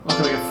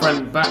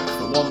friend back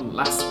for one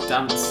last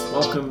dance.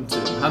 Welcome to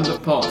Hand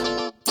of Pod.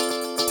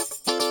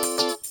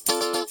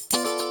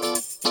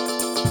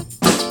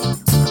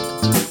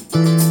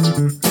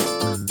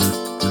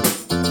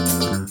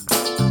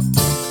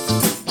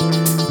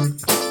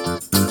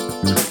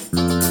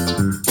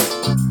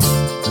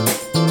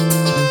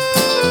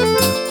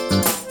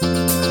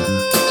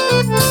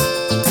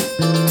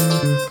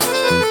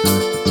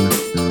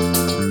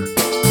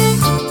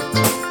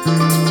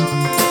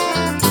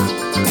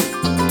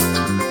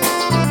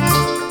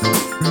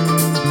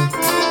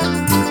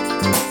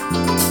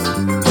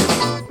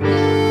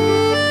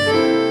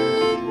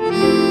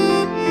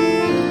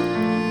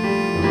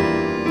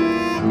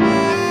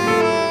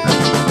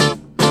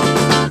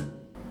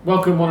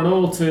 Welcome one and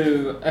all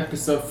to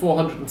episode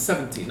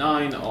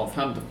 479 of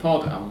Hand of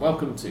Pod, and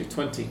welcome to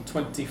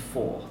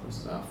 2024. This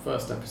is our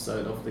first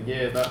episode of the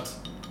year that,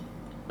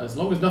 as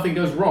long as nothing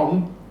goes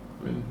wrong,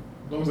 as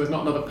long as there's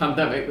not another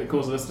pandemic that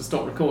causes us to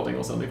stop recording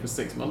or something for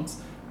 6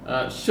 months,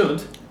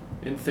 should,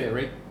 in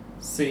theory,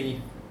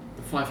 see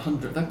the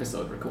 500th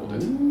episode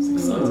recorded. It's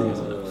exciting,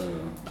 isn't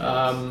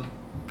it?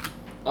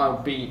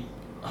 I'll be,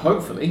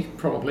 hopefully,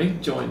 probably,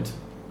 joined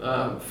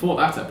for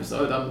that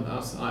episode, and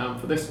as I am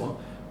for this one,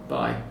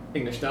 by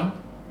English Down.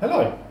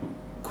 Hello.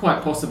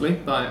 Quite possibly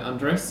by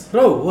Andrés.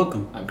 Hello,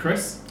 welcome. And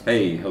Chris.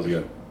 Hey, how's it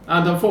going?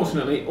 And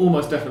unfortunately,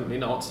 almost definitely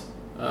not,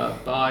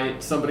 by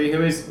somebody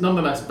who is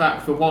nonetheless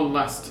back for one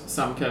last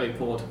Sam Kelly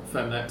poured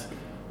Femnet,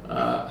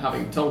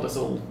 having told us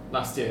all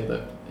last year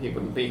that he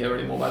wouldn't be here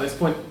anymore by this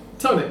point.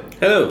 Tony.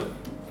 Hello.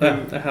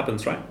 That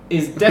happens, right?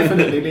 Is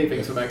definitely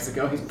leaving for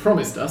Mexico. He's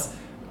promised us.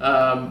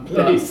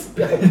 Please.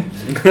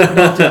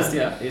 Not just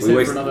yet. He's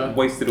here for another.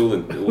 Wasted all the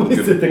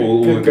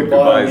good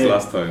goodbyes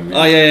last time.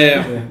 Oh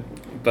yeah.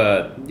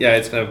 But yeah,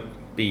 it's gonna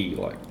be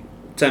like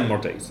 10 more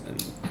days and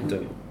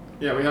then.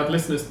 Yeah, we had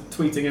listeners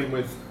tweeting in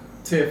with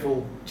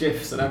tearful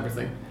gifs and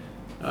everything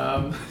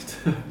to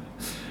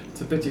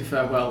bid you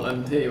farewell,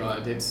 and here you are.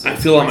 I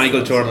feel like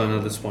Michael Jordan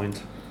at this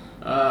point.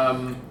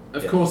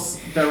 Of course,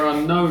 there are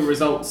no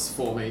results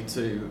for me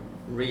to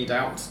read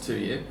out to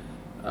you.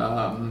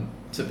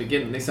 To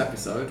begin this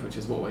episode, which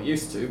is what we're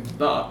used to,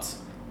 but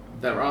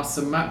there are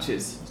some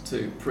matches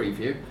to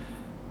preview.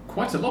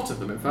 Quite a lot of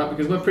them, in fact,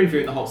 because we're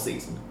previewing the whole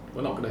season.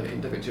 We're not going to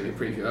individually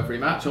preview every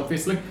match,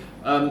 obviously.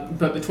 But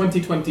the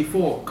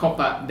 2024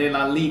 Copa de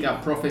la Liga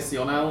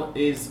Profesional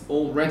is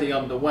already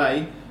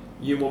underway.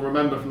 You will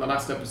remember from the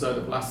last episode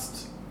of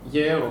last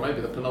year, or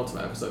maybe the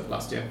penultimate episode of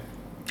last year,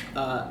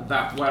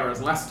 that whereas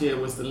last year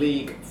was the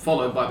league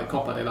followed by the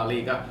Copa de la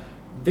Liga,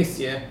 this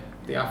year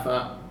the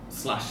AFA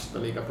 / the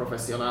Liga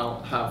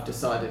Profesional have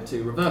decided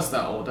to reverse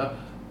that order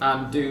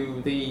and do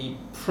the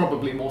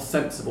probably more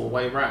sensible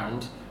way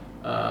round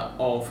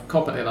of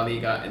Copa de la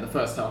Liga in the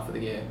first half of the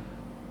year,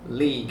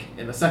 League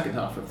in the second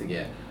half of the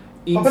year.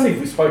 I believe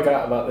we spoke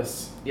out about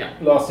this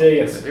last year,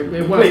 yes.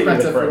 It works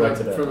better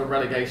from a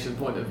relegation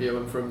point of view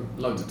and from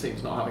loads of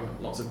teams not having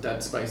lots of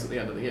dead space at the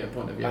end of the year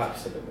point of view.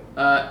 Absolutely.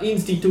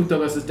 Instituto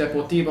versus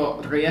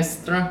Deportivo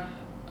Riestra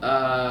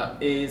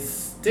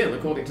is still,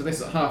 according to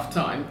this, at half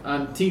time,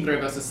 and Tigre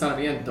versus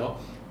Sarmiento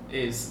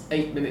is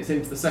 8 minutes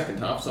into the second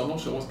half, so I'm not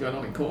sure what's going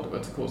on in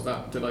Córdoba to cause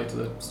that delay to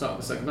the start of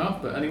the second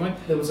half, but anyway.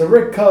 There was a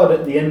red card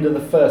at the end of the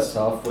first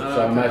half, which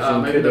I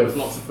imagine maybe could there have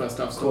was lots of first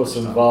half caused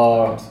some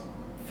VAR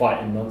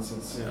fighting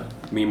nonsense. Yeah.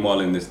 Meanwhile,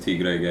 in this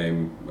Tigre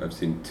game, I've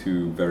seen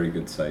 2 very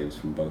good saves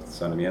from both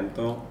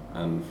Sarmiento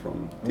and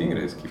from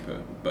Tigre's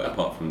keeper, but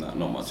apart from that,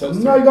 not much So else.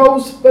 no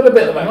goals, but a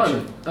bit of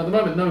action. At the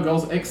moment, no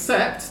goals,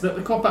 except that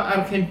the Copa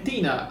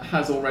Argentina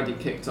has already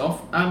kicked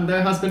off, and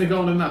there has been a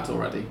goal in that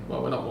already.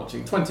 Well, we're not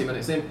watching. 20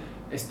 minutes in,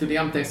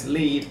 Estudiantes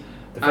lead.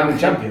 Defending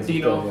champions.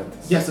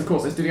 Yes, of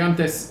course.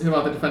 Estudiantes, who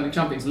are the defending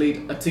champions,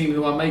 lead a team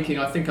who are making,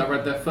 I think I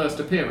read, their first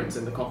appearance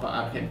in the Copa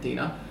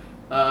Argentina.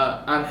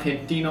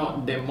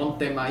 Argentino de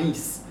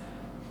Montemaíz,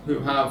 who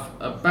have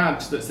a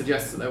badge that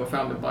suggests that they were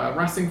founded by a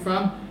Racing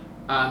fan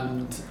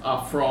and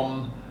are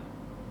from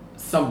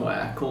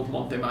somewhere called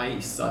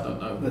Montemaíz. I don't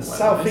know. The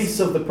southeast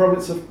of the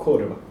province of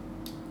Córdoba.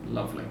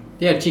 Lovely.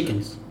 They are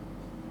chickens.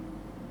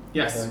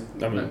 Yes.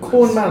 I mean,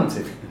 Corn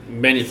Mountain.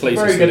 many Very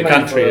places good in the name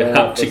country for,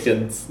 have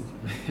chickens.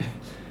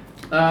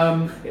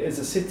 It is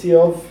a city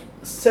of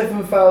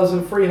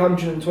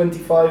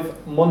 7,325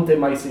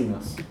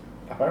 Montemaízinos,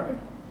 apparently.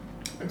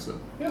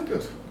 Excellent. Yeah,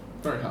 good.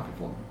 Very happy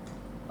for them.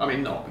 I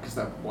mean, not because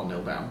they're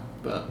 1-0 down,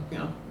 but, you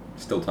know.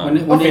 Still time. I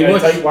think they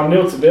take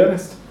 1-0, to be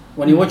honest.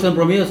 When you watch the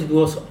premieres, it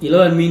was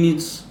 11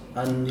 minutes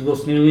and it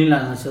was 0-0, and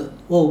I said,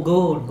 oh,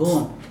 go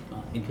on.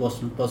 It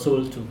wasn't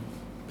possible to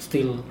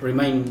still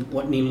remain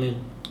 0-0.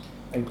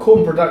 And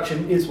corn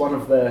production is one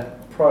of their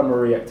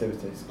primary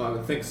activities. I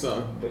would think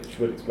so. Which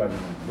would explain the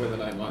name. With a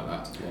name like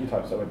that. You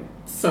hope so, wouldn't you?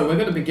 So we're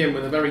going to begin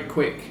with a very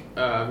quick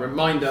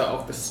reminder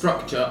of the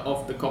structure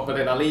of the Copa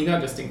de la Liga,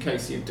 just in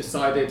case you've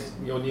decided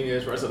your New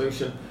Year's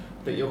resolution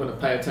that you're going to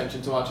pay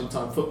attention to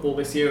Argentine football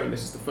this year, and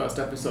this is the first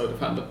episode of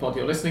Hand of Pod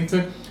you're listening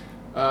to.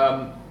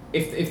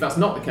 If that's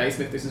not the case,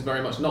 and if this is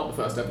very much not the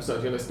first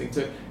episode you're listening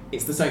to,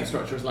 it's the same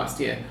structure as last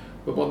year.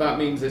 But what that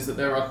means is that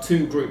there are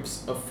 2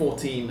 groups of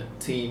 14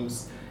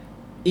 teams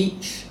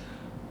each.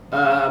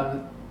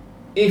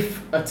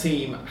 If a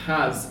team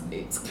has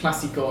its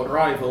Clásico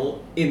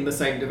rival in the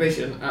same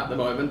division at the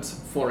moment,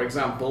 for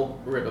example,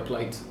 River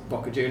Plate,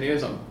 Boca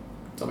Juniors, I'm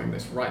dumbing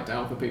this right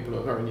down for people who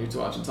are very new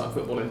to Argentine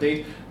football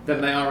indeed,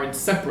 then they are in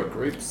separate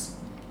groups,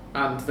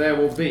 and there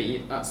will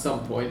be, at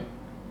some point,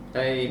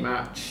 a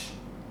match.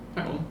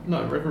 Hang on,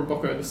 no, River and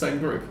Boca are in the same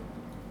group.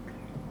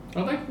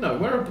 Are they? No,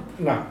 where are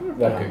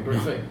Boca in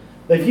Group B?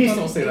 I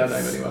don't see their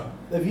name anywhere.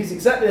 They've used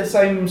exactly the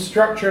same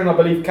structure and I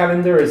believe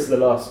calendar as the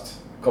last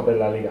Copa de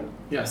la Liga.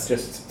 Yes.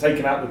 Just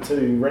taking out the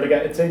 2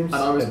 relegated teams.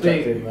 And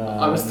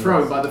I was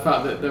thrown by the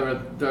fact that there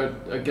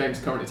are games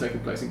currently taking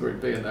place in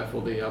Group B, and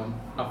therefore the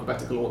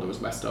alphabetical order was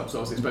messed up. So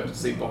I was expected to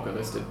see Boca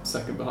listed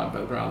second behind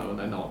Belgrano, and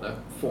they're not. They're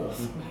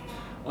 4th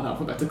on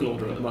alphabetical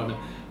order at the moment.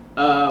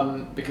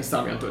 Because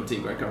Sarmiento and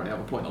Tigre currently have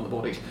a point on the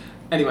board each.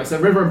 Anyway, so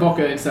River and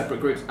Boca in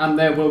separate groups, and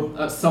there will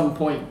at some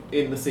point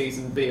in the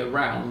season be a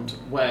round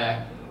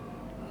where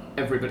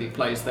everybody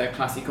plays their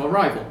Clásico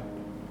rival.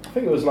 I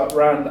think it was like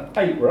round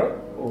 8, right?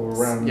 Or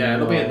round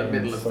it'll be in the 9,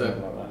 middle of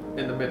like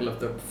in the middle of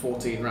the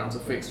 14 rounds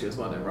of fixtures,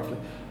 won't it, roughly?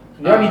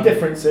 The only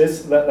difference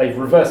is that they've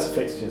reversed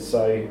the fixtures.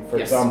 So, for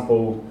Yes.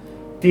 example,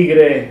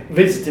 Tigre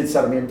visited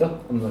Sarmiento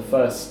on the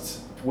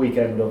first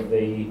weekend of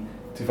the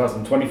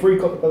 2023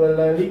 Copa de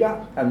la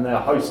Liga, and they're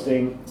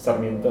hosting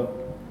Sarmiento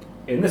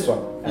in this one.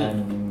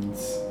 And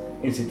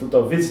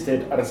Instituto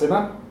visited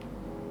Arsenal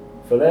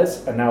for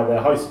theirs, and now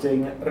they're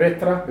hosting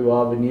Retra, who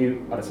are the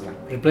new Arsenal.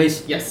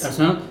 Replace Yes.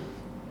 Arsenal.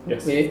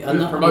 Yes.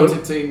 The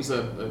promoted teams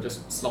are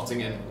just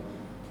slotting in.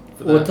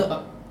 For What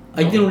that.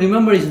 I can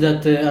remember is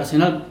that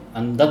Arsenal,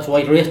 and that's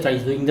why Riestra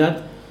is doing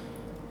that,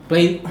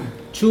 played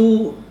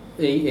 2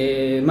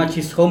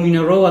 matches home in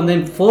a row and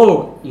then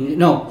 4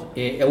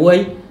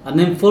 away and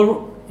then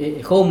 4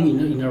 home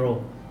in a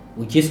row,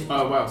 which is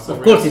Oh wow! So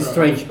of course it's Riestra-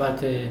 strange, but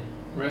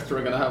Riestra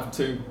are going to have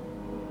two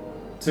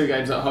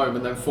games at home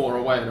and then 4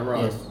 away in a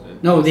row. yes.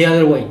 No, the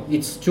other way.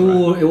 It's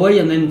 2 away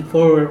and then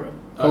 4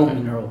 home Okay.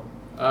 in a row.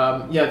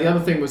 The other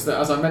thing was that,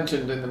 as I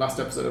mentioned in the last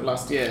episode of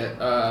last year,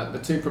 the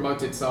 2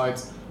 promoted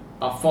sides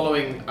are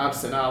following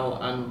Arsenal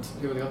and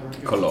who are the other ones?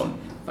 Colón.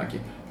 Thank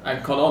you.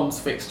 And Colón's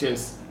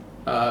fixtures,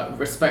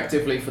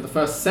 respectively, for the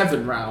first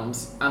 7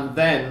 rounds, and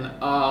then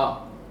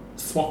are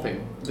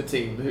swapping the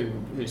team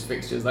whose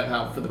fixtures they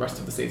have for the rest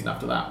of the season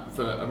after that,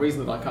 for a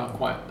reason that I can't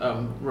quite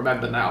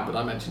remember now, but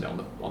I mentioned it on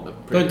the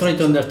Don't previous try to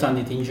episode. understand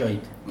it, enjoy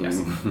it.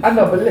 Yes. And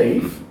I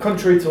believe,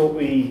 contrary to what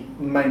we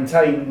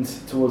maintained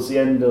towards the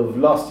end of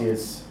last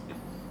year's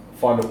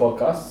final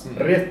podcast,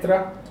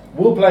 Riestra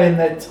will play in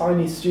their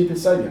tiny, stupid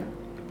stadium.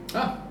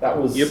 Ah, That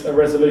was Yep. a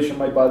resolution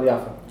made by the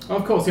AFA. oh,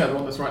 of course, yeah, the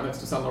one that's right next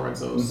to San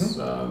Lorenzo's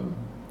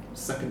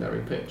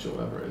secondary pitch or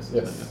whatever it is.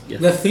 isn't Yes.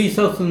 it? There's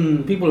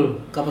 3,000 people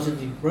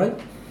capacity, right?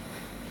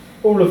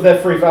 All of their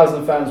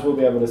 3,000 fans will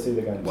be able to see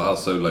the games. Wow,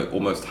 so like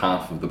almost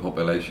half of the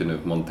population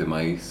of Monte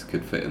Maíz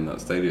could fit in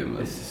that stadium.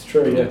 Then. This is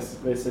true, yes.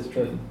 This is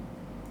true.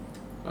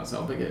 That's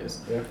how big it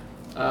is. Yeah.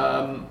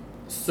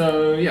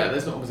 So yeah,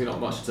 there's obviously not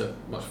much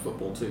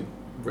football to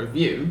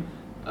review,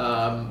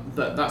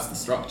 but that's the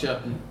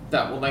structure.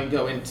 That will then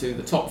go into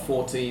the top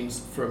 4 teams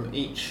from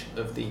each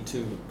of the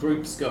 2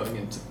 groups going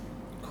into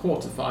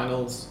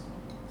quarterfinals,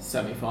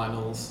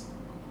 semi-finals,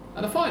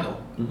 and a final.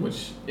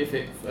 Which, if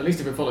it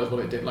follows what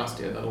it did last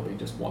year, that'll be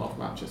just one-off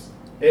matches.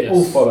 It Yes.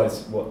 all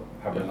follows what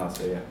happened last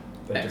year, yeah.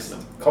 They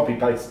Excellent. just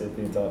copy-pasted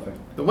the entire thing.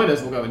 The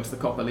winners will go into the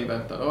Copa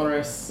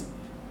Libertadores,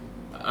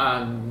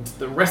 and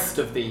the rest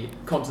of the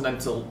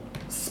continental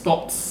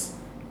spots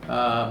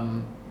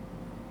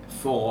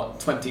for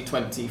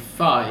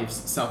 2025's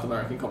South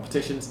American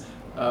competitions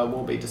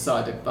will be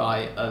decided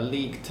by a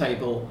league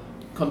table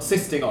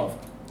consisting of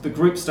the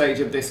group stage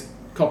of this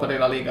Copa de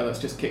la Liga that's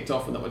just kicked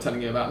off and that we're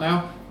telling you about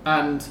now,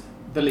 and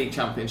the league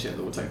championship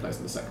that will take place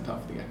in the second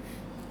half of the year.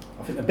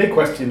 I think the big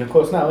question, of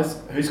course, now is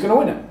who's going to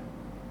win it?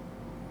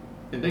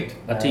 Indeed.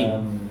 A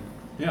team.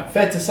 Yeah.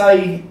 Fair to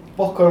say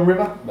Boca and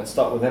River, let's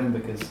start with them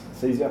because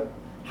it's easier,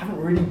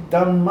 haven't really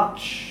done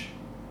much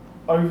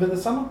over the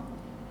summer.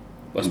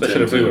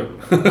 Especially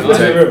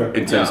River.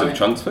 In terms Yeah, of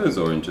transfers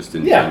or in just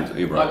in Yeah. terms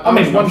of, right. I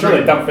mean, I'm wondering- sure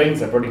they've done things,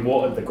 they've probably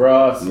watered the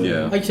grass and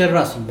Yeah. I said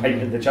Racing.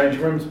 painted the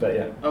changing rooms, but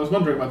yeah. I was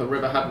wondering whether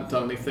River hadn't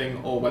done anything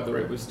or whether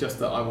it was just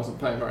that I wasn't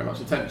paying very much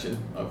attention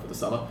over the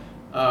summer.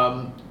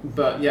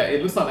 But yeah,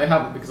 it looks like they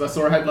haven't, because I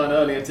saw a headline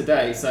earlier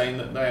today saying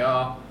that they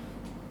are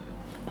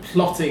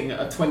plotting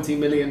a $20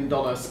 million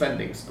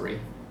spending spree.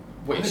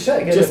 Which,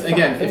 Okay, get just a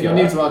again, fucking if you're figure,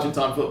 new right? to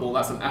Argentine football,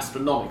 that's an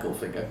astronomical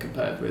figure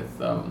compared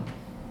with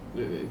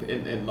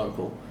in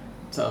local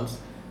terms.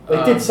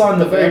 They did sign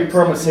the very yeah.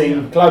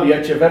 promising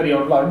Claudio Echeverri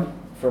on loan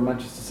from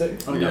Manchester City.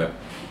 Oh, yeah. Yeah.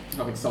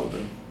 Having sold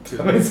them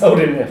to I mean, sold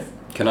him, yes.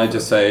 Can I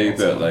just say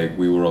that like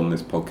we were on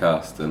this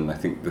podcast and I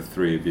think the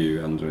 3 of you,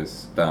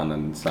 Andrés, Dan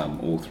and Sam,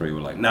 all 3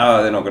 were like,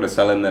 no, they're not going to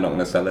sell him, and I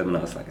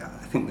was like, I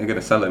think they're going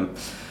to sell him.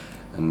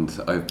 And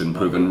I've been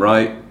proven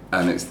right.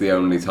 And it's the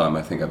only time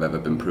I think I've ever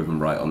been proven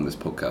right on this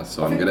podcast,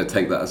 so I'm going to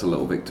take that as a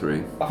little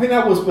victory. I think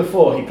that was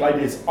before he played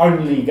his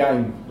only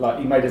game. Like,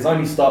 he made his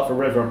only start for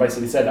River and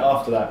basically said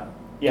after that,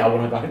 yeah, I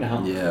want to go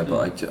now. Yeah, but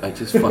I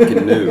just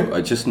fucking knew.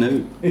 I just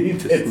knew. He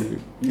Just did. knew.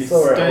 You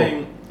saw it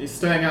all. He's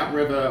staying at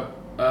River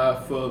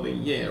for the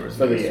year, isn't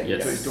For the he? year,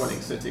 yes. So he's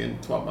joining City in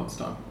 12 months'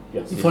 time.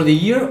 Yes. For the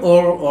year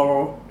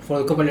or for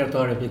the Copa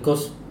Libertadores?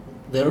 Because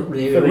the For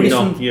the year.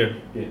 reason... No, here.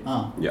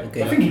 Ah, Yeah.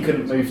 okay. I think he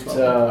couldn't move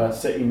to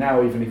City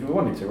now even if he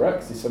wanted to, right?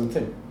 Because he's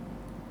 17.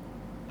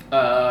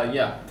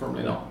 Yeah,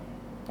 probably not.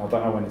 I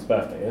don't know when his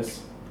birthday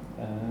is.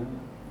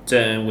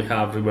 Then we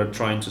have River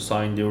trying to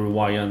sign the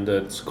Uruguayan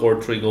that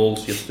scored 3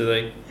 goals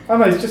yesterday. Oh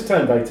no, he's just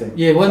turned 18.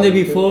 Yeah, one day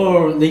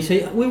before they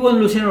say we want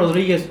Luciano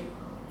Rodriguez,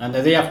 and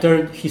the day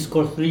after he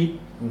scored 3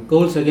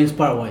 goals against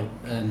Paraguay.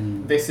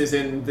 And This is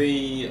in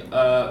the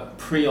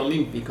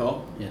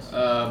pre-Olympico, yes,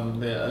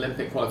 the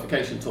Olympic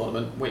qualification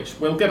tournament, which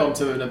we'll get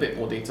onto in a bit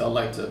more detail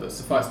later, but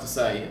suffice to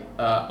say,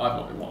 I've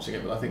not been watching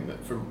it, but I think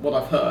that from what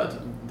I've heard,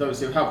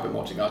 those who have been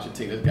watching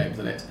Argentina's games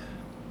in it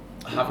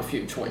have a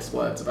few choice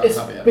words about It's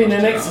Javier been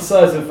an Mascherano.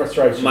 exercise in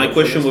frustration. My which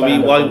question is would be,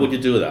 why understandable. would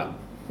you do that?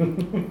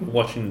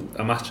 Watching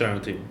a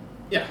Mascherano team.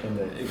 Yeah,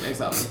 Indeed.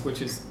 exactly,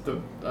 which is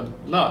a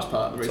large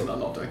part of the reason I'm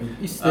not doing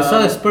it. is the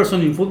saddest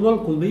person in football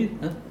could be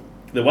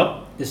The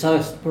what? the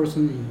saddest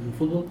person in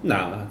football.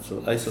 No, that's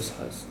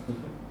exercise.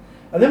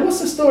 And then what's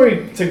the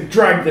story, to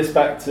drag this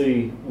back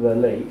to the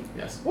league,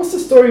 Yes. what's the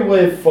story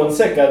with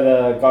Fonseca,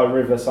 the guy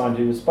River signed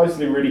who was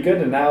supposedly really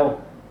good and now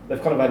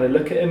they've kind of had a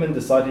look at him and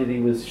decided he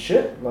was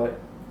shit? Like,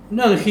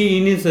 No, he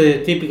needs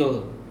a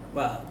typical.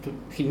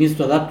 He needs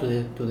to adapt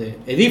to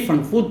a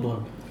different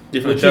football.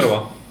 Different Which is-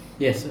 Cherwa.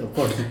 Yes, of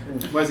course.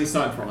 Where's he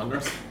signed from,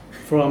 Andres?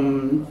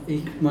 From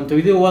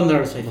Montevideo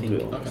Wanderers, I think.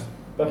 Montevideo. Okay.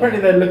 but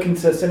apparently they're looking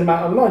to send him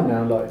out online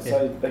now, like,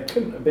 so they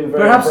couldn't have been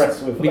very Perhaps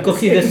impressed with because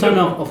he's the son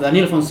of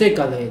Daniel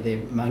Fonseca, the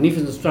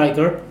magnificent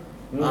striker,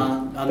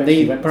 and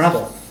they perhaps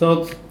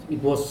thought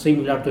it was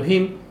similar to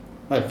him.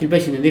 Well, he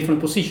plays in a different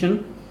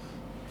position,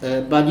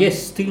 but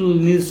yes, still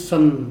needs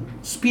some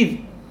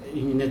speed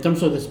in the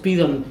terms of the speed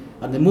and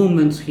the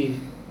movements. He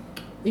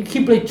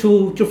played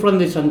two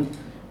friendlies and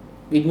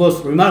it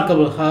was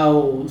remarkable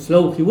how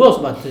slow he was,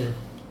 but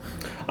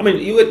I mean,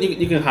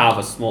 you can have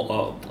a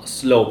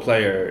slow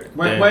player.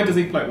 Where does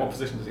he play? What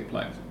position does he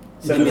play?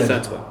 Centre.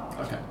 Centre.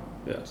 Okay.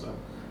 Yeah. So,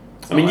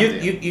 I mean,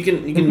 idea. you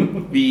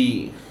can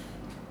be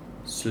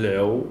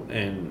slow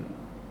and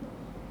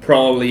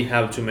probably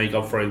have to make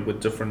up for it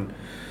with different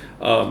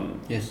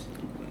yes.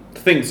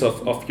 things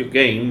of your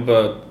game.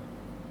 But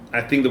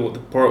I think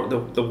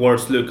the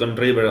worst look on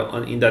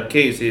River in that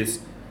case is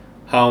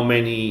how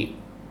many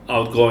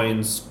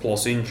outgoings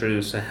plus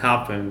injuries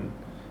happen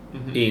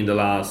in the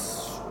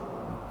last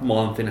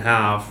month and a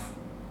half,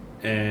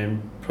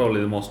 and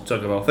probably the most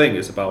talked about thing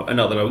is about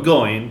another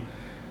outgoing,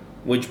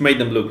 which made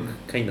them look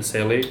kind of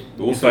silly.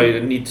 Also-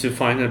 If I need to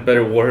find a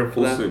better word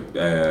for Also,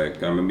 that.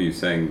 I remember you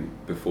saying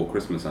before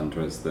Christmas,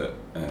 Andres, that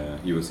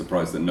you were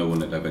surprised that no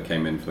one had ever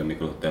came in for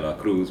Nicolas de la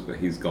Cruz, but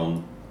he's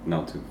gone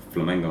now to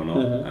Flamengo, no?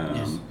 Mhm.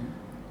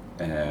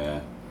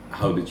 Yes.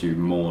 How did you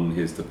mourn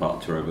his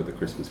departure over the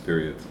Christmas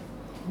period?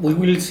 We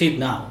will see it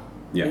now.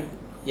 Yeah.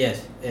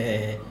 Yes,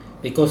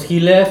 because he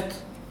left,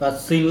 but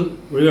still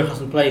River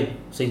hasn't played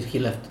since he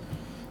left.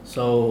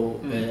 So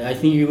I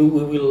think we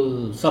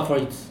will suffer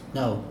it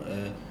now.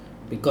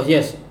 Because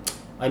yes,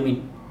 I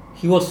mean,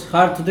 he was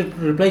hard to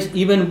replace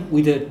even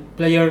with a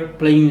player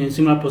playing in a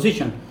similar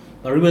position.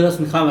 But River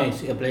doesn't have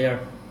a player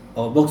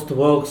or box to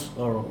box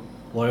or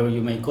whatever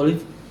you may call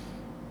it,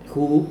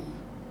 who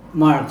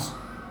marks,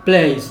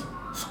 plays,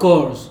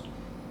 scores,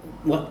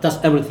 does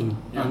everything,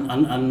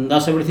 and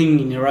does everything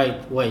in the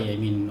right way, I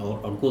mean,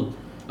 or good.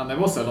 And they've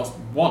also lost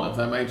one of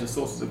their major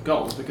sources of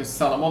goals because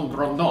Salomon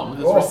Rondon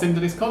has Oh.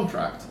 rescinded his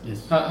contract.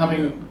 Yes.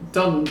 Having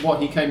done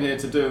what he came here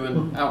to do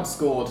and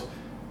outscored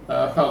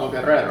Paulo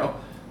Guerrero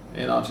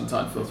in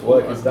Argentine football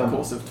work over is the done.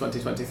 course of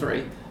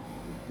 2023.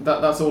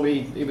 That's all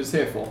he was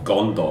here for.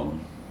 Gondon.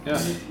 Yeah.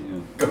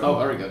 Yeah. Oh,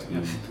 very good.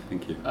 Yeah.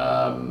 Thank you.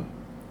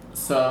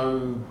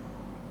 So,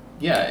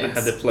 yeah, I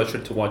had the pleasure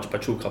to watch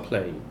Pachuca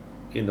play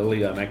in the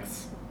Liga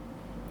MX.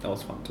 That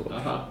was fun to watch.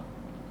 Uh-huh.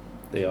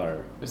 They are.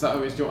 Is that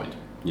who he's joined?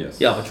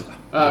 Yes. Yeah, Pachuca.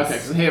 Okay,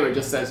 because here it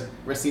just says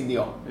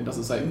rescindió. It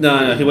doesn't say.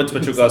 No, he went to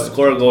Pachuca,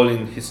 scored a goal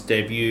in his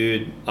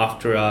debut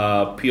after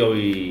a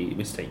POE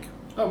mistake.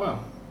 Oh wow.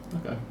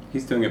 Okay.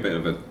 He's doing a bit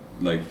of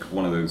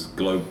one of those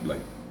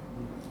like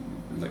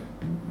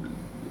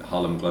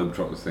Harlem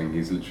Globetrotters thing.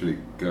 He's literally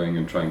going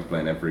and trying to play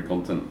in every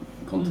continent,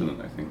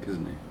 I think,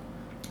 isn't he?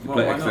 Well,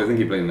 why I not? think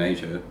he played in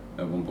Asia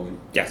at one point.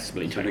 Yes,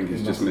 I think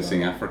he's just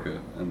missing Africa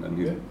and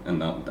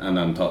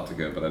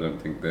Antarctica, but I don't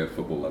think their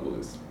football level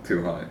is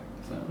too high.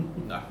 So.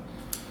 No.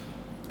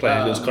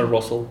 Playing against Carl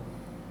Russell.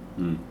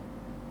 Mm.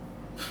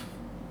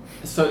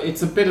 So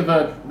it's a bit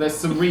of there's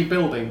some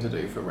rebuilding to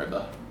do for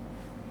River,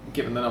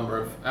 given the number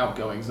of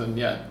outgoings, and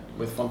yeah,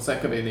 with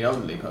Fonseca being the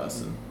only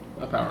person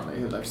apparently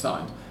who they've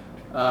signed.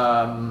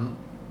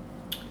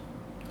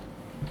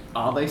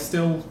 Are they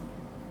still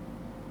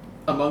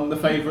among the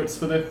favourites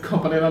for the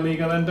Copa de la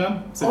Liga then,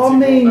 Dan? Since I you brought them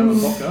mean,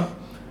 and Boca.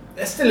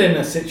 they're still in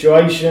a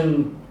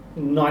situation.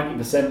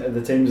 90% of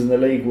the teams in the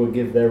league will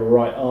give their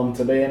right arm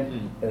to be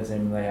in. As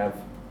in, they have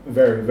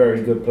very,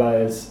 very good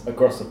players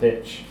across the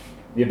pitch,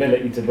 the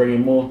ability to bring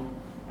in more,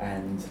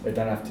 and they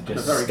don't have to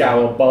just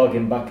scour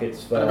bargain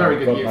buckets for a very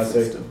good God youth knows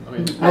system. I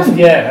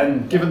mean,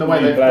 and given the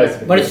way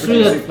they've But it's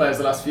true that- players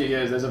the last few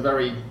years, there's a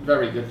very,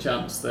 very good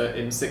chance that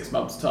in 6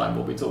 months' time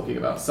we'll be talking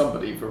about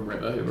somebody from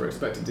River who were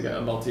expected to get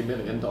a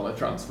multi-million-dollar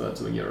transfer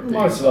to a European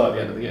Most club at likely.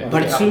 the end of the year.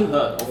 But we it's haven't true-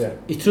 heard of. Yeah.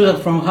 It's true that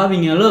from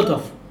having a lot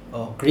of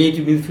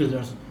creative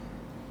midfielders,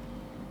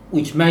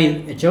 which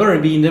made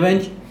Echeverri be in the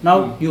bench,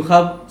 now you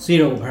have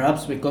 0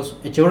 perhaps because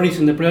Echeverri is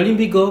in the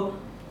Pre-Olímpico,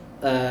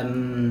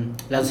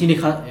 Lanzini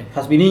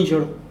has been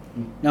injured,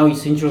 now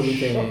he's injured with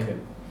Shocking.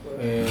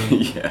 Yeah.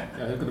 Yeah,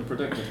 who could have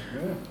predicted?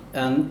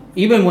 and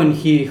even when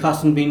he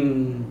hasn't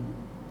been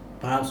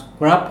perhaps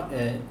crap,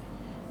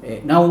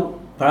 now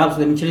perhaps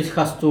the Michelis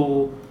has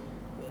to.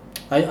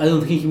 I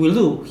don't think he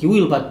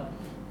will, but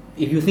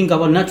if you think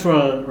about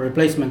natural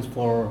replacements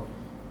for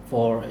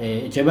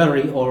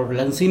Echeverri or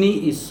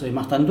Lanzini, is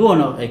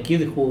Mastantuono, a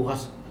kid who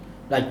has,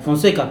 like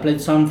Fonseca,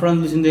 played some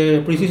friendlies in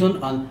the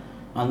preseason,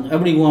 and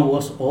everyone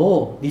was,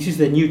 this is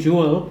the new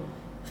jewel,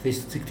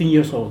 he's 16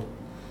 years old.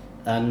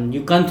 And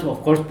you can't,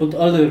 of course, put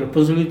all the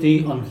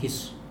responsibility on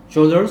his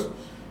shoulders,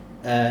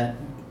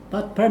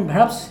 but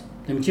perhaps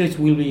the Michelis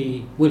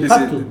will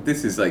have to.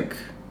 This is like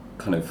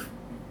kind of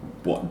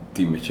what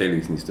Di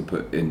Michelis needs to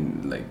put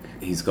in. Like,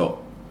 he's got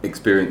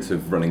experience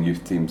of running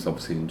youth teams,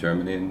 obviously in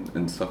Germany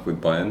and stuff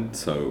with Bayern.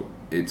 So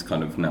it's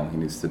kind of now he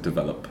needs to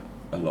develop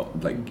a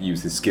lot, like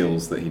use his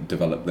skills that he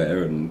developed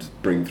there and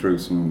bring through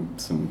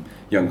some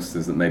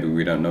youngsters that maybe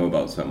we don't know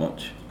about so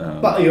much.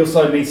 But he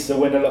also needs to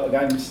win a lot of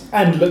games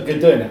and look good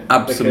doing it.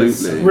 Absolutely.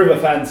 Because River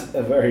fans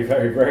are very,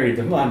 very, very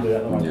demanded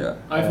at the moment.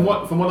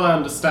 Yeah. From what I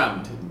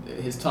understand,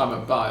 his time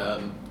at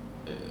Bayern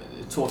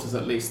taught us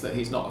at least that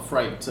he's not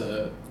afraid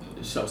to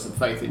show some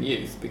faith in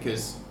youth,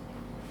 because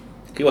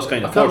He was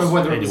kind I of can't forced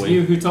remember whether it was anyway.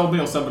 you who told me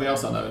or somebody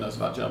else I know who knows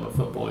about German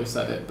football who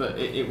said it, but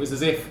it was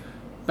as if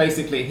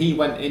basically he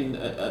went in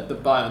at the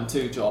Bayern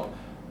 2 job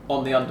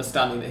on the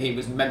understanding that he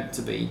was meant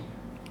to be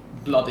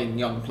blooding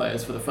young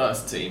players for the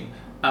first team,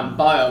 and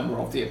Bayern were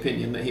of the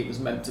opinion that he was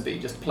meant to be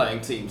just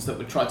playing teams that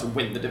would try to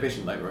win the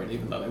division they were in,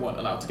 even though they weren't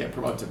allowed to get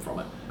promoted from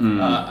it.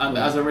 And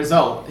as a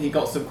result, he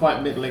got some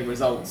quite middling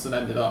results and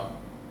ended up,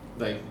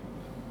 they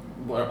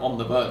were on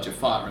the verge of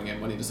firing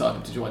him when he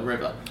decided to join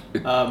River.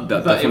 That But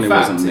in definitely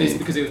fact, wasn't me. it's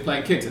because he was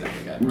playing kids in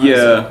every game.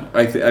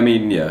 Right? Yeah, I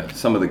mean,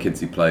 some of the kids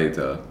he played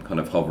are kind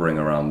of hovering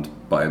around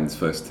Bayern's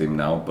first team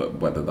now, but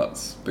whether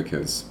that's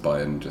because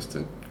Bayern just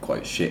are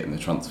quite shit in the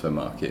transfer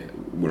market,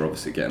 we're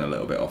obviously getting a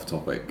little bit off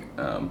topic.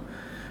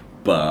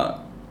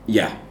 But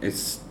yeah,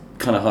 it's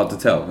kind of hard to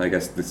tell. I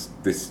guess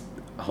this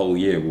whole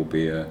year will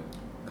be a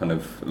kind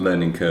of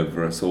learning curve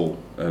for us all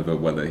over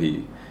whether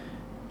he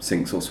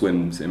sinks or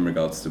swims in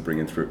regards to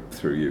bringing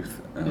through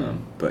youth.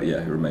 But yeah,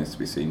 it remains to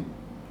be seen.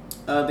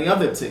 The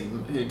other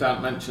team who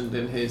Dan mentioned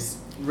in his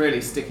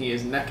really sticking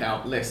his neck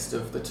out list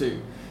of the 2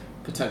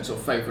 potential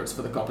favourites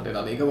for the Copa de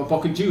la Liga were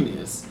Boca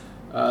Juniors,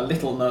 a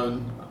little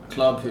known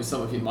club who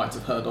some of you might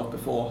have heard of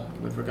before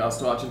with regards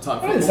to Argentine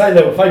I didn't football. say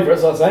they were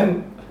favourites, I was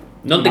saying.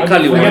 Not the We're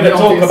Cali going one. to The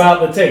talk obvious-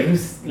 about the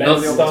teams. Not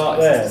Let's the start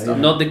obvious places to there. start.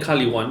 Not the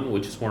Cali one,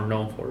 which is more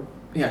known for.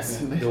 Yes.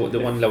 The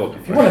one level.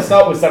 If you want to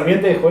start with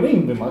Sarmiento y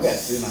Junín, I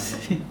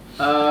guess. You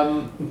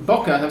know.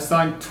 Boca have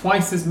signed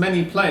twice as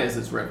many players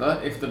as River,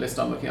 if the list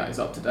I'm looking at is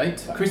up to date.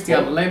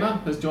 Cristian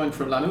Lema has joined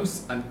from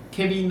Lanús and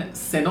Kevin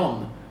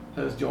Senon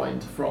has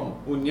joined from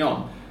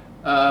Unión.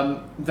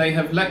 They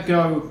have let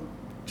go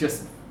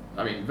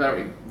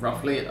very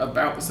roughly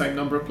about the same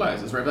number of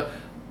players as River,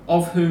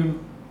 of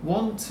whom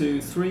 4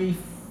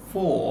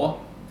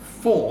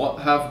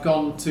 have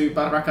gone to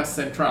Barracas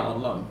Central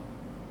on loan.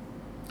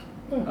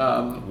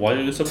 Why are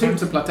you 2 surprised?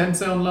 to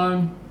Platense on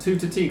loan, 2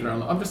 to Tigre on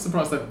loan. I'm just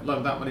surprised they've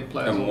loaned that many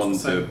players. And all one the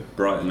same. to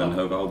Brighton and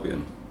Hove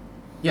Albion.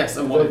 Yes,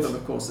 and one of them,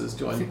 of course, has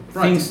joined. Things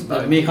Brighton,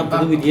 that may have to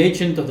do with the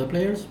agent of the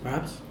players,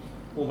 perhaps,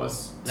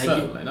 almost Like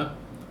certainly, no?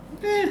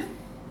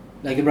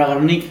 like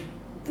Bragarnik,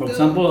 for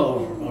example,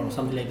 or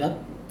something like that.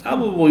 I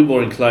would be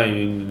more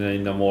inclined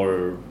in a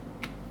more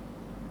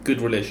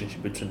good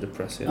relationship between the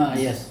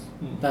presidents. Yes,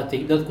 that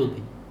could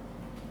be.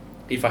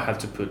 If I had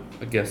to put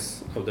a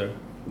guess out there, it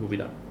would be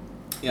that.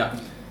 Yeah.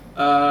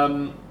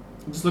 I'm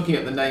just looking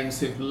at the names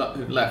who've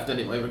left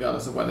anyway,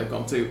 regardless of where they've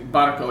gone to.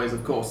 Barco is,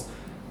 of course,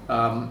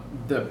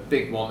 the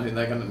big one who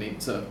they're going to need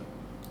to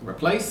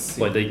replace.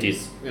 What they did.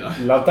 You know.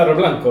 Lautaro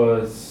Blanco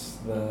is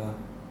the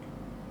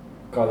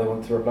guy they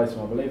want to replace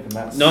him, I believe, and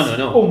that's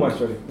No. almost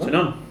ready. So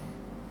no.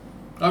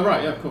 Oh,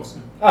 right, yeah, of course.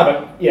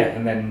 But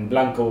and then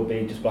Blanco will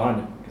be just behind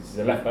him because he's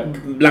a left back.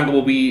 Blanco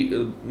will be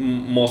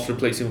most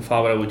replacing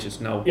Fabra, which is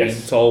now being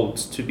Yes. told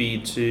to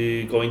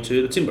go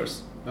into the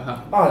Timbers. Uh-huh.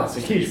 That's a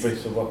huge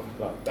boost for Boca.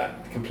 Like,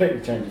 that completely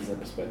changes their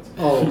perspective.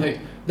 Oh, Hey,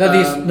 that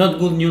is not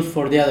good news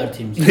for the other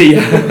teams.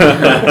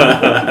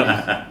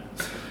 Yeah.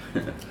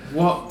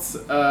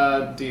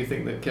 What do you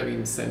think that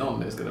Kevin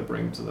Senon is going to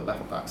bring to the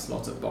left back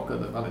slot at Boca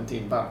that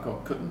Valentin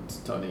Barco couldn't?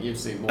 Tony, you've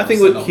seen more. I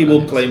think Senon he will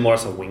than play his. more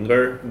as a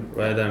winger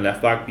rather than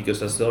left back because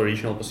that's the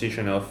original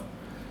position of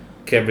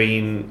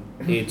Kevin.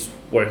 It's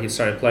where he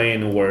started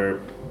playing,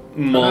 where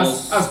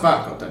most. As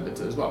Barco tended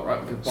to as well,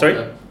 right? Because Sorry?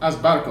 Boca, as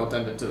Barco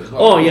tended to as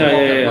well. Oh, yeah,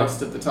 Boca yeah.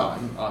 Most of the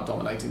time are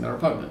dominating their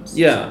opponents.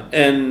 Yeah,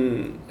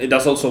 and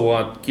that's also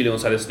what Kilo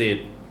Gonzalez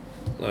did.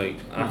 Like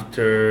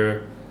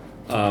after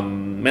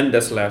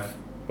Mendes left,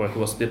 where he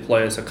was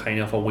deployed as a kind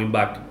of a wing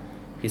back,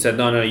 he said,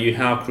 no, you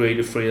have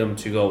creative freedom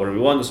to go wherever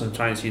you want.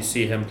 Sometimes you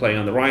see him playing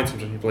on the right,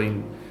 sometimes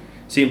you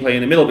see him playing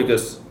in the middle,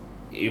 because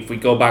if we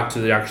go back to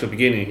the actual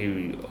beginning,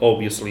 he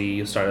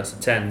obviously started as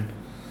a 10,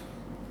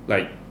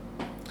 like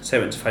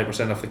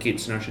 75% of the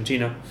kids in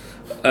Argentina.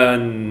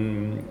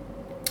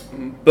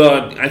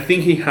 But I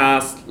think he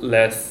has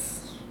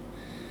less,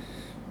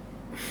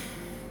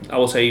 I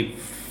would say,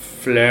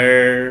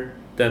 flair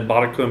than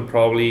Barco, and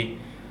probably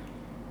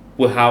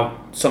will have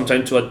some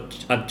time to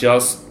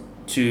adjust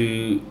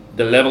to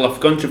the level of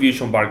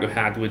contribution Barco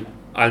had with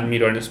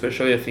Almiron,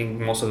 especially. I think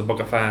most of the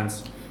Boca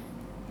fans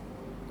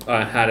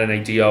had an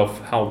idea of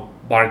how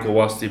Barco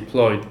was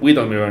deployed with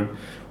Almiron,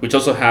 which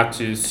also had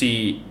to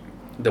see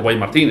the way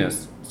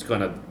Martinez is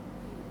going to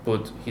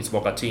put his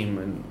Boca team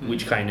and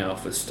which kind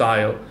of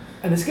style.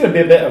 And it's going to be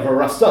a bit of a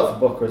rust up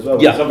for Boca as well,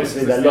 because Yeah.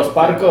 obviously they lost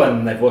Barco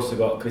and they've also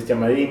got Cristian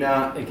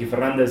Medina, Iki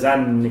Fernandez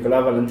and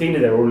Nicolás Valentini.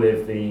 They're all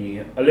of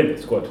the Olympic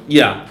squad.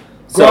 Yeah.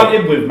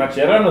 Granted, with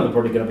Mascherano, they're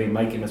probably going to be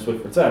making a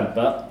swift return,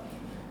 but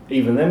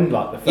even then,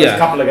 like the first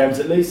couple of games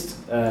at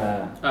least,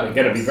 they're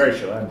going to be very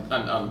short.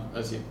 And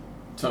as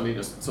Tony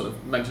just sort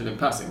of mentioned in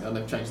passing, and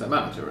they've changed their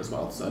manager as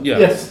well. So Yeah.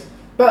 Yes,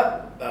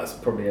 but that's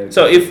probably okay.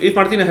 So if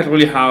Martinez had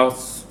really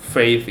has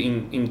faith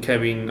in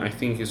Kevin, I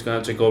think he's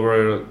going to take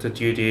over the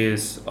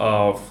duties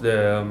of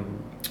the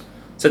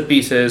set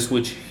pieces,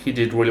 which he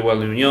did really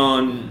well in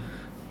Union,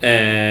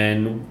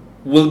 and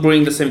will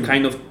bring the same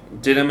kind of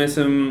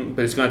dynamism,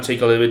 but it's going to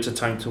take a little bit of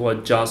time to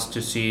adjust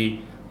to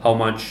see how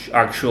much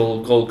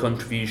actual goal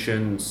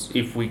contributions,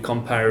 if we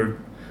compare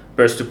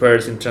pairs to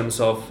pairs in terms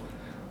of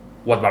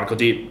what Barco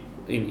did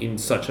in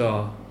such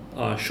a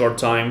short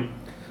time.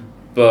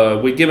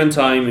 But with given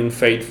time and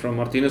faith from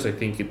Martinez, I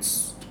think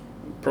it's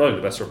probably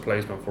the best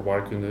replacement for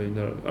Barco in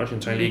the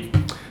Argentine League,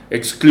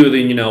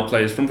 excluding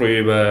players from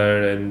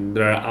River and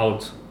they're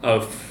out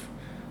of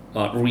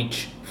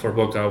reach for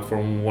Boca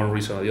from one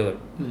reason or the other.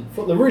 I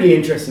thought the really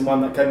interesting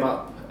one that came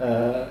up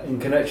in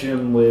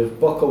connection with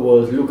Boca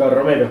was Luca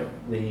Romero,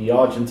 the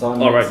Argentine,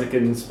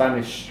 Mexican,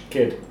 Spanish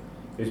kid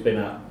who's been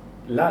at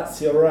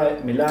Lazio,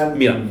 right? Milan.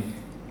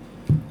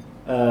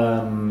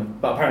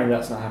 But apparently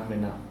that's not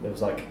happening now. There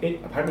was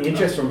apparently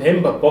interest from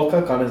him, but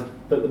Boca kind of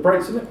put the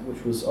brakes on it,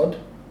 which was odd.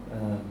 I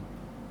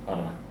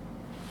don't know.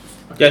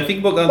 Yeah, I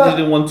think Boca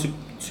didn't want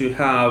to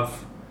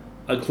have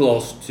a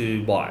clause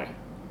to buy.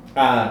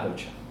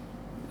 Gotcha.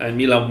 And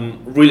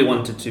Milan really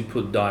wanted to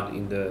put that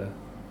in the...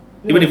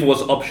 Even if it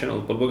was optional,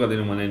 but Boca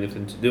didn't want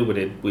anything to do with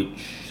it,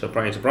 which,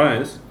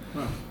 surprise,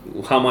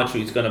 how much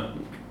it's going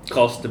to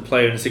cost the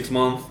player in 6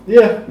 months.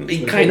 Yeah.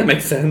 It kind of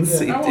makes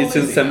sense. Yeah. It's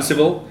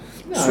insensible.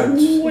 No,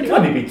 he can't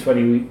only be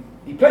 20.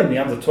 He played in the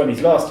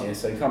under-20s last year,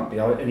 so he can't be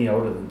any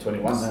older than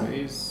 21 now.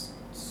 He's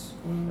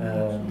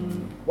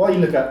Why you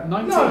look at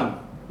 19. No,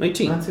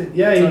 19. 19.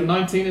 Yeah, So he,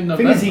 19 in the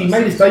November. thing is, he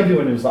made his debut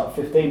when he was like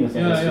 15 or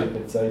something Yeah.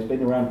 stupid, so he's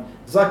been around.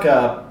 It's like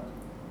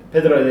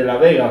Pedro de la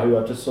Vega, who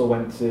I just saw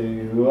went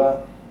to,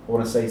 I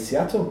want to say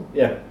Seattle?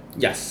 Yeah.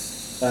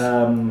 Yes.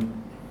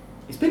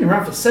 He's been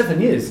around for 7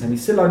 years and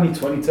he's still only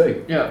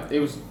 22. Yeah, he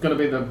was going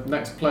to be the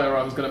next player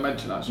I was going to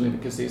mention actually,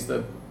 because he's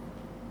the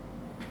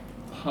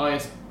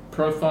highest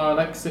profile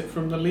exit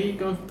from the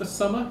league of the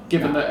summer,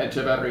 given that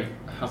Echeverri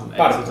hasn't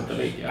exited the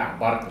league yet.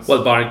 Barcos.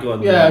 Well, Barco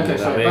and Yeah, okay,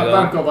 La sure. Vega.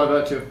 Barco by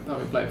virtue of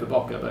having played for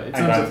Boca, but and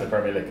going to the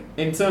Premier League.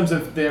 in terms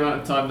of the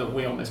amount of time that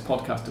we on this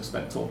podcast have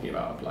spent talking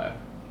about a player,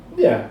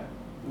 Yeah.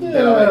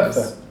 De La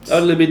Vega's- fair.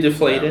 A little bit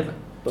deflated. Yeah.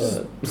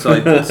 But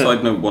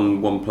Side note: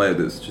 one player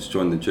that's just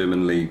joined the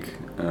German league.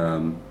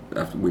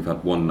 After we've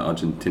had one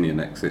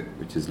Argentinian exit,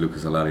 which is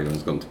Lucas Alario,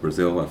 has gone to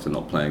Brazil after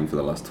not playing for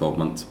the last 12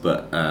 months.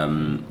 But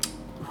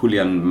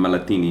Julian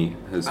Malatini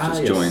has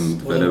just yes.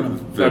 joined Werder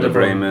Werder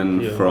Bremen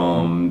yeah.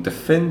 from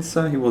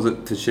Defensa. He was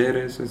at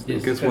Talleres, I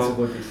think, as well.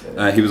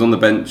 Defensive He was on the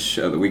bench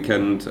at the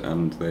weekend,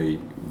 and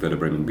Werder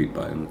Bremen beat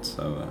Bayern.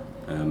 So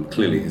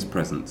clearly, his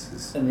presence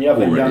is And the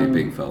other already young-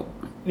 being felt.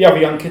 The other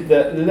young kid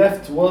that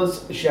left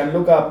was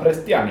Gianluca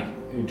Prestiani,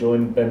 who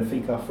joined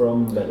Benfica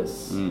from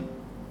Vélez.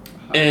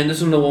 and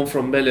there's another one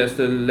from Vélez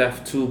that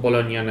left to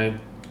Bologna, and I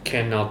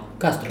cannot.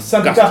 Castro.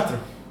 Santi Castro,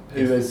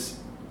 who has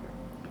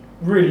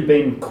really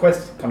been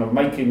kind of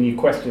making you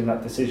question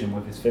that decision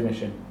with his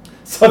finishing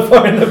so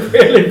far in the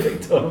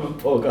pre-Olympic tournament,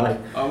 poor guy.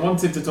 I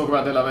wanted to talk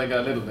about De La Vega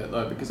a little bit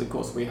though, because of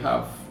course we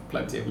have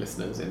plenty of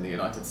listeners in the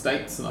United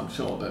States, and I'm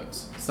sure that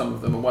some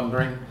of them are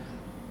wondering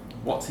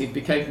what he'd be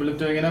capable of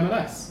doing in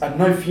MLS. And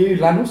no few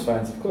Lanús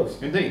fans, of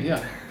course. Indeed,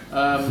 yeah.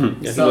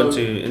 Yeah, he went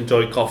to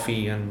enjoy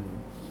coffee and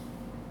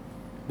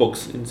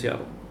books in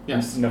Seattle.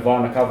 Yes.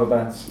 Nirvana cover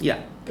bands. Yeah.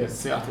 Because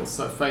Seattle's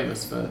so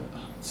famous for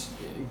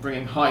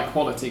bringing high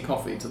quality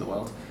coffee to the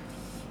world.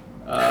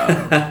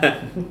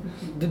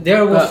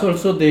 There was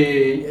also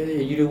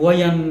the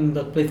Uruguayan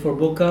that played for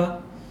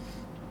Boca.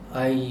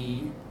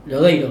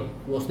 Lodeiro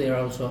was there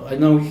also. I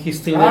know he's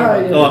still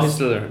there. Yeah. Oh, he's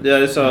still there.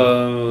 There's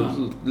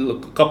a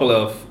couple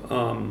of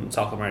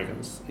South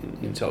Americans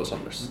in Seattle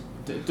Sounders.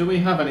 Do we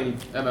have any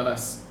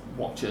MLS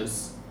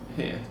watchers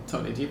here,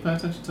 Tony? Do you pay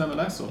attention to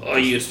MLS or I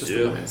used just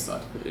to. on the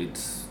inside?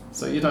 It's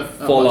So you don't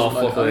fall off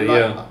of it,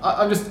 yeah.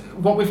 I'm just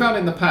what we found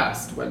in the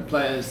past when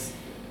players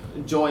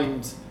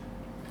joined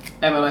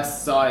MLS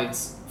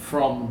sides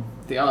from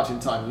the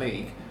Argentine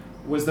league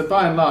was that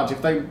by and large,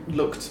 if they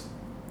looked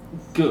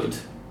good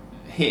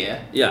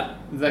here, yeah.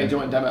 they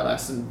joined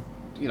MLS, and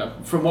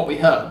from what we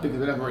heard, because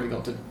we never really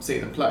got to see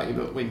them play,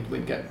 but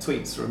we'd get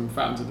tweets from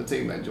fans of the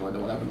team they joined or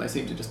whatever, and they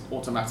seem to just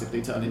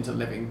automatically turn into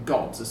living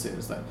gods as soon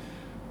as they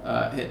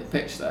hit the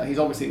pitch there. He's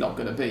obviously not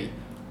going to be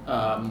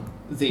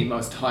the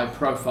most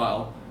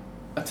high-profile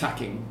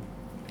attacking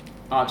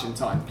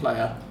Argentine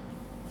player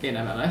in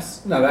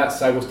MLS. No, that's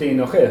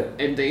Agustín here.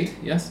 Indeed,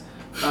 yes.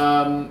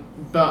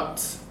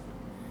 But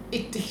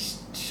he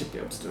should be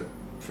able to do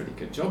a pretty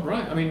good job,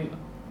 right? I mean,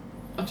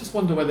 I just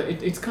wonder whether it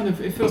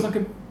feels like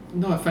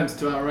no offence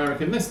to our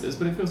American listeners,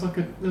 but it feels like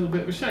a little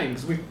bit of a shame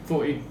because we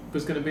thought he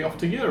was going to be off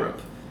to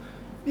Europe.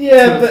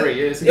 Yeah, 2 or 3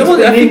 years he's ago.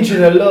 been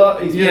injured a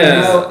lot. He's been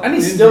out, and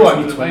he's The still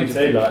injuries only to the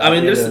 22. Like, I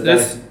mean, at the end of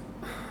the day.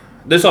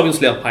 there's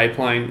obviously a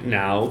pipeline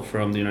now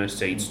from the United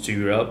States to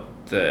Europe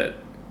that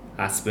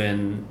has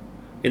been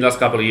in the last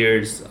couple of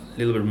years a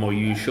little bit more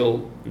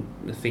usual.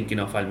 Thinking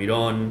of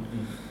Almirón,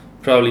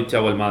 probably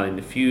Thiago Almada in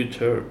the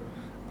future.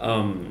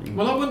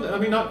 Well, I wonder. I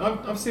mean,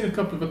 I've seen a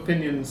couple of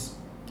opinions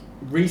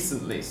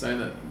recently saying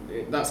that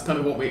that's kind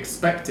of what we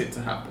expected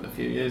to happen a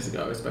few years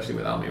ago, especially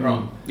with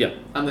Almirón. Yeah,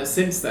 And that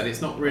since then,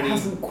 it's not It really.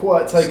 hasn't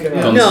quite taken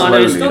Gone off. no,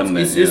 it's slowly, not.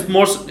 hasn't it? It's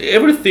more.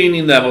 Everything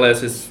in the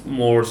MLS is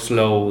more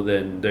slow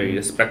than they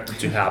expected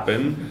to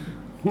happen.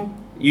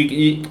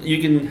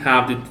 You can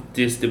have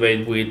this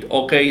debate with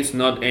it's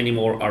not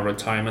anymore a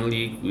retirement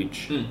league,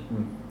 which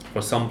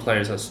for some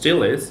players it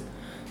still is.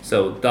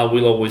 So that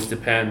will always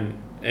depend,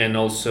 and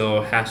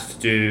also has to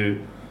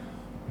do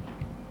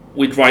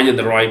with riding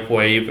the right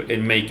wave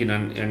and making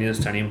an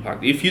instant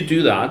impact. If you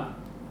do that,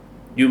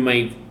 you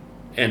may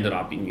end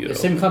up in The Europe.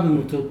 same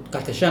happened to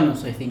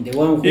Castellanos, I think. The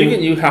one who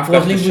You have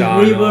was linked with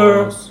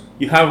River. Castellanos.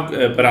 You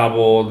have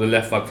Bravo, the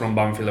left back from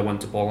Banfield that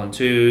went to Poland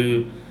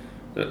too.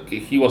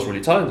 He was really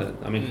talented.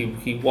 I mean,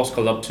 he was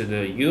called up to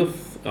the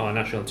youth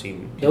national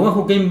team. The one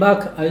who came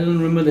back, I don't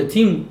remember the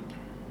team,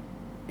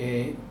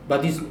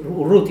 but it's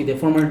Urruti, the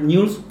former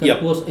News, that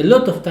Yep. was a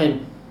lot of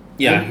time.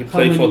 Yeah, he How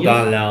played for many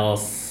years?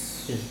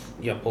 Dallas. Yes.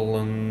 Yeah,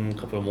 Poland, a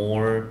couple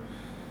more.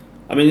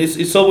 I mean,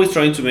 it's always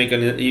trying to make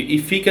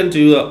if he can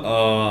do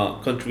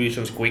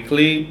contributions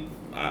quickly,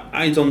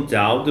 I don't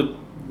doubt there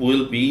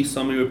will be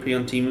some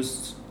European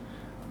teams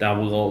that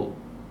will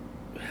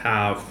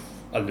have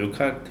a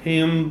look at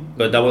him,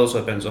 but that will also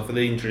depend on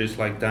the injuries,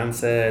 like Dan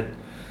said.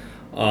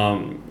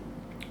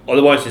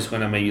 Otherwise, he's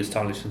going to maybe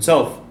establish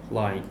himself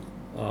like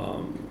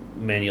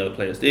many other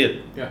players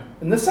did. Yeah.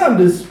 And the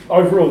Sounders,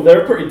 overall,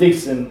 they're a pretty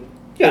decent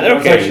Yeah, they're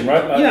okay. organisation,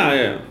 right? Like,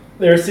 Yeah.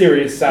 They're a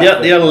serious South. Yeah,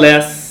 they are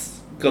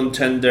less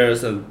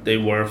contenders than they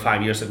were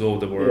 5 years ago.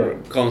 They were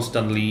Yeah.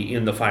 constantly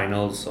in the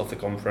finals of the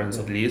conference,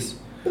 at least.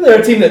 But they're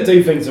a team that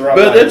do things the right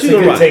But way. they're It's a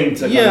doing good right. team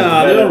to kind Yeah, of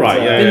they're develop, right,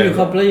 so- yeah, Then you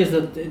have players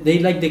that they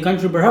like the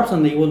country perhaps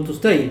and they want to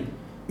stay.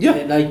 Yeah.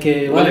 Like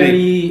Well,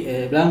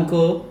 Valery,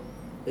 Blanco,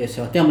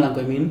 Sebastián Blanco,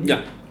 I mean.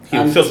 Yeah, he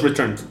And- just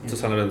returned to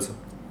San Lorenzo.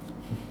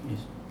 Yes.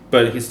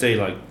 But he stayed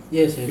like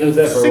Yes, He was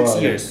there for a 6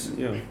 while. years.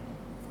 Yeah.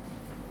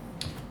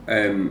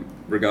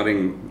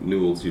 Regarding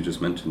Newells, you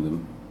just mentioned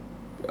them.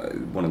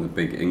 One of the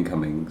big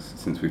incomings,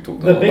 since we've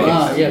talked a The lot biggest.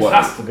 about yes. what-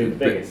 Has to be the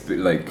biggest.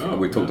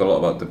 we talked a lot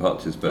about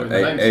departures, but I mean,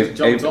 the names just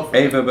jumped off.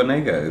 Ava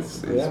Banega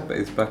Yeah.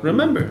 is back.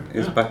 Remember?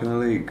 Is Yeah. back in the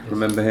league.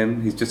 Remember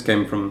him? He's just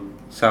came from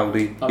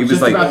Saudi. I He was was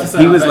just like about to say,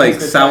 he I was bet like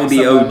he's been Saudi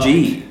playing somewhere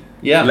OG.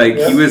 Yeah. Like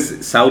Yeah. he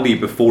was Saudi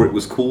before it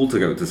was cool to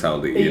go to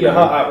Saudi. Eat You your know?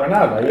 heart out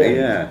Ronaldo,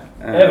 yeah.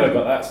 Ever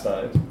got that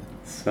started.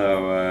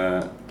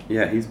 So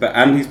yeah, he's back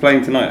and he's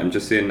playing tonight. I'm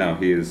just seeing now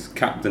he is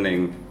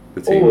captaining the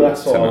team Oh,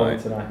 that's what I tonight.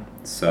 wanted to know.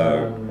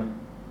 So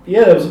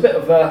Yeah, there was a bit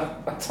of a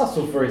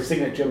tussle for his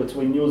signature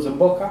between Newell's and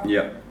Boca.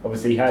 yeah,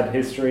 Obviously, he had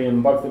history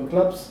in both them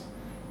clubs,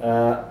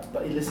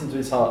 but he listened to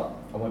his heart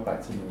and went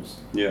back to Newell's.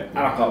 yeah. And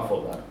I can't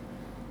fault that.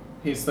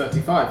 He's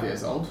 35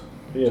 years old.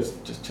 He is.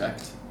 Just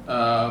checked.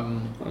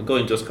 I'm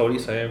going to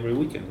Scourise every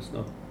weekend. It's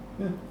not.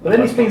 Yeah. But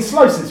then he's been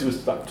slow since he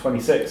was like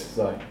 26,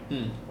 so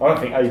I don't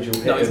think age will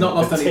hit No, he's him not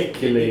lost any.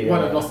 particularly, He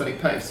won't have lost any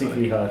pace. will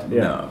particularly he? hard.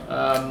 Yeah.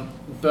 No.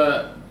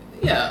 But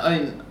yeah, I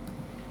mean,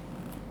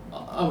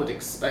 I would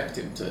expect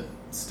him to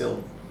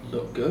still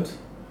look good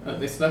at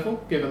this level,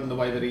 given the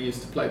way that he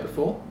used to play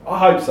before. I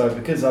hope so,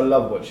 because I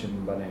love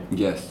watching Banega.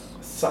 Yes.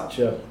 Such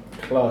a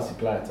classy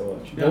player to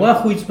watch. The one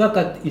who is back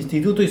at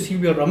Instituto is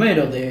Silvio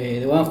Romero,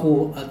 the one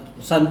who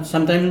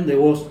sometimes there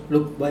was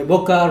looked by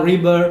Boca,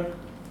 River,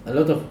 a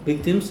lot of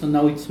victims, and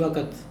now it's back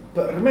at.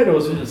 But Romero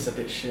was always a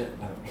bit shit.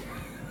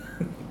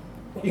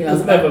 He Yeah,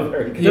 was never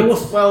very good. There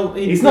was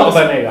He's not a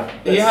Banega.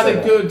 He had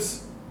a good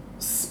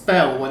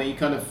spell when he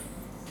kind of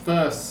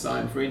first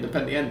signed for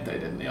Independiente,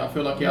 didn't he? I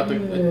feel like he had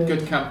a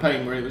good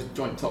campaign where he was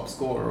joint top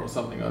scorer or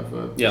something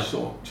over a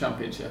short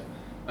championship,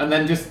 and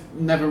then just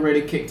never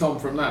really kicked on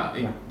from that.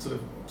 He sort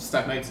of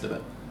stagnated a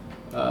bit.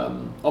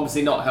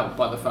 Obviously not helped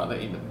by the fact that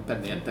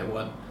Independiente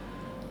weren't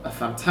a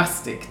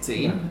fantastic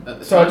team at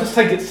the So time. I just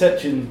take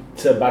exception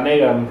to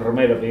Banega and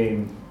Romero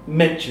being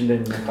mentioned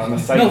in the kind of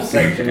same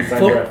section as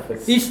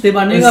Andrés. It's the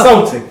Banega.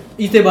 Insulting.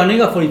 It's the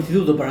Banega for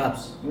Instituto,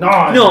 perhaps. No,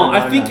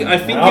 I think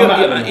I'm not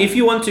having if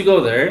you want to go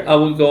there, I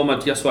would go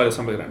Matias Suarez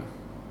and Belgrano.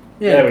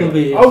 Yeah, There it we could go.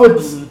 be. I would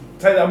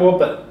take that more,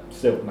 but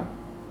still, no.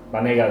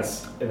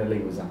 Banega's in the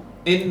league with that.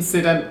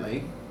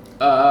 Incidentally,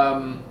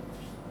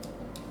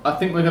 I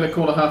think we're going to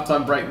call a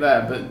half-time break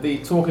there, but the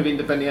talk of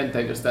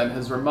Independiente just then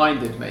has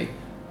reminded me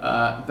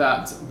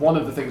that one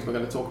of the things we're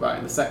going to talk about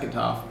in the second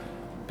half,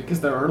 because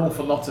there are an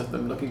awful lot of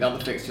them looking down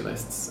the fixture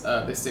lists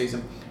this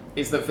season,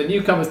 is that for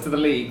newcomers to the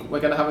league, we're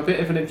going to have a bit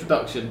of an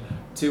introduction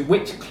to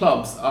which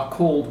clubs are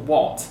called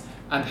what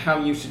and how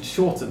you should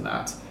shorten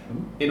that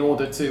in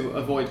order to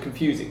avoid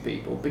confusing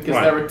people. Because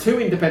there are two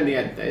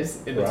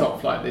Independientes in the top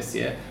flight this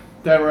year.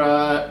 There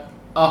are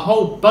a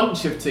whole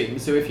bunch of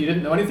teams who, if you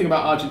didn't know anything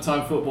about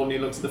Argentine football and you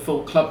looked at the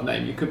full club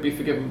name, you could be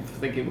forgiven for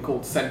thinking we're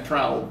called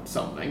Central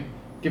something,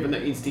 given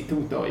that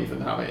Instituto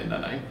even have it in their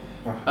name,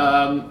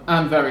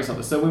 and various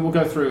others. So we will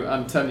go through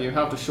and tell you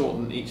how to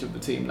shorten each of the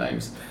team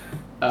names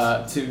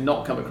to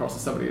not come across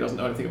as somebody who doesn't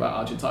know anything about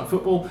Argentine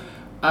football.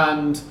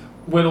 And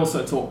we'll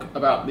also talk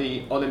about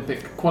the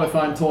Olympic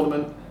qualifying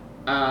tournament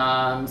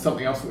and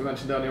something else that we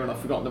mentioned earlier and I've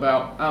forgotten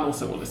about, and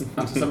also we'll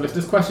answer some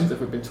listeners' questions if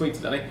we've been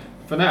tweeted any.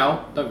 For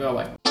now, don't go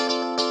away.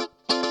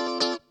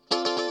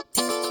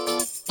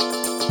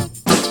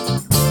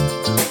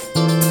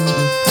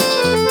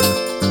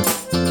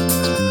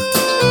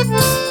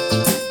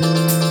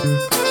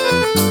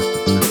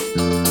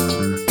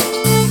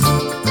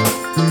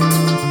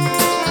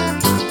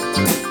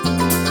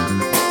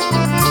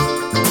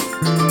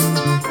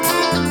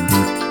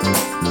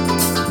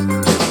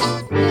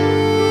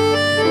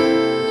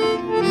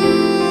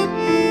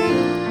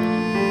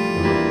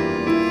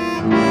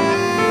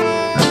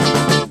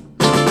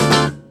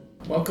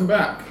 Welcome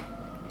back.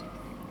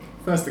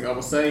 First thing I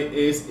will say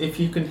is if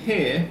you can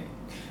hear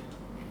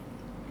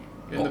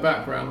in the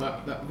background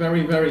that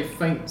very, very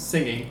faint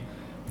singing,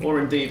 or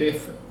indeed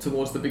if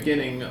towards the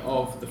beginning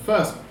of the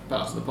first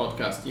part of the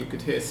podcast you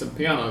could hear some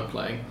piano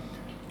playing,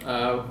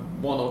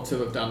 one or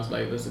two of Dan's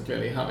neighbours are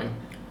clearly having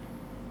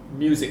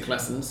music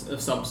lessons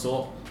of some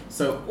sort.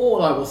 So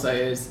all I will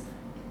say is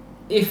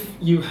if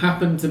you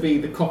happen to be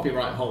the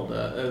copyright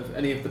holder of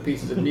any of the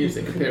pieces of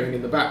music appearing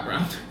in the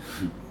background,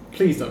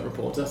 please don't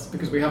report us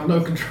because we have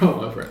no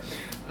control over it.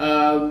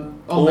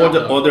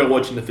 Or they're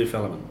watching The Fifth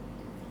Element.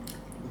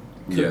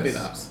 Could be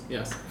that,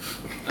 yes.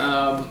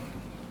 On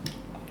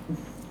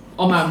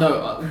that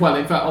note, well,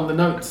 in fact, on the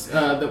note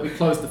that we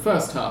closed the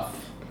first half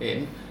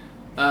in,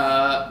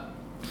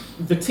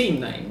 the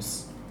team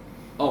names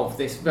of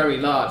this very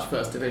large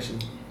first division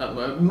at the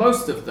moment,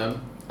 most of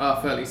them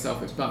are fairly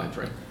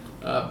self-explanatory,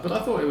 but I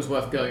thought it was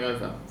worth going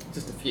over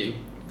just a few.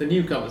 The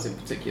newcomers in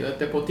particular,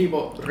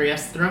 Deportivo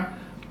Riestra,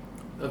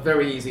 are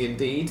very easy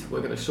indeed. We're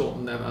going to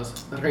shorten them as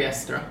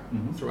Riestra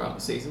throughout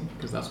the season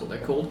because that's what they're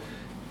called.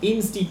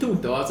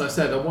 Instituto, as I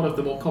said, are one of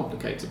the more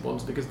complicated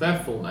ones because their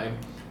full name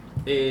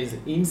is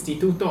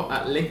Instituto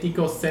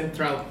Atlético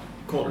Central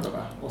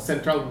Córdoba or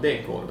Central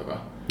de Córdoba.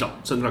 No,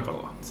 Central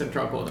Córdobas.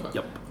 Central Córdobas.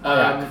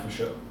 Yep. For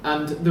sure.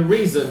 And the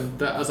reason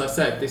that, as I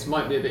said, this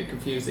might be a bit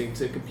confusing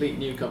to complete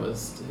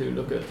newcomers who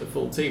look at the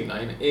full team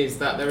name is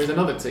that there is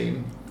another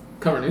team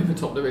currently in the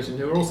top division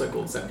who are also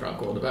called Central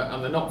Córdoba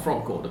and they're not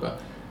from Córdoba,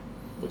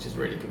 which is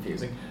really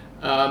confusing.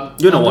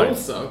 You know why,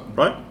 also,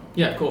 right?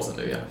 Yeah, of course I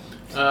do, yeah.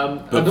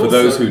 But for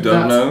those who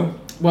don't know...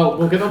 Well,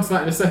 we'll get on to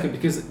that in a second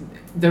because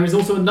there is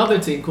also another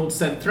team called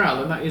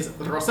Central, and that is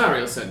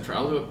Rosario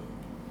Central, who are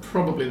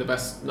probably the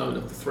best known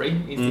of the three.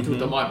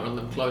 Instituto might run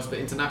them close, but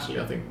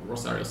internationally I think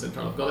Rosario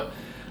Central have got it.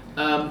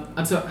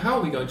 And so how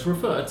are we going to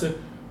refer to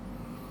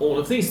all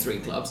of these three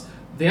clubs?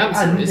 The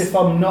answer And is... if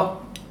I'm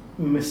not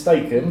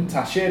mistaken,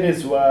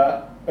 Talleres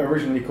were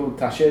originally called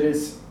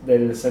Talleres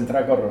del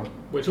Central Córdoba.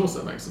 Which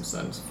also makes some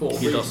sense for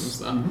It reasons.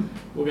 does.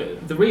 We'll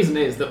get, the reason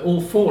is that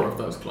all four of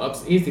those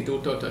clubs,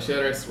 Instituto,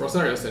 Talleres,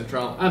 Rosario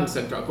Central and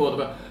Central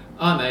Córdoba,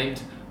 are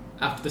named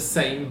after the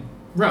same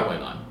railway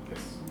line.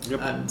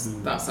 Yep. And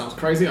that sounds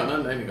crazy, I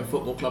know, naming a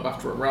football club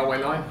after a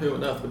railway line. Who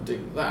on earth would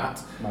do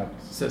that? No.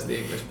 Says the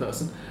English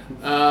person.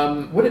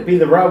 Would it be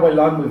the railway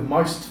line with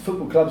most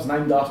football clubs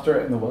named after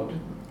it in the world?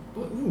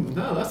 Ooh,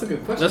 no, that's a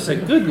good question. That's a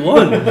good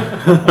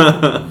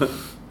one.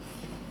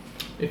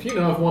 If you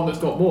know of one that's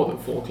got more than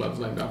 4 clubs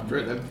named after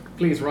it, then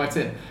please write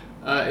in.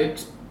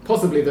 It's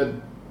possibly the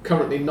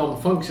currently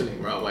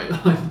non-functioning railway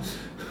line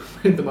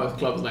with the most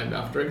clubs named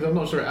after it, because I'm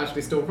not sure it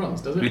actually still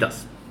runs, does it? It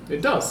does.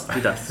 It does.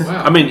 It does.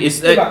 Wow. I mean,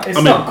 it's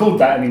not called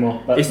that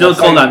anymore. But it's not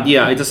called that.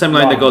 Yeah, it's the same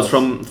line that goes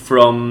lines.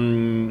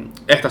 from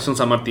Estación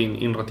San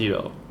Martín in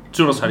Retiro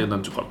to Rosario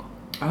then to Córdoba.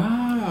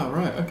 Ah,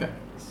 right, okay.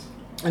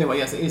 Anyway,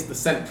 yes, it is the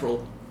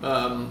central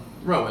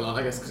railway line,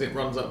 I guess, because it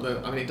runs up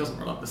the. I mean, it doesn't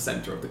run up the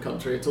centre of the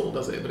country at all,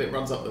 does it? But it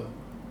runs up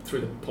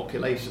through the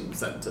population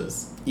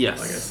centres.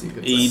 Yes. I guess you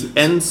could It say.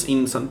 ends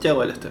in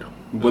Santiago del Estero.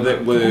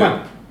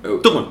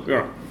 Tucumán.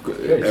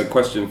 Yeah. A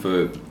question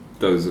for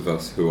those of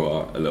us who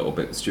are a little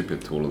bit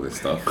stupid to all of this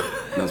stuff.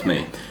 That's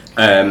me.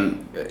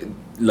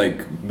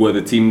 Like, were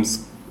the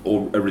teams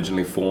all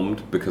originally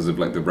formed because of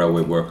like the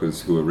railway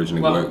workers who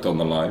originally worked on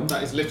the line?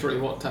 That is literally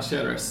what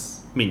talleres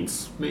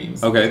Means.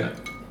 means. Okay. Isn't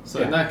it? So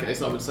in that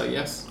case, I would say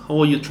yes. How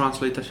will you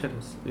translate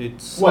talleres?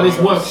 It's It's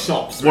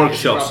workshops. Really.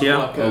 Workshops, It's yeah.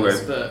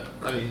 workers, Okay.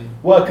 but, I mean,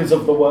 Workers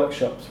of the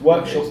workshops.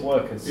 Workshop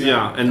workers.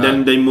 yeah, and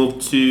then they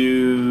moved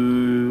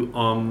to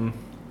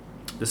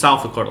the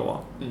south of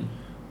Córdoba.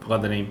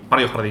 Forgot the name,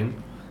 Barrio Jardín,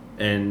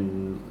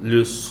 and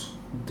lose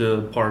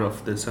the part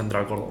of the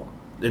Central Córdobas.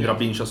 Ended up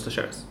being just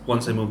talleres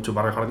once they moved to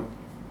Barrio Jardín.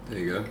 There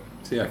you go.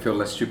 See, I feel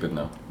less stupid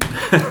now.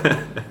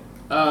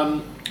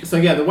 So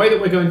yeah, the way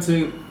that we're going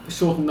to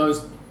shorten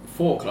those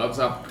 4 clubs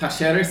are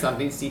Talleres and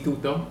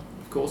Instituto,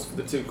 of course, for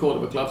the 2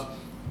 Córdoba clubs.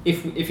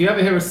 If you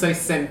ever hear us say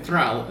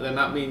Central, then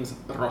that means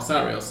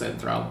Rosario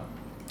Central,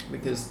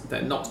 because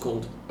they're not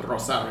called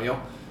Rosario.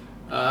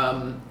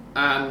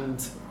 And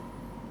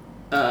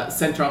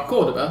Central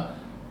Córdoba,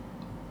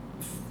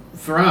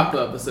 for our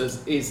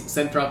purposes, is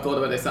Central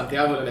Córdoba de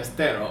Santiago del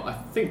Estero. I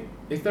think,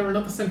 is there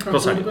another Central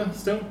Rosario. Córdoba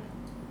still?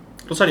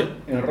 Rosario.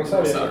 In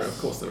Rosario. Of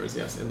course there is,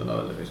 yes, in the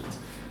lower divisions.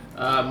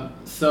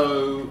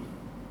 So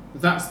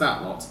that's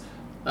that lot.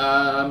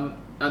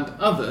 And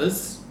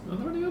others, are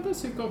there any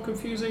others who got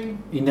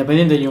confusing?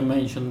 Independiente, you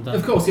mentioned that.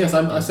 Of course, yes,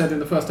 I said in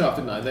the first half,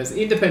 didn't I? There's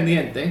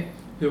Independiente,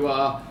 who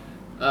are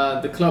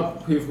the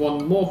club who've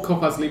won more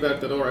Copas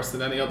Libertadores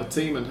than any other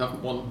team and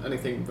haven't won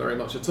anything very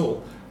much at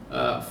all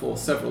for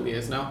several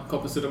years now.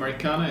 Copa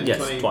Sudamericana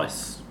in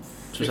Twice.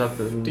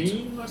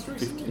 2015, most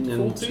recently? 15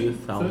 and 14,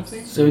 2000.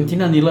 13?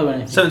 17 and 11, I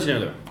think. 17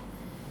 and 11.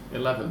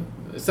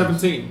 11.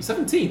 17.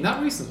 17,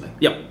 that recently?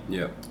 Yep.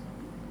 Yeah.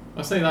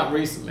 I say that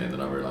recently and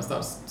then I realised that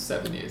was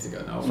 7 years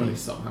ago now, already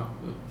somehow.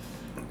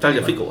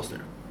 Tagliafico was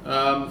there.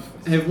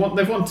 They've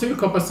won 2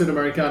 Copa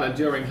Sudamericana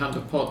during Hand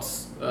of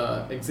Pod's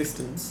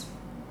existence.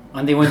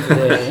 And they went to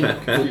the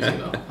Confusing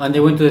though. and they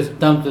went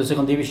down to the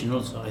 2nd division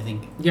also, I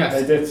think. Yes.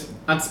 They did.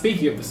 And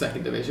speaking of the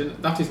 2nd division,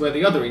 that is where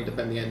the other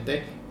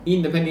Independiente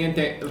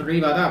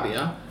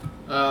Rivadavia,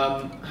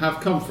 have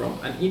come from.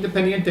 And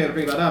Independiente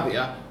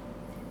Rivadavia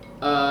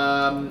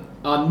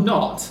are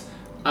not,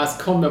 as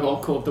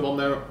CONMEBOL called them on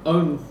their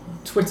own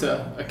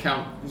Twitter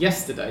account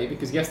yesterday,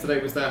 because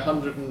yesterday was their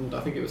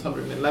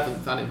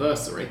 111th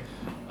anniversary.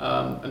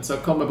 And so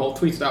CONMEBOL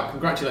tweeted out,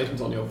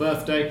 "Congratulations on your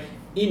birthday,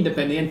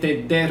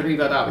 Independiente de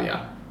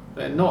Rivadavia."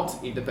 They're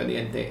not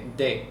Independiente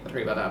de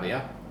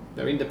Rivadavia.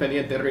 They're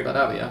Independiente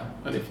Rivadavia,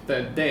 and if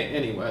they're de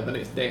anywhere, then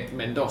it's de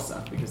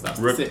Mendoza, because that's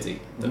the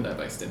city that they're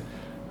based in.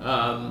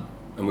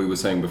 And we were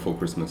saying before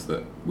Christmas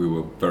that we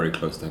were very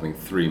close to having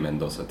 3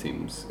 Mendoza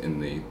teams in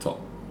the top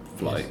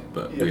flight,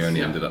 but we Yes. only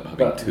Yeah. ended up having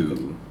But-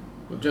 2.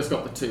 We've just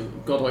got the 2,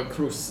 Godoy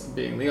Cruz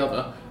being the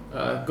other.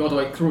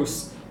 Godoy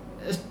Cruz,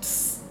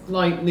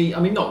 slightly,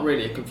 I mean, not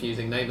really a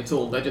confusing name at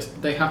all.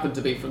 They happen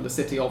to be from the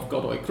city of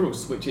Godoy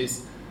Cruz, which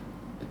is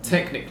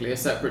technically a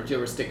separate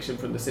jurisdiction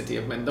from the city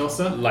of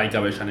Mendoza. Like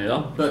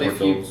Avellaneda. But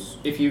for those.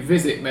 if you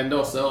visit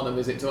Mendoza on a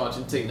visit to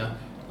Argentina,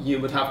 you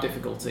would have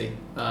difficulty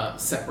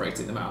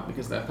separating them out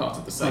because they're part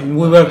of the same. And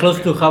we were close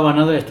to have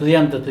another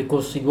Estudiantes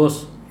because it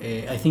was,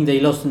 I think they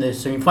lost in the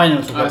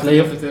semifinals of the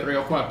playoff. Estudiantes de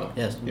Rio Cuarto.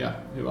 Yes. Yeah,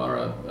 who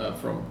are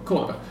from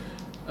Córdoba.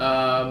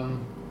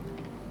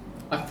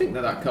 I think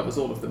that covers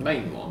all of the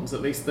main ones,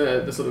 at least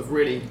the sort of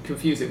really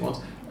confusing ones.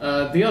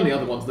 The only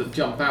other ones that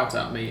jump out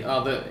at me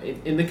are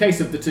in the case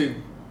of the 2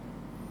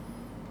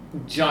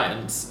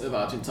 giants of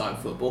Argentine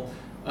football,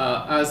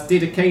 as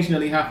did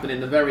occasionally happen in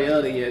the very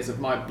early years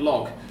of my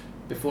blog,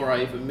 before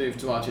I even moved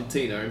to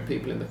Argentina, and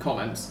people in the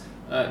comments,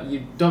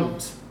 you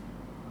don't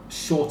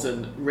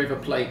shorten River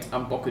Plate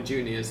and Boca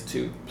Juniors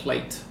to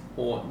Plate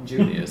or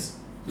Juniors.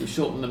 You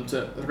shorten them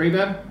to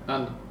River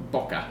and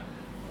Boca.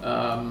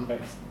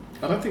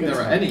 I don't think there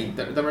are any.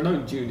 There are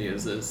no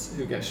juniors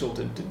who get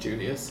shortened to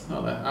juniors,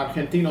 are there?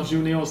 Argentinos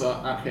Juniors or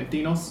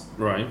Argentinos.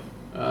 Right.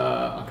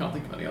 I can't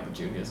think of any other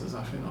juniors as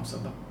actually not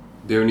said that.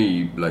 The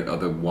only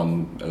other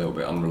one a little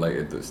bit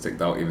unrelated that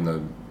sticked out, even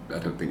though I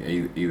don't think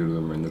either of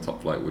them are in the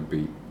top flight, would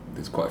be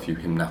there's quite a few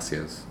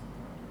gimnasias.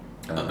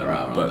 And there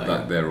are, but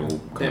aren't they're all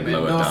kind De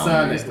of lower Mendoza,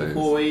 down de these days.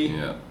 Jujuy.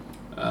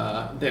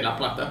 Yeah. De La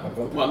Plata.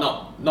 Well,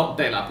 not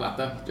De La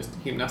Plata, just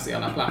Gimnasia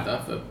La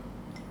Plata for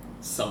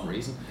some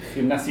reason.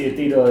 Gimnasia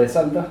Tiro de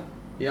Salta.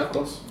 Yep. Of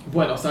course.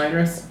 Buenos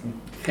Aires,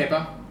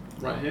 Geba,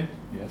 right here.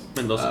 Yes.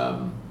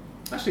 Mendoza.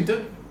 Actually,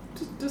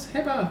 does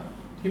Geba,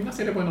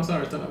 Gimnasia de Buenos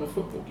Aires don't have a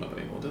football club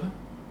anymore, do they?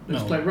 They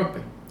just No. play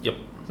rugby. Yep.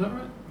 Is that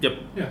right? Yep.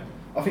 Yeah.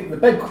 I think the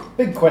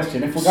big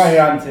question, if we're going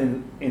out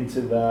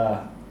into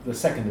the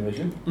 2nd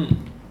division,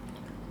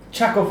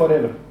 Chaco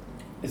forever.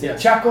 Is it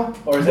Yes. Chaco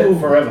or is it Ooh.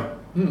 forever?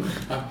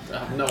 I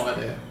have no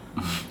idea.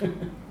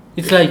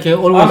 It's like I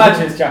always.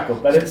 imagine it's Chaco,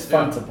 but it's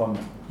fun to ponder.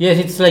 Yes,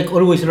 it's like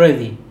always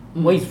ready.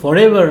 Wait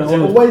forever. Is it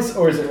always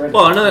or is it ready?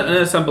 Well,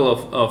 another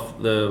example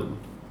of the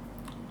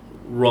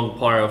wrong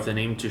part of the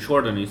name to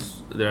shorten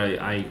is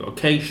that I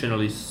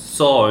occasionally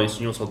saw is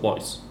News Old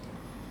Boys.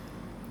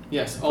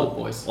 Yes, Old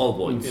Boys. All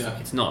Boys. Yeah.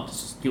 It's not.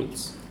 It's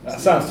News. That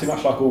sounds too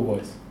much like All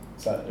Boys,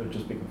 so it would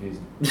just be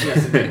confusing.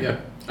 Yes, indeed, yeah.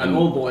 And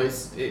All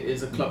Boys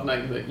is a club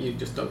name that you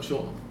just don't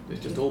shorten.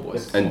 It's just All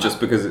Boys. And just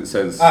because it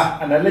says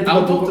And Atletico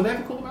Albo, do Tucumán. they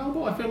ever call them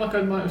Albo? I feel like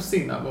I might have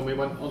seen that when we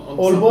went on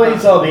All some Boys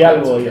random are the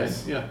Albo, game.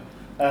 yes. Yeah.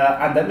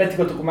 And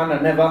Atletico Tucumán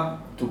are never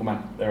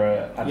Tucumán.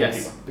 They're Atletico.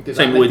 Yes, because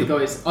Same with-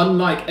 Atletico is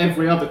unlike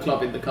every other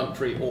club in the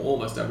country, or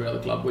almost every other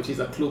club, which is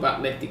a Club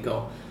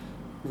Atlético,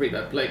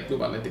 River Plate, Club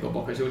Atlético,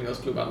 Boca Juniors,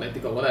 Club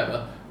Atlético,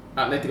 whatever.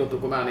 Atletico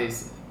Tucumán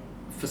is,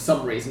 for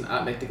some reason,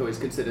 Atletico is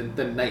considered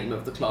the name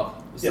of the club,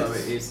 so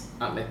Yes. it is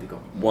Atletico.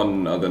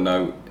 one other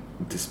note,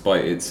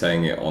 despite it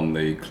saying it on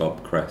the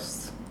club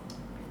crest,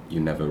 you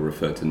never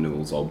refer to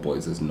Newell's Old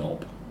Boys as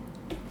Knob.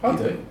 I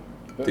do.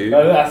 Do you?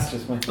 That's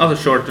just my. Other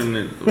shorten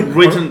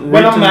written.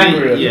 When I'm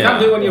angry, You yeah.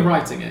 can do when you're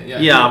writing it, yeah.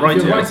 Yeah, if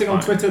writing you're it, writing on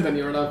fine. Twitter, then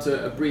you're allowed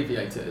to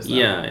abbreviate it as that.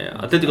 Yeah.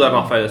 Atletico de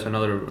Rafael is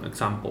another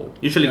example.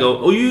 Usually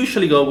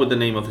go with the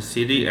name of the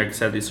city,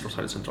 except it's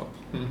Rosario Central.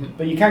 Mm-hmm.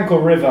 But you can call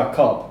River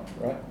Cobb,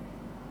 right?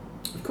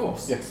 Of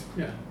course. Yes.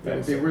 Yeah, it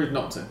would be rude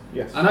not to.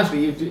 Yes. And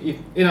actually, you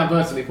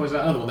inadvertently pointed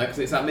out another one there because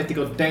it's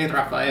Atletico de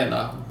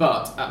Rafaela,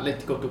 but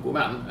Atletico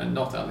Tucumán and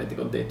not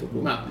Atletico de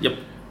Tucumán. Yep.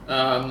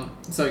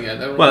 So yeah,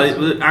 they're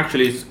Well,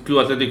 actually, it's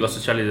Club Atlético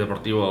Sociali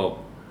Deportivo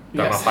de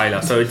Yes.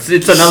 Rafaela, so it's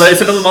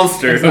another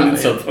monster.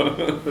 Exactly.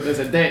 But there's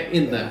a de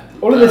in there.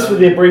 All of this with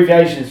the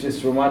abbreviations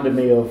just reminded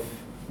me of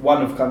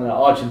one of kind of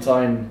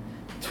Argentine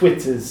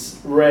Twitter's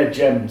rare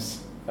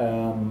gems,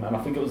 and I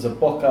think it was a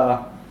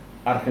Boca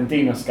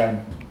Argentinos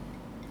game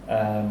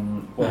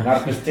when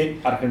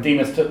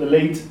Argentinos took the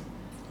lead,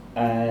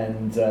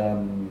 and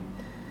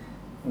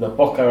the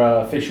Boca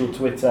official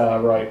Twitter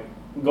wrote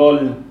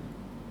 "Gol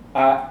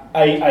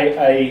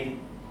AAAJ"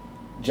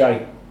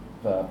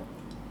 for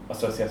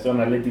Asociación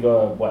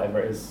Atlético, whatever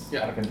it is,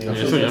 Yeah. Argentinos.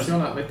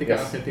 Asociación Atlética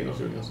Yes. Argentinos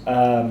Juniors.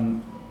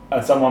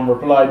 And someone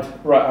replied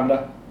right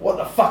under, "What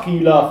the fuck are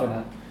you laughing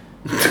at?"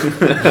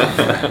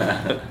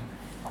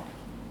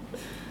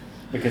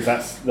 Because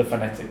that's the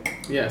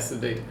phonetic Yes,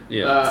 indeed.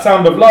 Yeah.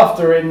 sound of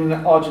laughter in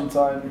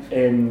Argentine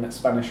in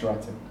Spanish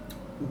writing.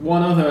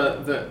 One other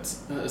that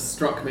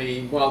struck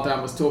me while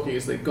Dan was talking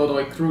is that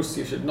Godoy Cruz,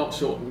 you should not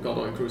shorten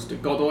Godoy Cruz to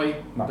Godoy.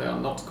 No. They are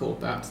not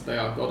called that. They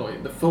are Godoy.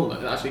 The full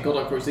name, actually,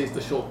 Godoy Cruz is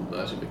the shortened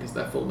version because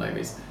their full name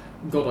is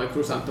Godoy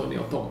Cruz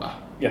Antonio Tomba.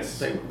 Yes.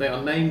 They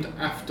are named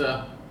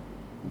after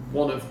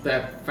one of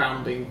their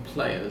founding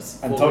players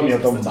for Antonio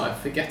reasons that Tomba. I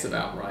forget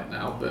about right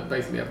now, but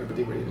basically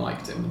everybody really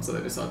liked him, and so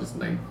they decided to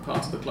name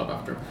part of the club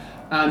after him.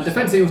 And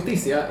Defensa y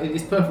Justicia, it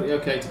is perfectly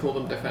okay to call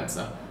them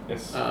Defensa,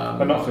 Yes. Um,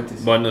 but not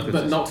Justicia. But no,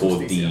 but not Or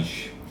Justicia.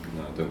 Dige.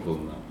 No, don't call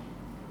them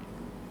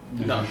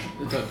that. No,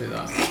 don't do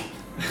that.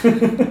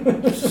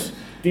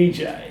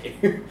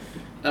 DJ.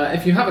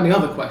 If you have any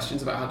other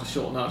questions about how to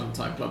shorten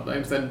Argentine club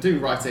names, then do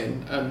write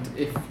in. And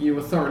if you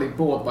were thoroughly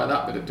bored by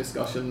that bit of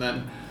discussion,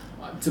 then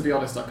to be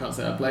honest, I can't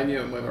say I blame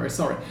you, and we're very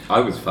sorry. I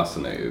was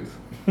fascinated.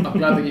 I'm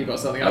glad that you got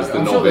something out As of it. the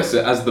I'm sure novice,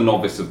 that- as the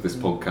novice of this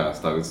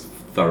podcast, I was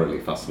thoroughly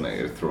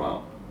fascinated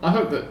throughout. I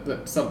hope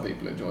that some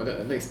people enjoyed it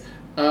at least.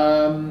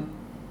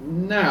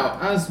 Now,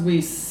 as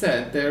we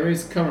said, there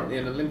is currently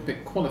an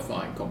Olympic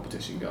qualifying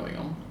competition going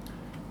on,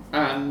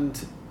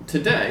 and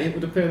today it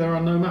would appear there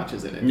are no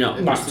matches in it. No, It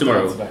it's was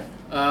tomorrow.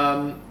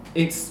 Today.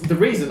 It's the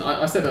reason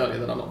I said earlier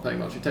that I'm not paying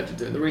much attention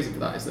to it. The reason for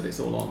that is that it's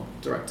all on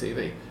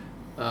DirecTV.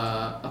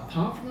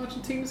 Apart from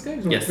Argentina's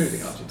games, or Yes,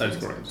 including Argentina's that is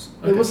correct. games?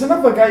 There was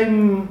another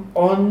game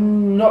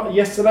on, not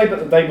yesterday, but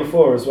the day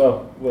before as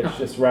well, which Ah.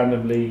 just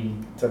randomly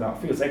turned out. I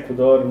think it was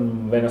Ecuador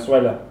and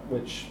Venezuela,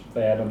 which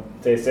they had on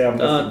TSA. I'm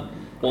guessing.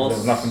 There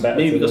was nothing better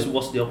maybe to because do. it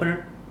was the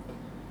opener.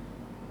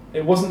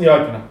 It wasn't the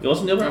opener. It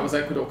wasn't the That opener. was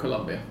Ecuador,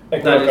 Colombia.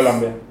 Ecuador, That is-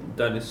 Colombia.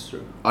 That is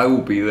true. I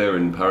will be there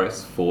in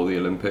Paris for the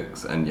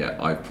Olympics, and yet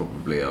I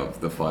probably, of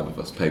the five of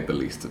us, paid the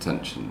least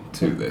attention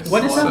to this.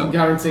 When is I that? can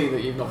guarantee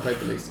that you've not paid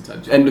the least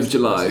attention. End of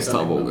July, Because you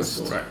start of don't even know the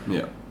August. score.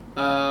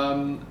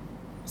 Yeah.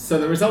 So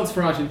the results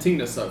for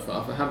Argentina so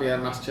far, for Javier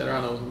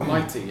Mascherano's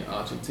mighty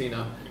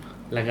Argentina,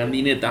 La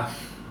Gandineta.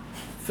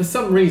 for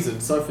some reason,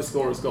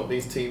 SofaScore has got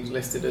these teams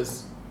listed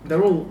as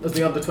they're all as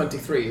the under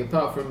 23,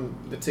 apart from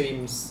the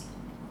teams.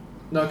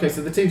 No, okay,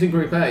 so the teams in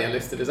Group A are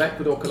listed as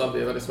Ecuador,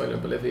 Colombia, Venezuela,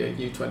 Bolivia,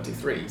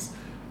 U23s,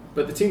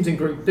 but the teams in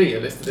Group B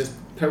are listed as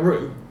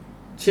Peru,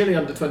 Chile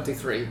under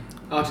 23,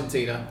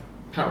 Argentina,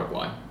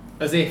 Paraguay,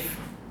 as if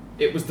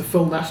it was the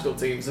full national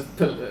teams of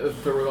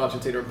Peru,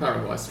 Argentina, and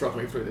Paraguay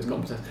struggling through this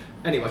competition.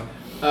 Anyway,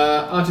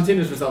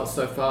 Argentina's results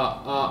so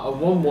far are a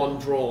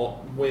 1-1 draw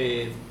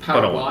with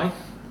Paraguay.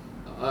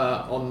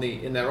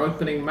 In their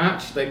opening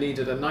match, they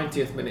needed a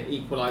 90th minute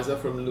equaliser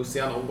from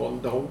Luciano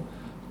Gondol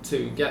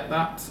to get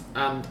that,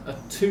 and a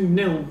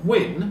 2-0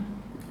 win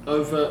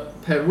over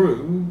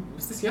Peru.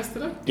 Was this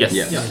yesterday? Yes.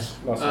 Yes.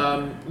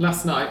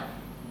 Last night,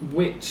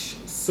 which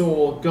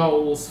saw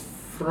goals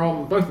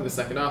from both in the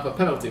second half, a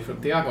penalty from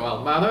Thiago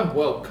Almada,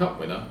 World Cup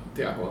winner.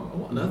 Thiago Almada,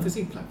 what on earth is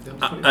he playing for?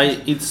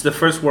 It's the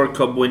first World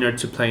Cup winner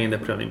to play in the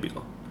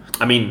Pre-Olympico.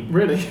 I mean,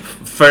 Really?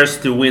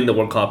 first to win the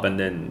World Cup and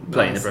then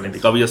play in the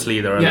Pre-Olympico.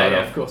 Obviously, there are a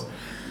lot of course.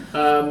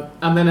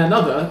 And then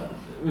another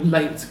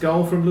late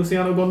goal from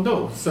Luciano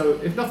Gondó. So,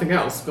 if nothing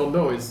else,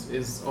 Gondó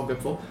is on good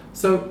form.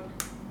 So,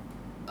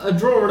 a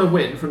draw and a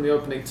win from the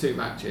opening 2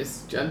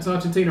 matches. Gents,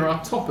 Argentina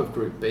are top of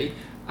Group B,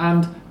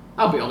 and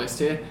I'll be honest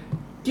here,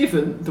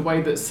 given the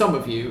way that some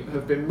of you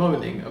have been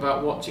moaning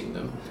about watching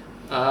them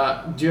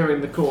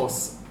during the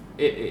course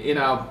in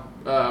our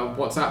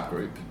WhatsApp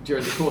group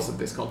during the course of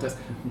this contest,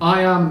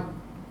 I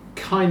am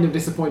kind of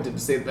disappointed to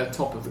see that they're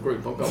top of the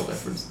group on goal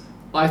difference.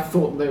 I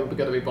thought they were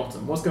going to be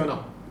bottom. What's going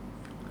on?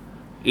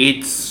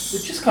 It's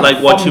just kind like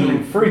of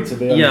watching through, to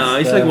be honest. Yeah,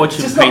 it's like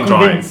watching it's paint not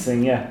dry.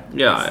 convincing, yeah.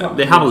 Yeah,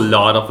 they have a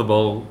lot of the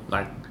ball,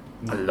 like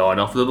a lot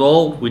of the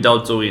ball,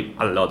 without doing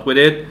a lot with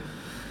it.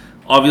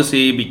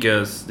 Obviously,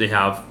 because they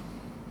have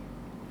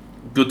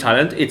good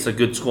talent, it's a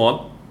good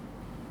squad.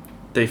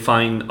 They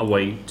find a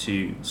way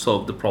to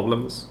solve the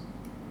problems,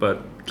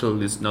 but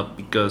clearly it's not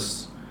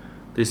because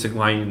there's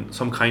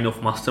some kind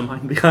of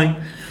mastermind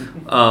behind.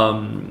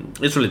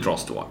 It's really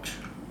draws to watch,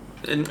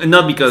 and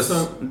not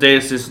because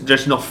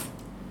there's enough,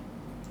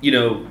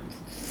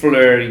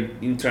 flair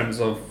in terms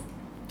of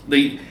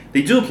they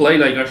do play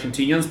like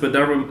Argentinians, but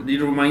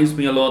it reminds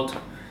me a lot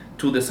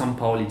to the San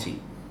Paoli team.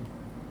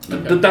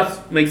 Okay. Does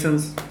that make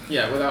sense?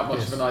 Yeah, without much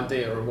of an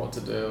idea of what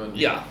to do. And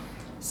Yeah.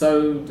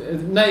 So,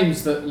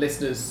 names that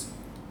listeners,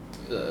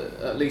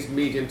 at least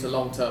medium to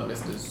long-term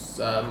listeners,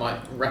 might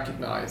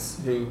recognise.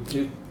 Who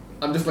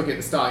I'm just looking at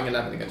the starting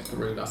 11 against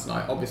Peru last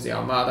night. Obviously,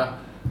 Almada,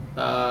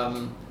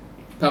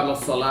 Pablo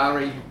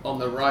Solari on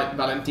the right,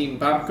 Valentin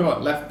Barco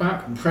at left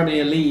back,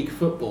 Premier League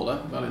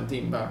footballer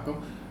Valentin Barco,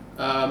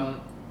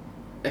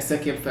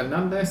 Ezequiel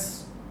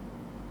Fernandez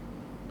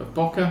of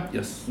Boca,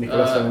 Yes.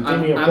 Nicolas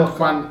Valentini of and Boca.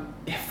 Juan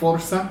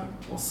Sforza,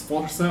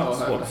 or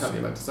how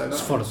you like to say that?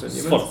 Sforza.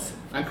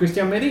 And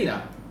Christian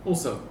Medina,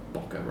 also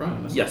Boca, right?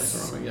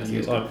 Yes. Yes,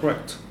 You are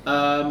correct.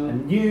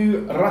 And new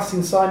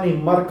Racing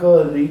signing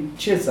Marco Di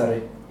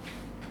Cesare,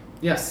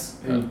 yes.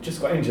 who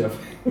just got injured.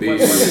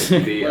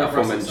 The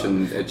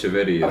aforementioned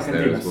Echeverri is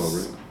there as well,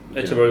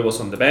 right? Echeverri was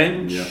on the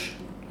bench.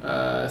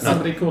 Yeah.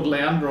 Somebody called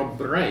Leandro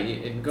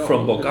Bray in goal.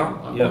 From Boca,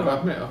 who yeah.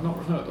 Boca, I've not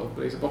heard of,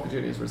 but he's a Boca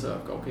Juniors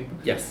reserve goalkeeper.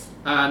 Yes.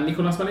 And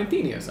Nicolas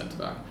Valentini at centre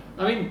back.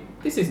 I mean,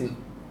 this isn't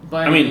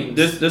by any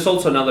means. There's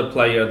also another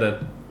player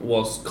that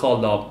was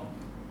called up,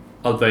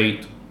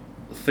 albeit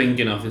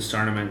thinking of this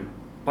tournament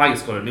by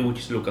scholarly, which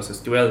is Lucas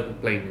Esquivel,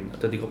 playing in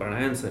Atlético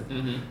Paranaense,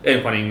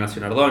 and Juan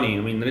Ignacio Nardoni.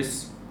 I mean, there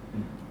is.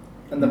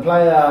 And the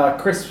player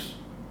Chris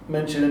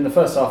mentioned in the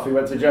first half who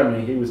went to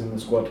Germany, he was in the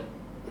squad.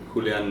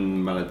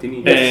 Julian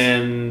Malatini.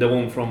 And the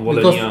one from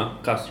Bologna,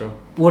 Castro,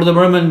 Werder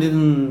Bremen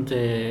didn't.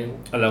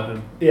 allow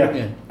him. Yeah.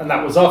 Yeah. And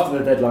that was after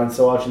the deadline,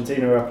 so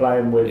Argentina are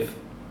playing with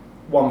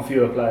one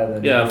fewer player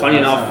than. Yeah, funny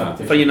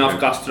enough,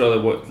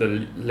 Castro,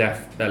 the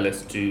left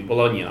Vélez to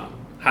Bologna,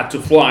 had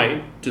to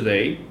fly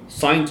today,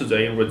 sign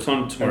today, and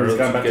return tomorrow he's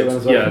going back to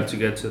Venezuela. to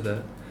get to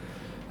the.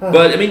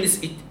 But I mean,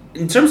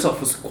 in terms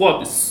of a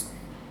squad,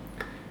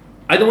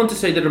 I don't want to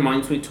say that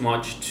reminds me too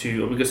much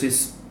because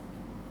it's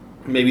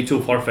maybe too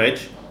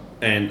far-fetched,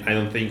 and I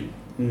don't think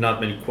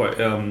not many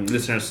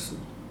listeners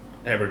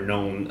ever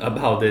known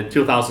about the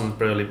 2000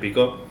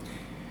 Pre-Olympico.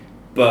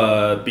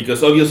 But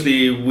because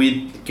obviously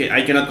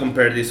I cannot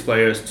compare these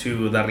players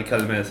to the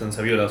Riquelmes and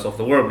Saviolas of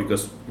the world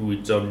because we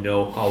don't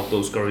know how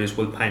those careers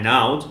will pan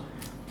out.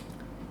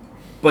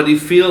 But it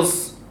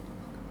feels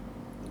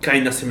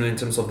kind of similar in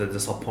terms of the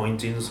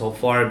disappointing so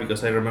far,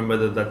 because I remember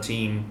that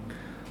team.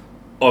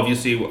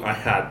 Obviously,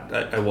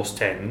 I was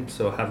 10,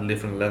 so I had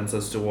different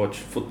lenses to watch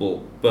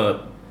football.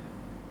 But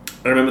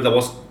I remember that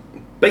was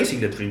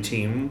basically the dream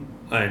team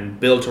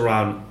and built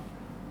around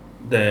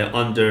the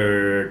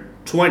under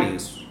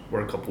 20s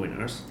World Cup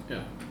winners.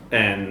 Yeah.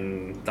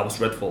 And that was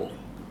dreadful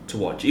to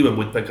watch, even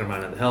with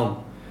Peckerman at the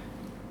helm.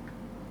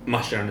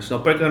 Mascherano is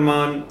not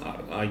Peckerman.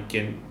 I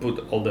can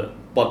put all the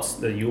buts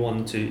that you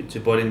want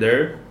to put in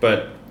there,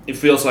 but it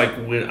feels like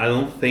I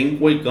don't think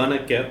we're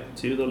gonna get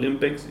to the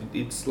Olympics.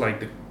 It's like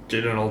the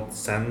general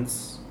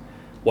sense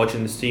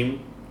watching this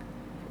team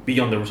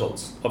beyond the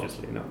results,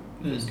 obviously.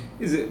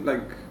 Is it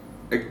like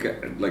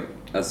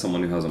as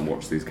someone who hasn't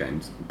watched these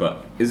games,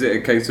 but is it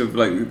a case of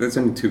like there's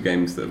only 2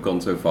 games that have gone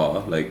so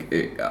far, like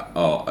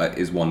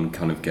is one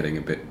kind of getting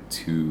a bit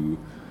too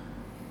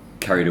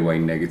carried away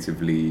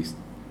negatively,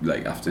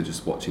 like after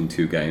just watching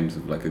 2 games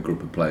of like a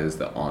group of players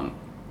that aren't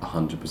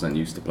 100%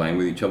 used to playing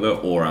with each other,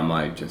 or am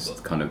I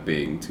just kind of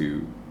being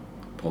too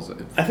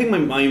positive? I think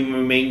my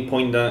main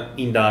point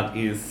in that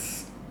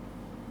is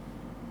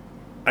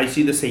I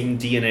see the same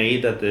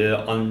DNA that the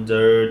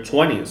under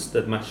 20s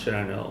that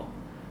Mascherano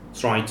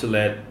trying to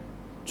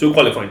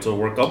qualify to the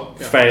World Cup,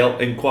 fail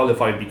and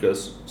qualify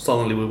because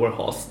suddenly we were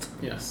host.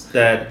 Yes.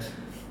 That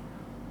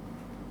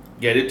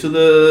get it to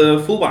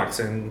the fullbacks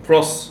and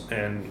cross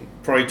and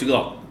pray to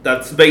God.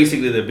 That's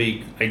basically the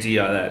big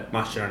idea that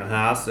Mascherano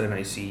has, and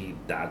I see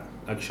that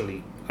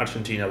actually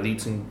Argentina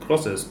leads in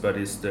crosses, but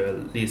is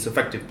the least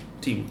effective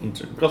team in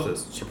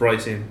crosses,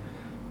 surprising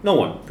no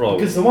one, probably.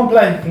 Because the one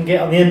player who can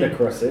get on the end of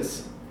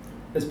crosses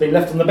has been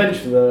left on the bench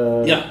for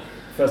the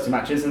first 2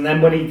 matches, and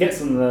then when he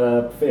gets on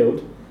the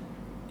field,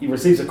 he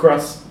receives a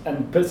cross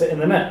and puts it in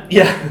the net.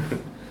 Yeah,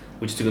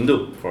 which you can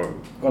do for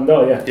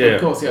Gondor, yeah.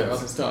 Of course, yeah,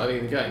 as it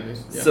started the game.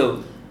 Yeah.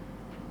 So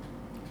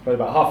Played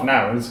about half an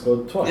hour and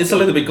scored twice. it's a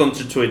little bit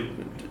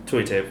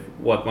counterintuitive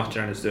what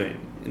Mascherano is doing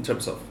in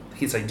terms of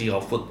his idea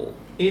of football.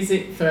 Is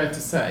it fair to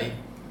say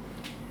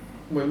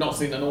we've not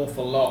seen an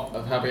awful lot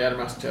of Javier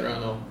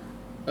Mascherano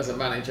as a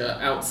manager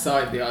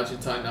outside the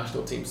Argentine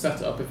national team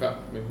setup? In fact,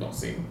 we've not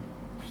seen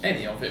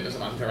any of him as a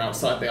manager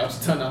outside the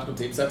Argentine national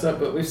team setup,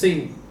 but we've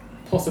seen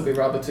possibly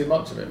rather too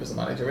much of him as a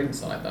manager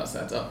inside that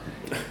setup.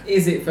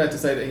 Is it fair to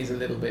say that he's a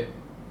little bit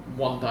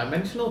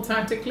one-dimensional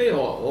tactically,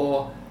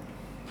 or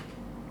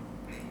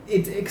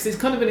it's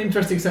kind of an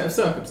interesting set of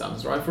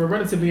circumstances, right? For a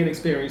relatively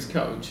inexperienced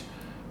coach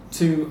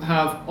to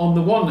have, on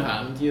the one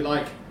hand, you're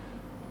like,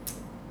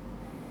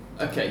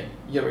 okay,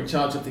 you're in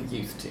charge of the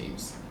youth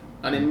teams,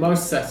 and in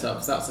most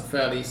setups that's a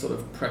fairly sort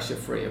of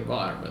pressure-free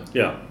environment.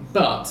 Yeah.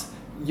 But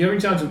you're in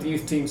charge of the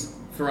youth teams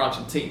for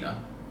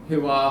Argentina,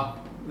 who are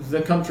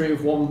the country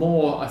who've won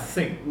more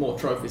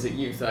trophies at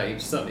youth age,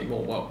 certainly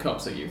more World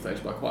Cups at youth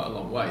age by quite a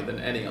long way than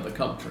any other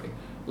country.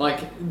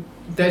 Like,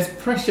 there's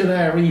pressure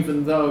there,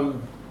 even though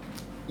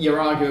you're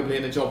arguably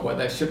in a job where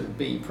there shouldn't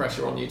be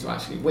pressure on you to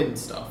actually win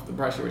stuff. The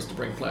pressure is to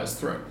bring players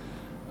through.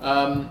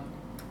 And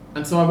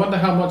so I wonder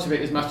how much of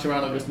it is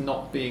Mascherano just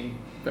not being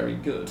very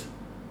good,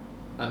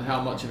 and how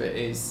much of it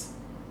is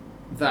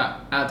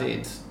that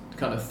added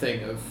kind of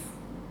thing of,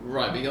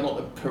 right, but you're not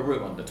the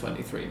Peru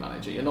under-23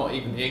 manager, you're not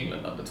even the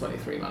England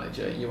under-23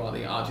 manager, you are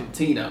the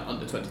Argentina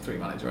under-23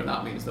 manager, and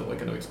that means that we're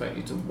going to expect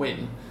you to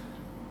win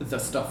the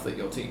stuff that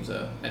your teams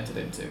are entered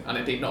into. And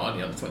indeed not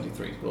only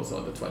under-23s, but also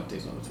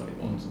under-20s and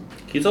under-21s.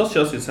 He's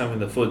also just himself in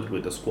the foot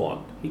with the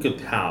squad. He could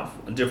have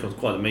a different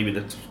squad, maybe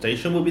the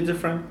expectation would be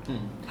different,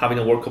 having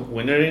a World Cup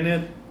winner in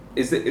it.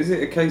 Is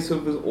it a case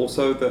of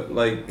also that,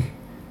 like,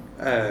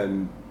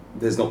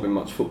 there's not been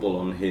much football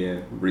on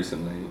here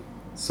recently,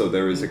 so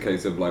there is a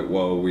case of like,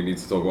 well, we need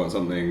to talk about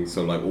something,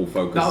 so like all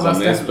focus on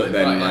this, but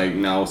then right, like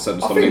now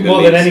something I think that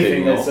more than needs anything,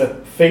 kicking there's off.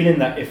 a feeling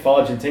that if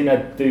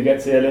Argentina do get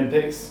to the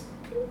Olympics,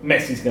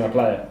 Messi's going to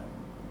play it.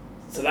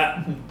 So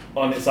that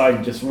on its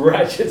own just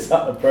ratchets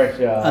up the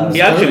pressure. And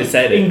He actually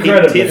said it.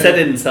 Incredible. He said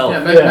it himself.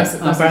 Yeah, Yeah. that's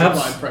perhaps-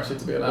 applying pressure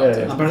to be allowed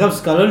to. And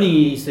perhaps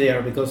Scaloni is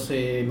there because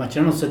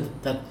Mascherano said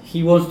that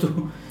he wants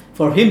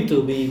for him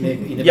to be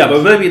in the Yeah,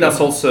 but bench. maybe that's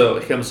also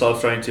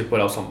himself trying to put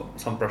out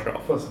some pressure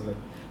off. Possibly.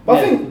 But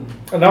I Yeah. think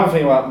another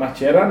thing about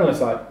Mascherano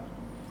is like,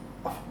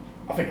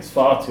 I think it's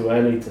far too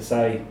early to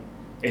say,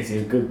 is he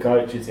a good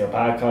coach, is he a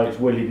bad coach,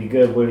 will he be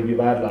good, will he be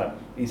bad? Like,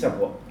 he's had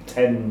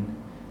 10,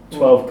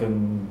 12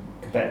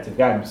 competitive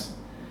games.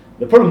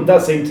 The problem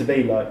does seem to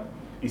be like,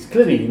 he's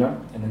clearly,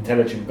 an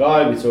intelligent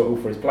guy, we saw it all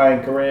for his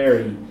playing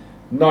career, he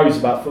knows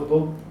about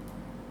football,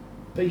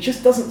 but he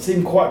just doesn't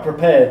seem quite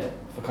prepared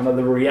for kind of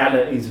the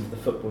realities of the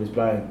football he's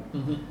playing.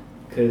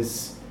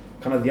 Because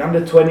kind of the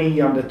under-20,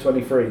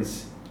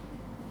 under-23s,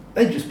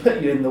 they just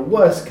put you in the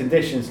worst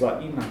conditions.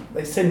 Like,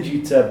 they send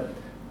you to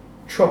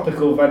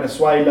tropical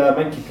Venezuela,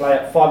 make you play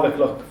at 5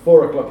 o'clock,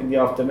 4 o'clock in the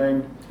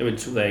afternoon. Every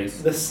 2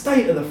 days. The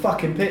state of the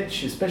fucking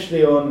pitch,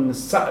 especially on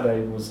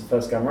Saturday was the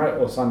first game, right?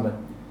 Or Sunday.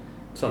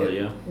 Sunday,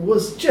 yeah.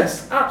 Was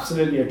just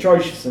absolutely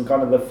atrocious, and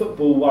kind of the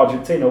football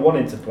Argentina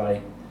wanted to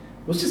play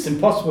was just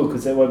impossible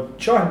because there were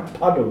giant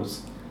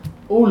puddles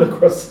all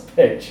across the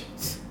pitch.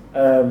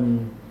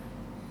 And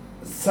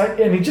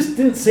he just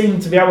didn't seem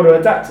to be able to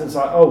adapt. It's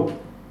like, oh,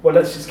 well,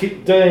 let's just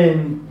keep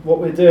doing what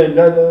we're doing.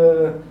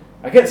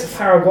 Against a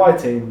Paraguay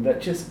team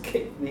that just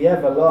kicked the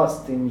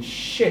everlasting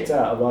shit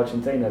out of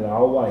Argentina the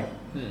whole way.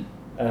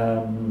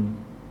 And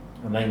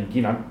then,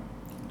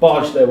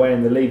 barged their way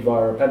in the lead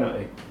via a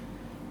penalty.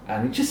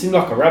 And it just seemed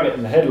like a rabbit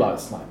in the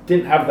headlights. Like,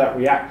 didn't have that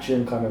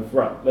reaction, kind of,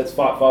 right, let's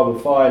fight fire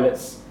with fire,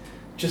 let's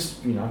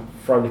just,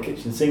 throw the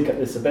kitchen sink at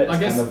this a bit. I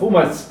guess, kind of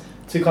almost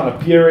too kind of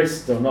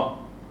purist, or not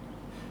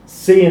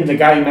seeing the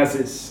game as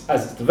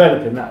it's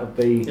developing. That would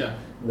be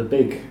the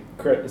big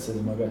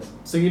criticism, I guess.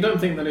 So you don't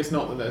think that it's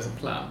not that there's a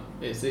plan,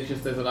 it's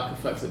just there's a lack of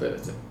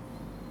flexibility?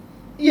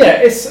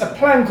 Yeah, it's a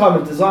plan kind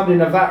of designed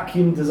in a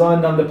vacuum,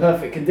 designed under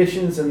perfect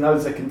conditions, and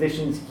those are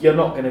conditions you're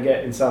not going to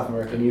get in South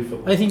American youth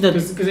football. I think that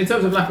Because in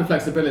terms of lack of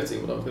flexibility,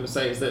 what I was going to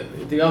say is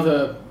that the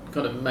other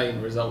kind of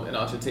main result in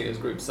Argentina's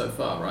group so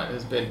far, right,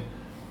 has been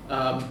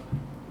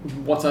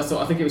what I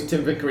saw. I think it was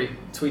Tim Vickery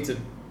tweeted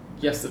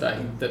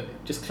yesterday that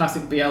just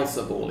classic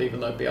Bielsa ball, even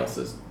though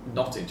Bielsa's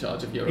not in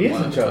charge of Europe. He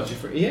is in charge.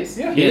 He is?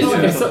 Yeah, He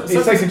is.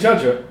 He's taking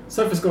charge of it.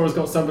 SofaScore's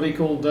got somebody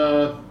called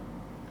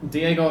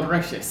Diego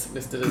Reyes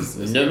listed as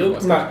No,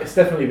 Uruguay's No, coach. it's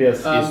definitely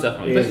Bielsa. He's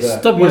definitely He is there.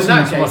 stop Well, in using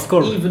that as a case,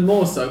 score. even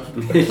more so.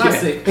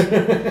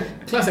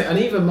 Classic, and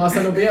even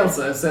Marcelo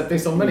Bielsa has said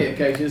this on many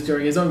occasions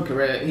during his own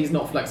career. He's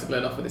not flexible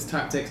enough with his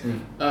tactics.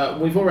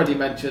 We've already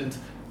mentioned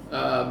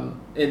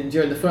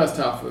during the first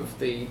half of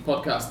the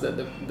podcast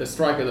that the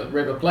striker that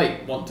River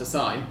Plate want to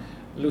sign,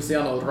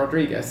 Luciano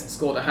Rodriguez,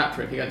 scored a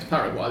hat-trick against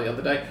Paraguay the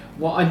other day.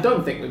 What I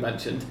don't think we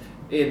mentioned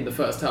in the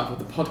first half of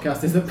the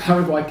podcast is that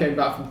Paraguay came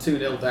back from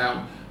 2-0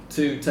 down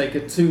to take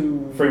a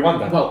 3-1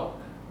 down. Well,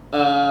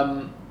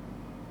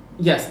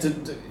 yes,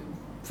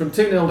 from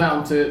 2-0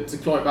 down to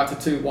claw it back to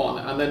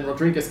 2-1, and then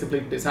Rodriguez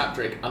completed his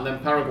hat-trick, and then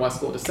Paraguay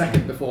scored a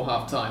second before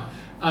half-time,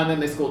 and then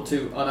they scored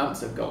 2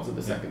 unanswered goals in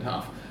the second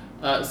half.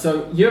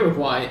 So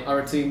Uruguay are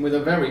a team with a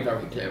very,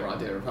 very clear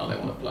idea of how they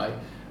want to play,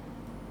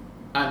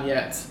 and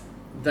yet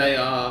they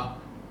are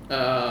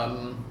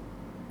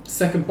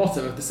second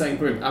bottom of the same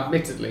group,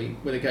 admittedly,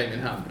 with a game in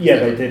hand. Yeah,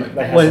 they did.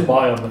 They had to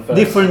buy on the first.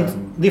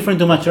 Different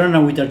to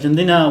Mascherano with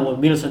Argentina. What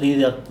Bielsa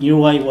did at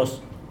Uruguay was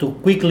to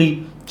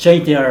quickly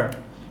change their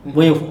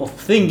way of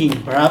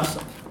thinking, perhaps,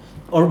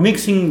 or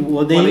mixing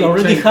what they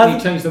already had. He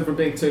changed them from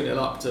being 2-0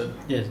 up to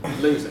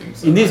losing.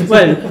 So in this,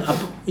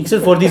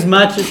 except for this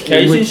match,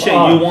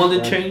 you want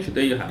to change,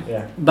 there you have.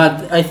 Yeah.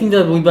 But I think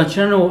that with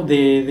Mascherano,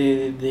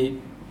 the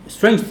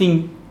strange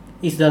thing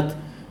is that,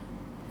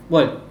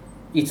 well,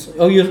 it's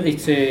obvious,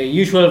 it's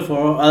usual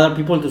for other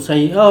people to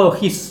say, "Oh,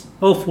 he's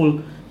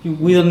awful.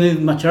 We don't need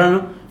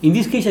Mascherano." In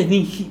this case, I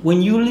think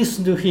when you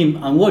listen to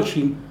him and watch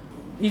him,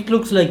 it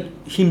looks like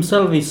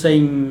himself is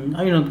saying,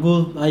 "I'm not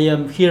good. I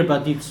am here,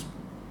 but it's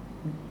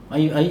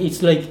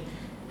like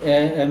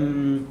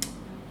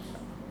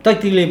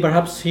tactically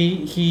perhaps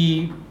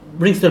he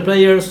brings the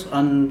players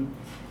and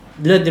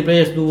let the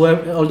players do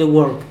all the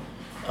work.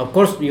 Of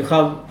course, you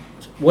have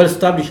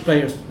well-established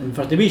players in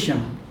first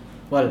division.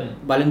 Well,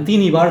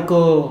 Valentini,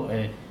 Barco,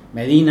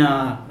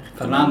 Medina,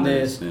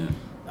 Fernandez,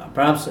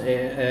 perhaps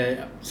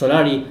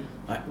Solari,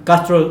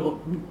 Castro,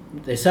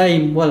 the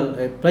same. Well,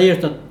 players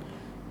that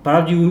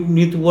perhaps you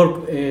need to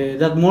work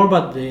that more,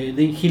 but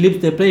he leaves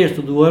the players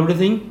to do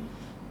everything,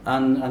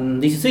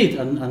 and this is it.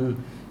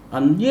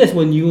 And yes,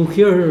 when you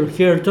hear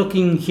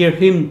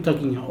him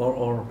talking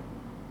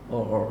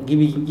or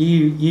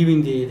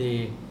giving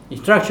the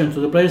instructions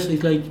to the players,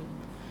 it's like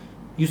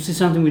you see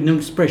something with no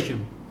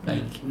expression,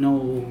 like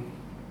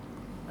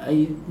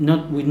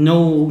not with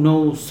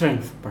no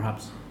strength,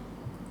 perhaps.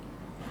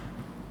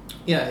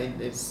 Yeah,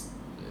 it's.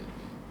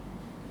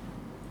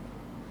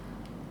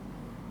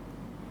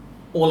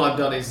 All I've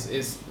done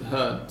is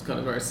heard kind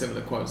of very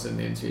similar quotes in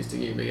the interviews to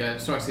you, but yeah, it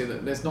strikes you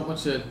that there's not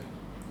much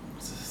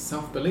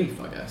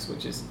self-belief, I guess,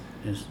 which is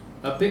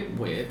a bit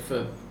weird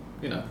for,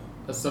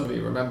 as somebody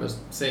who remembers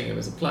seeing him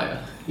as a player.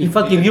 In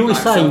fact, if you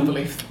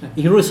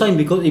resign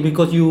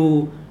because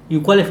you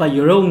qualify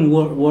your own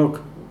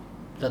work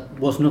that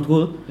was not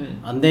good,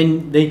 and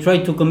then they try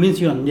to convince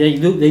you, and they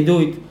do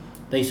it.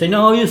 They say,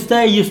 "No, you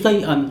stay,"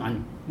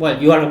 and well,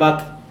 you are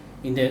back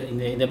in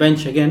the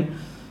bench again.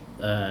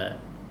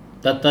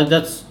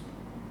 That's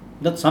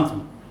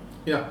something.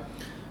 Yeah.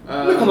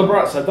 Look on the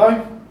bright side,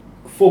 though.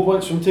 4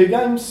 points from 2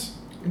 games.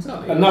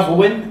 Exactly. Another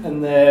win,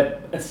 and they're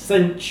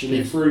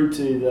essentially through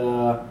to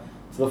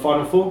the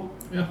final 4.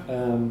 Yeah.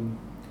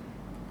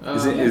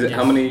 Is it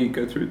how many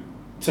go through?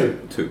 2.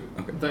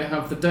 Okay. They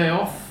have the day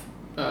off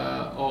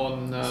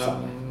on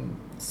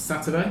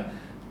Saturday.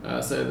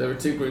 So there are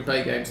 2 Group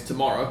A games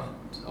tomorrow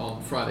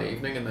on Friday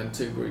evening, and then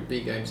 2 Group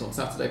B games on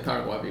Saturday.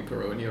 Paraguay v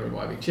Peru and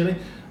Uruguay v Chile.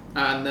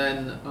 And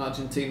then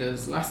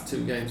Argentina's last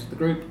 2 games of the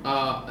group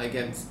are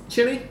against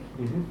Chile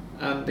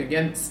and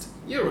against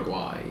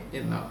Uruguay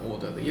in that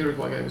order. The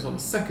Uruguay game is on the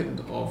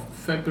 2nd of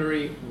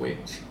February,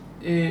 which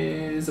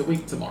is a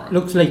week tomorrow.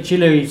 Looks like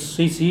Chile is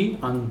easy,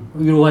 and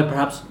Uruguay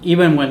perhaps,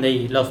 even when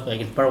they lost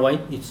against Paraguay,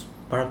 it's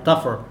perhaps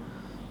tougher.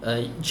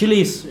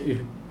 Chile is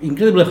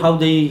incredible how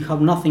they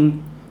have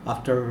nothing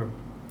after,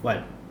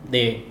 well,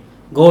 the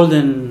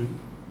golden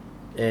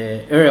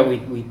era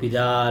with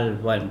Vidal,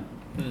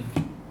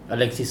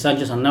 Alexis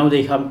Sanchez, and now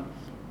they have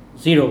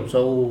 0.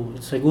 So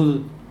it's a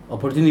good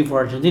opportunity for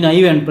Argentina,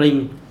 even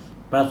playing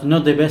perhaps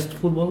not the best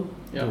football.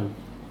 Yeah.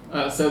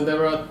 So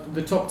there are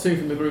the top 2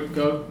 from the group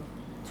go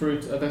through.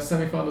 Are there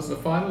semi-finals and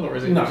a final, or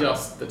is it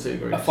just the 2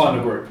 groups? A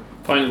final group.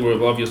 Final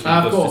group, obviously,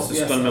 of because course,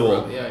 this is yes,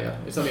 Conmebol. Yeah.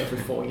 It's only every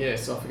 4 years,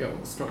 so I forget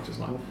what the structure's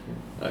like.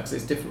 Because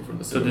it's different from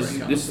the So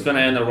Super this is going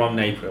to end around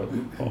April.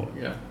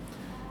 Yeah.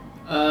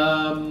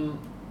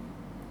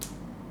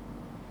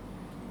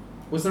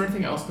 Was there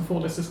anything else before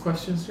Lister's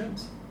questions,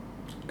 James?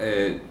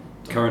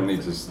 Currently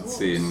just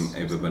seeing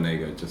Eva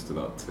Banega just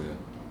about to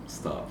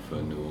start for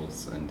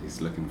Newell's, and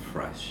he's looking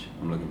fresh.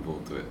 I'm looking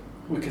forward to it.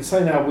 We can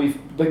say now we've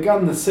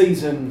begun the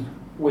season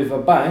with a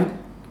bang,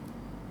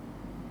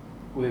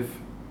 with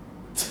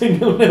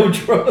 2-0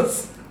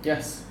 draws.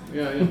 Yes.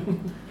 Yeah.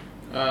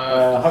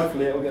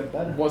 Hopefully it'll get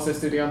better. What's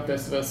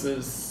Estudiantes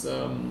versus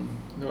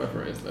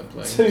whoever it is they're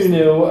playing?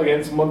 2-0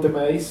 against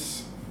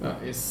Montemais. That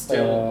is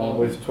still on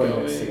with 20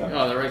 minutes to go.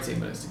 Oh, there are 18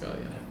 minutes to go,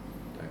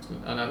 yeah.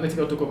 Excellent. And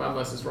Atletico Tucumán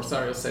versus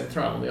Rosario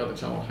Central on the other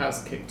channel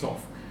has kicked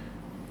off.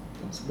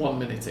 It's 1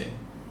 minute in.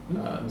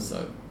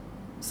 So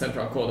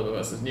Central Córdobas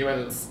versus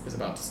Newell's is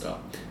about to start.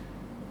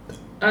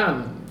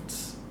 And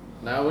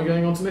now we're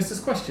going on to Mr.'s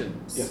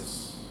questions. Yes.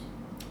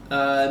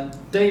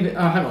 David,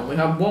 hang on, we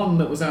had one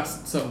that was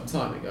asked some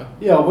time ago.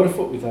 Yeah, I would have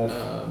thought we'd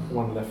have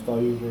one left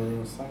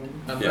over or something.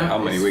 And how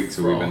many is weeks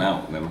have we been from-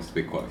 out? There must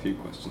be quite a few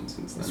questions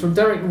since then. It's from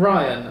Derek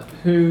Ryan,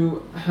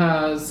 who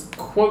has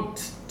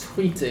quote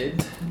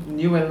tweeted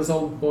Newell's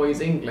Old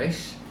Boys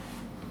English,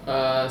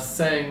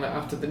 saying that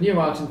after the new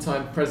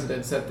Argentine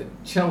president said that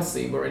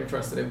Chelsea were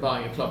interested in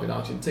buying a club in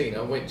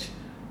Argentina, which,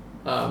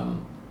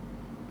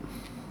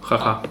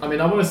 I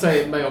mean, I want to say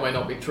it may or may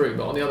not be true,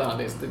 but on the other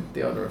hand, it's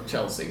the owner of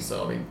Chelsea,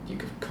 so I mean, you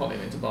could con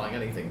him into buying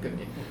anything, couldn't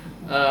you?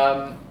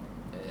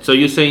 So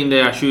you're saying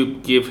that I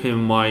should give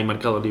him my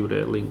Mercado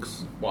Libre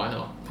links? Why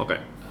not? Okay.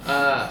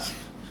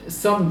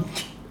 Some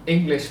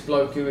English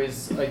bloke who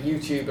is a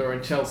YouTuber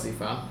and Chelsea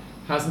fan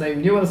has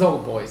named Newell's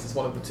Old Boys as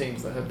one of the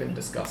teams that have been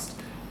discussed.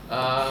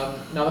 Now,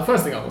 the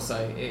first thing I will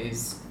say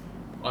is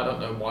I don't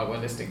know why we're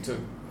listening to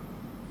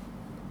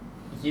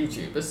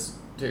YouTubers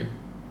who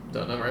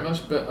don't know very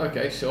much, but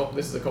okay, sure,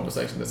 this is a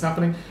conversation that's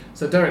happening.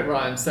 So Derek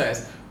Ryan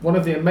says, one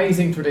of the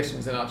amazing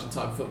traditions in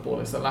Argentine football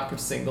is the lack of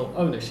single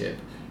ownership.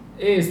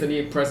 Is the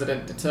new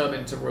president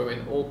determined to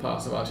ruin all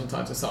parts of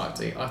Argentine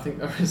society? I think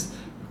there is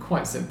a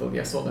quite simple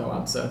yes or no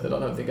answer that I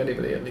don't think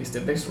anybody, at least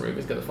in this room,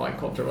 is going to find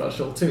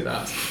controversial to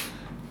that,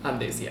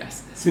 and is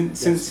yes.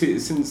 Since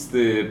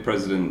the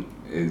president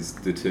is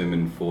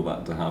determined for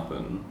that to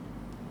happen,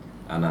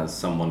 and as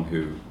someone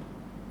who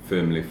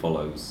firmly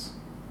follows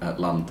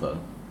Atlanta,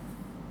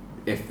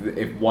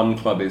 if one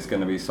club is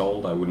going to be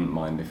sold, I wouldn't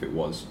mind if it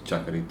was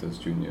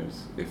Chacaritos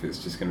Juniors. If it's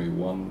just going to be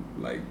one,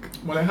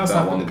 well, it has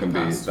that happened one in can the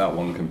be past. that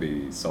one can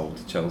be sold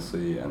to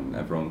Chelsea, and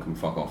everyone can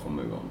fuck off and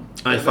move on.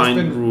 There's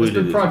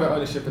been private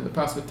ownership in the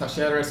past with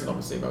Talleres, and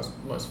obviously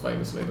most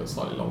famously, but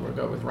slightly longer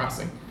ago, with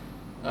Racing.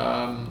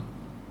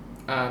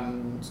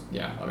 And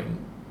yeah, I mean,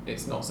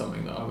 it's not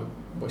something that I would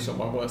wish on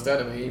my worst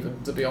enemy,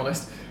 even, to be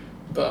honest.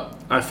 But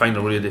I find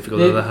it really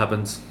difficult that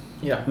happens.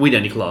 Yeah. With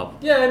any club.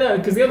 Yeah, I know,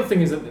 because the other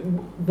thing is that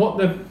what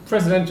the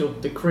presidential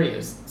decree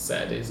has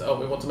said is,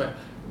 we want to make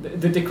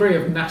the decree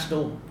of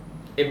national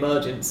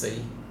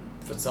emergency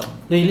for some.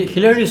 The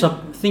hilarious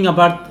thing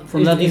apart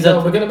from that is that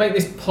we're going to make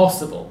this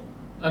possible.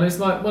 And it's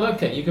like, well,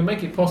 okay, you can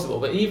make it possible,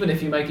 but even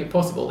if you make it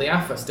possible, the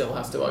AFA still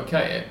has to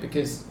okay it,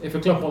 because if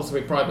a club wants to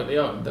be privately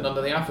owned, then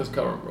under the AFA's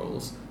current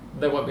rules,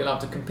 they won't be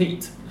allowed to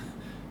compete.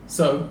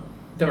 So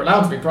they're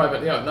allowed to be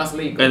privately owned, that's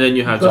legal. And then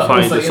you have But to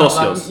find also, the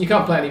socios. You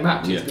can't play any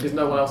matches Yeah. because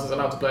no one else is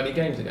allowed to play any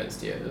games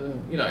against you.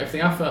 And, if the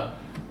AFA,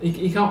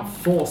 you can't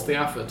force the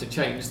AFA to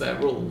change their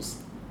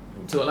rules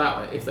to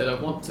allow it if they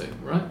don't want to,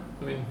 right?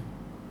 I mean,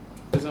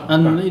 bizarre.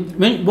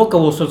 and Boca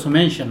was also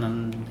mentioned,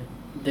 and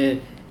the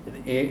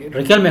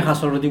Riquelme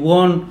has already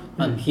won,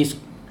 and he's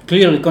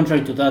clearly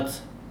contrary to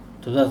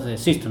that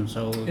system.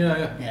 So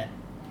Yeah.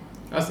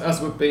 As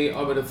would be,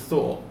 I would have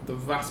thought, the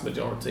vast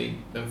majority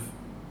of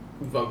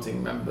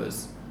voting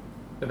members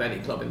of any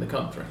club in the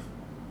country.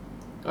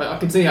 I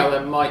can see how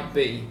there might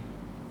be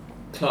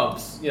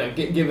clubs,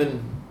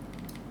 given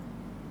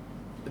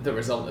the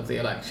result of the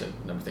election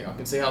and everything, I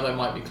can see how there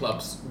might be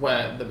clubs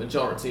where the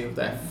majority of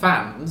their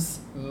fans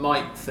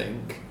might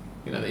think,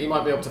 that you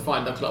might be able to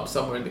find a club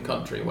somewhere in the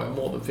country where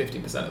more than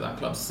 50% of that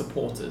club's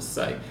supporters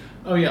say,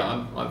 oh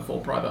yeah, I'm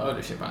for private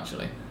ownership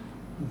actually.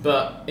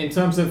 But in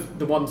terms of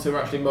the ones who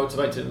are actually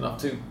motivated enough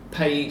to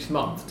pay each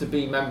month to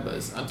be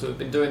members and to have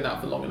been doing that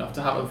for long enough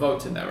to have a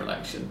vote in their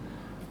election,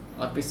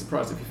 I'd be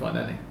surprised if you find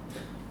any.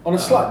 On a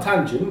slight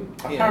tangent,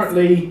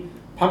 apparently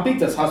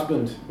Pampita's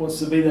husband wants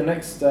to be the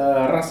next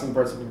Racing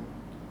president.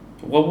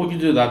 What would you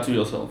do that to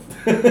yourself?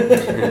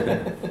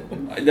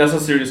 That's a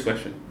serious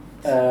question.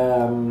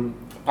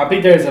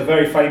 Pampita is a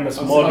very famous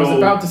model. I was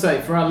about to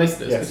say, for our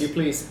listeners, Yes. could you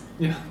please...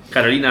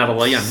 Carolina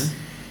Arroyan.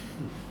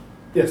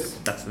 Yes.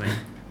 That's the name.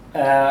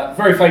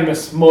 Very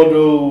famous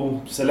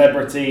model,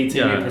 celebrity,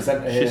 TV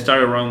presenter She here.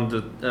 started around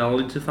the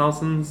early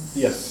 2000s.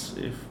 Yes.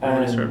 If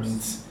memory And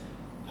serves.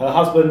 her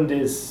husband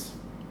is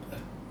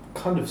a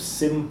kind of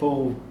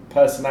simple,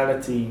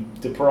 personality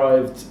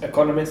deprived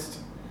economist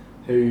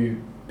who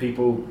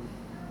people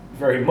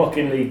very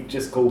mockingly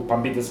just call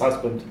Pampita's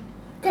husband.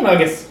 Kind of, I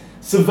guess,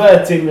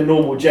 subverting the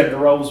normal gender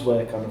roles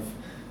where kind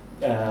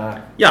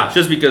of...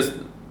 Just because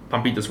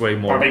Pampita's way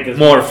more Pampita's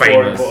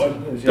famous.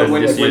 important. But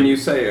Yes. when you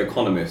say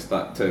economist,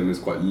 that term is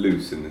quite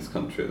loose in this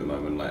country at the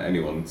moment. Like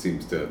anyone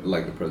seems to,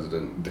 like the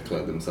president,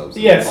 declare themselves.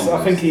 An Yes, I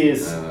economist. think he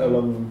is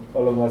along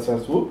those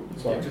lines. Whoop,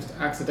 You sorry. just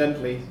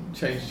accidentally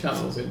changed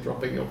channels in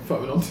dropping your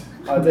phone on.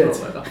 I did.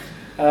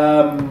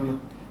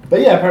 But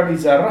yeah, apparently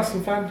he's a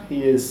Racing fan.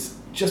 He has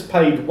just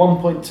paid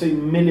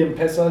 1.2 million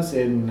pesos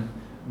in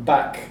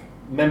back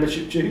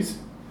membership dues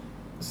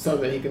So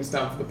that he can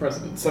stand for the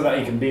presidency. so that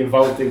he can be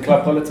involved in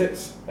club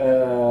politics.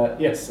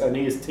 Yes, and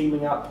he is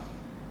teaming up.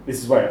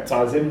 This is where it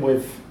ties in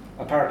with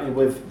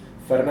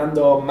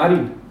Fernando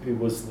Marin, who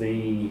was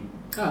the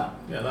Yeah,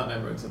 that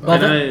name rings a bell.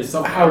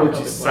 But how would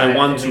you say I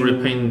want it to in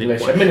repaint the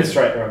English? question.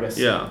 Administrator, I guess.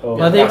 Yeah. Or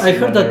But I Racing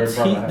heard manager that in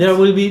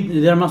private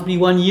hands. there must be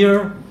 1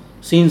 year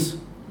since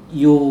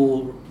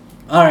you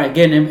are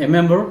again a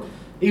member,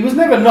 He was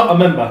never not a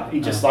member. He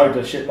just owed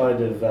a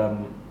shitload of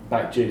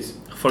back dues.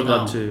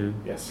 Forgot to.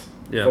 Yes.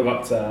 Yeah.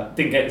 Forgot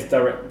didn't get his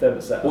direct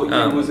debit set up. What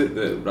year was it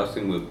that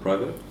Racing was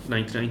private?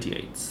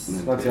 1998.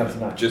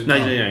 1999. Just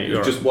 1998. it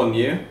was just 1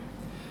 year.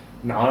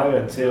 No,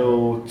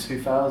 until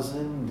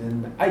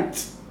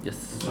 2008.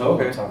 Yes. Oh,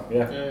 Okay. time.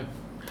 Yeah. Yeah.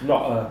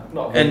 Not a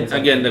And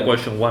very again, the time.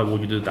 question: why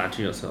would you do that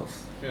to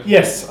yourself?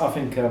 Yes, I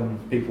think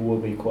people will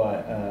be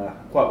quite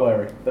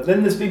wary. But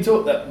then there's been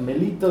talk that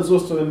Milito's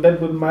also in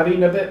bed with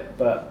Marin a bit,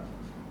 but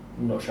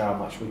I'm not sure how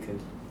much we can.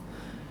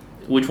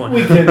 Which one?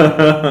 We can.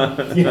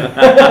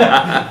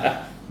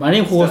 Yeah.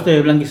 Marin, who was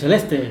the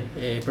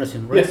Blanquiceleste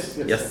president, right?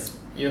 Yes.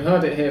 You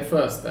heard it here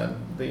first then.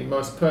 The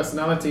most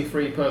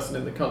personality-free person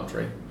in the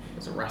country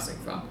is a Racing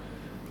fan.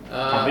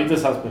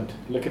 Carlito's husband.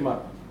 Look him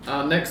up.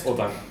 Our next All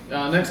done.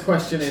 next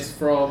question is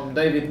from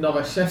David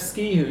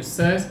Novashevsky, who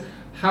says,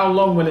 how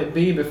long will it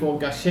be before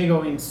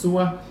Gallego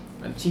Insua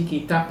and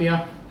Chiqui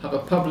Tapia have a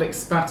public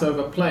spat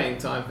over playing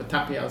time for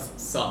Tapia's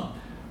son?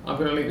 I'm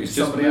going to leave it to He's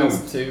just somebody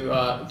else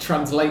to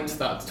translate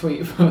that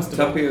tweet first of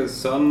all. Tapia's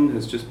son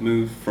has just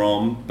moved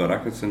from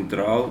Barraca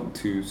Central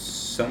to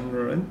San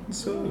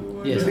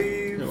Lorenzo, I Yes.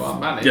 believe. Who are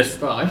managed Yes.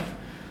 by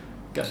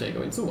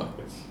Gallego Insua.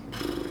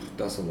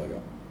 That's all I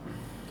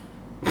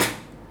got.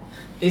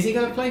 Is he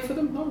going to play for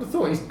them? I would have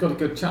thought he's got a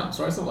good chance,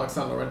 right? It's not like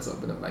San Lorenzo have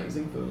been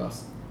amazing for the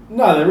last...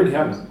 No, they really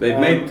haven't. They've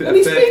made a and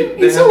he's fair few- been,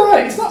 they he's have-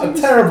 alright. He's not a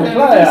terrible Yeah,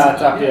 player, decent.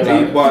 Tapia. Yeah.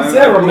 Like, Well, he's I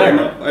there on brought him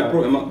merit. up- I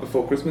brought him up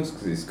before Christmas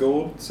because he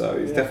scored, so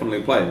he's Yeah.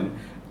 definitely playing.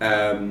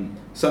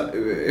 So,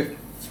 if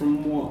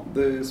from what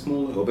the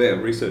small little bit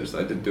of research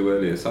that I did do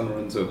earlier, San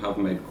Lorenzo have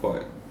made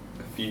quite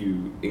a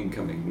few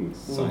incoming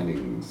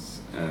signings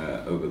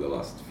over the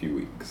last few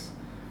weeks.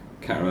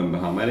 Can't remember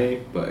how many,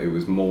 but it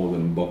was more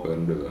than Boca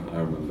and River. I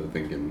remember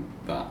thinking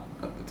that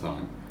at the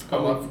time.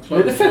 Oh, I've The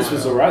closed defence my,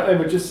 was alright. They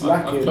were just I've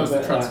lacking. closed the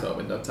but, transfer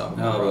window tab.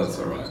 Oh, that's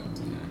alright.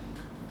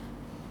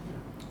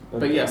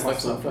 But yes, they've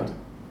that's signed fun. plenty.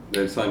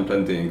 They've signed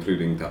plenty,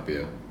 including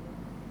Tapia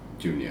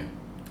Junior.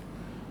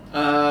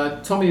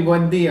 Tommy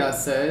Buendia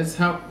says,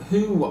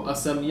 who are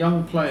some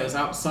young players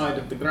outside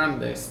of the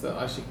Grandes that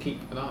I should keep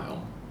an eye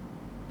on?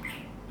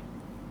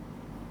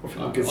 We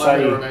I'm could going to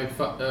say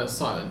remain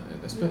silent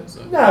in this bit.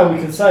 So. no. We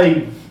can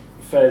say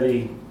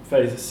fairly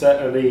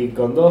certainly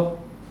Gondor,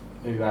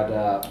 who had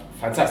a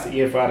fantastic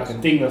year for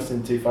Argentinos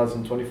in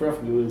 2023. I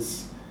think he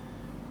was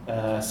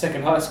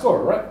second highest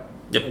scorer, right?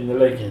 Yep. In the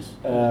league. Yes.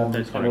 And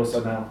That's correct.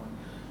 also now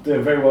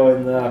doing very well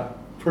in the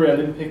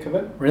pre-Olympic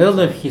event.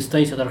 Regardless of his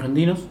stays at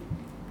Argentinos,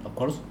 of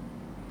course.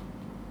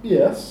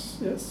 Yes.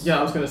 Yeah,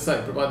 I was going to say,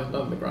 provided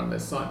none of the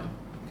Grandes sign him,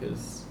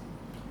 because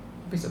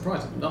I'd be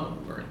surprised if none of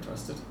them were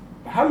interested.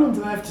 How long do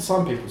they have to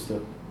sign people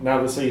still?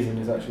 Now the season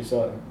is actually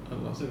starting. Oh,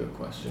 that's a good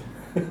question.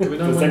 Do we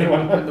know Does when,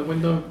 anyone know? when the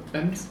window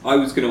ends? I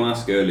was going to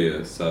ask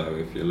earlier, so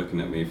if you're looking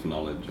at me for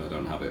knowledge, I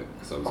don't have it.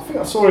 I think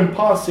I saw in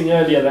passing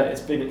earlier that it's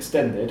been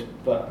extended,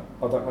 but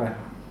I don't know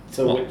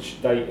to What?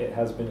 which date it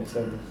has been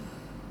extended.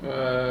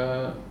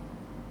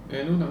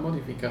 In una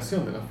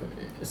modificación de la...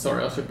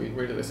 Sorry, I should be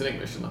reading this in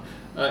English. Shouldn't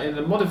I? In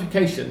a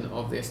modification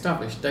of the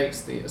established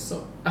dates, the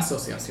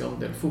Asociación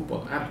del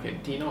Fútbol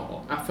Argentino,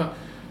 or AFA,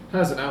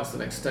 has announced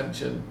an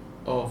extension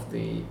of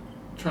the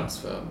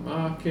transfer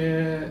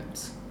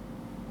market.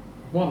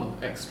 1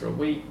 extra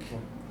week,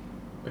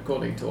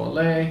 according to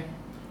Ole.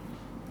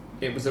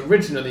 It was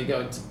originally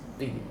going to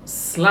be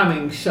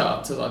slamming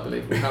shut, as I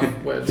believe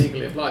we're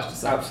legally obliged to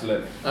say.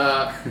 Absolutely.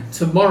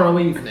 Tomorrow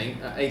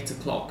evening at 8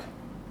 o'clock.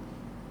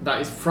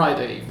 That is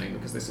Friday evening,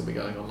 because this will be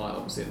going online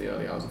obviously in the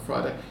early hours of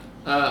Friday.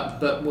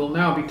 But will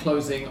now be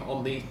closing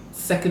on the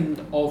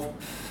 2nd of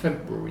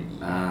February.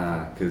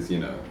 Because,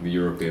 the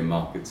European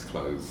markets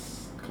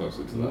close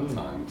closer to that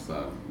time,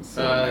 so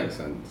it makes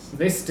sense.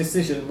 This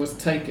decision was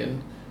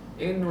taken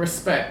in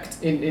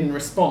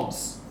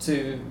response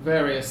to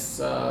various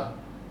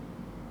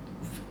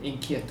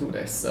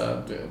inquietudes,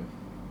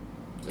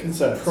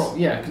 Concerns.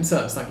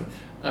 Concerns, thank you,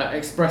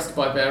 expressed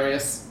by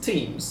various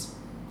teams,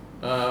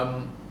 who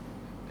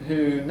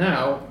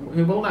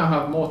will now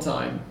have more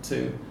time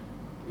to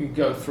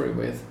go through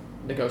with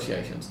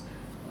negotiations.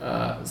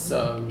 That's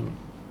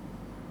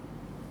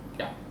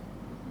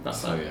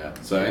So that.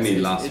 so any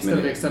last it's going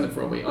to be minute extended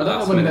for a week. I don't know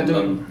last whether they're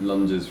minute doing.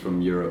 lunges from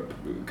Europe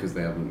because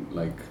they haven't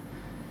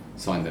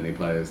signed any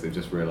players. They've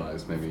just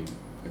realised maybe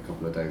a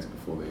couple of days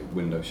before the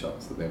window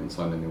shuts that they haven't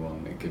signed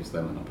anyone. It gives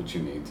them an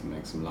opportunity to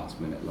make some last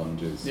minute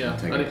lunges Yeah,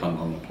 and take and a punt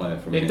on the player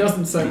from It here.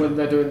 doesn't say whether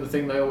they're doing the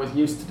thing they always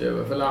used to do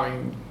of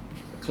allowing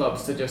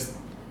clubs to just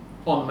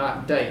on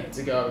that date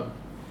to go,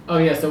 oh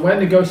yeah, so we're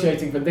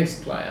negotiating for this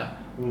player,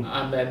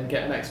 and then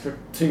get an extra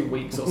 2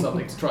 weeks or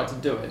something to try to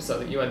do it, so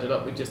that you ended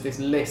up with just this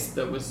list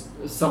that was,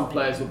 some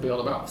players would be on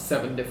about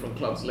 7 different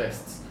clubs'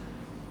 lists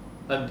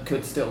and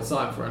could still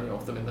sign for any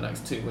of them in the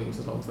next 2 weeks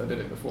as long as they did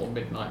it before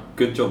midnight.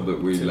 Good job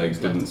that we 2 weeks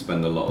didn't later.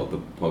 spend a lot of the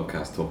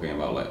podcast talking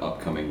about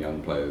upcoming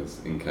young players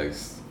in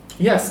case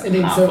Yes, and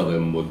half of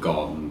them were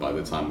gone by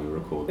the time we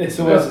recorded. It's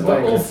always a but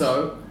danger.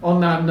 also, on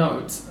that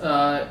note,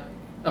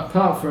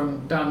 apart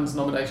from Dan's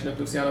nomination of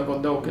Luciano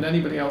Gondol, can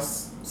anybody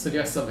else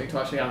suggest something to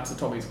actually answer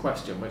Tommy's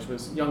question, which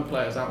was young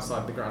players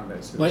outside the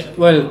Grandes.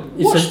 Well,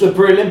 Watch the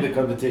pre-Olympic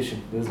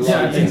competition. There's a lot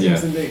Yeah, of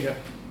yes, indeed. Yeah.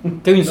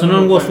 Kevin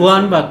Sonon was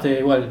one, but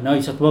now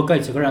it's at Boca,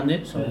 it's a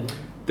Grande. So.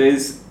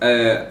 There's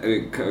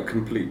a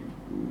complete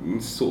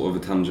sort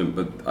of a tangent,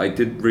 but I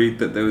did read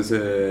that there was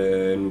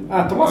a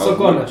Tommaso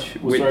Gomes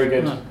was very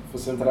good for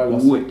Central.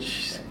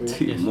 Which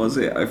team was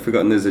it? I've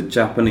forgotten. There's a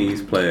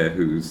Japanese player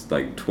who's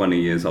like 20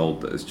 years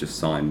old that has just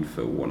signed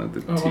for one of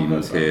the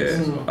teams here.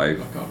 I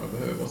can't remember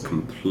who it was.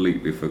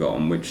 Completely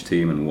forgotten which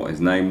team and what his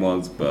name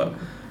was, but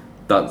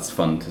that's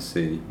fun to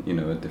see. You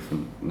know, a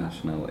different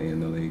nationality in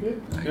the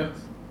league. Yeah.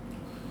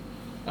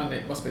 And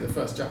it must be the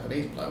first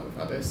Japanese player we've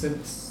had here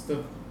since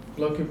the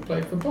bloke who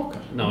played for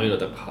Boca. No, you're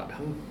the part.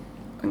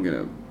 I'm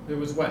gonna. Who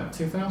was when?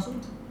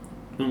 2000?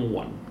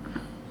 One.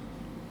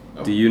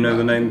 Oh, Do you know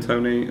the name,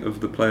 Tony, of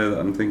the player that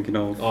I'm thinking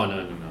of? Oh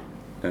no.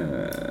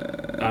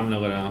 I'm not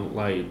gonna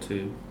lie to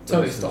you.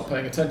 Tony stopped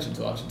paying attention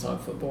to Argentine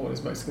football when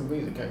his Mexican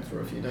visa came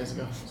through a few days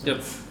ago. So.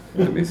 Yep.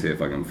 Let me see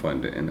if I can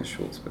find it in a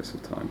short space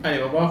of time.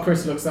 Anyway, while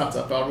Chris looks that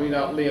up, I'll read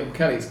out Liam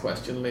Kelly's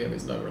question. Liam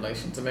is no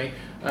relation to me.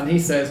 And he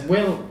says,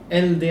 will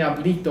El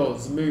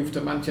Diablitos move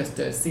to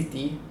Manchester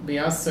City be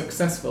as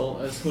successful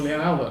as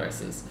Julian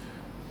Alvarez's?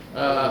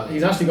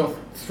 He's actually got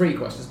 3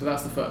 questions, but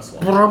that's the first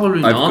one.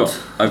 Probably not.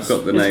 I've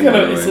got the name.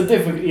 It's a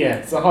difficult. Yeah,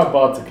 it's a high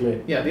bar to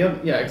clear.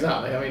 Yeah,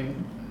 exactly. I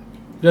mean,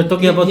 You're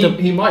talking about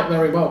he might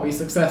very well be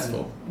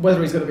successful.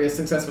 Whether he's going to be as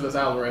successful as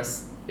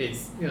Alvarez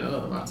is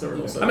another matter.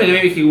 And also, I mean,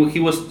 maybe he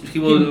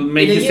will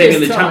make in a his debut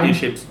in the year's time-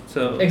 championships.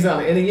 So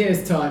Exactly. In a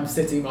year's time,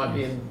 City might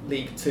be in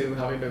League 2,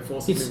 having been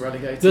forcibly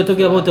relegated. You're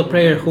talking about a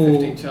player who,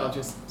 15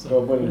 charges.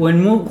 So.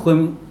 when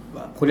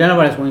Julian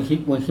Alvarez,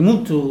 when he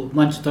moved to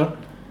Manchester,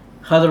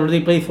 had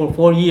already played for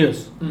 4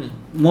 years,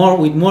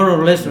 with more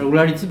or less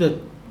regularity, but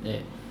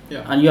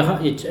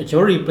and it's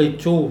already played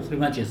 2-3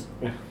 matches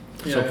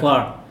so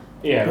far.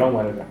 Yeah, long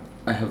way to go.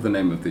 I have the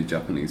name of the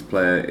Japanese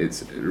player.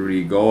 It's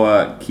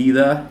Rigoa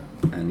Kida,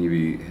 and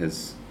he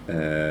has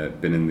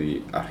been in the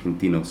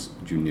Argentinos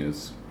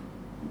juniors.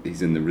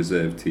 He's in the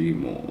reserve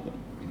team, or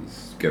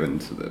he's going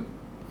to the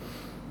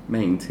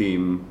main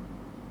team.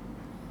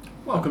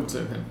 Welcome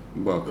to him.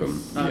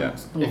 Welcome.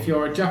 And if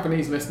you're a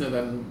Japanese listener,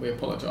 then we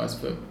apologise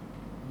for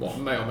what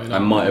may or may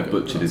not. I might have be a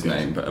good butchered his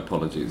name, pronunciation. but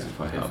apologies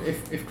if I have.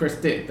 If Chris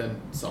did, then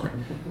sorry.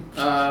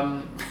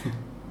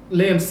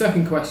 Liam's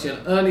second question: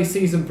 early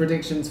season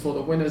predictions for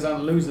the winners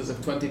and losers of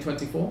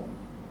 2024.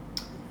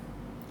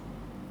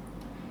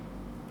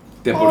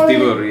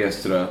 Deportivo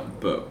Riestra,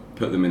 but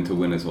put them into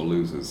winners or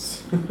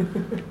losers.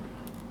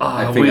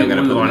 I think we're I'm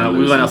going to put them in gonna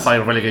losers. fight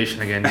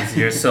relegation again this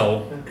year.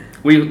 So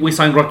we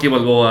signed Rocky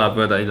Balboa,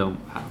 but I don't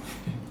have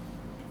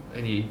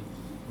any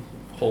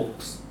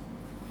hopes.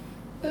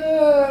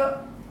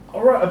 I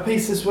wrote a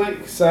piece this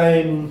week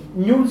saying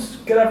News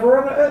could have a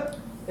run at it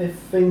if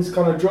things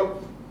kind of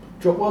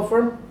drop well for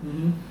him.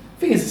 Mm-hmm. I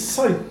think it's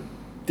so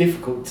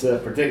difficult to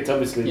predict.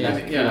 Obviously,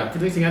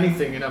 Predicting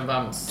anything in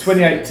advance.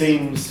 28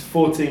 teams,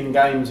 14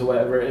 games or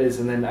whatever it is,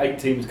 and then 8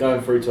 teams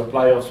going through to a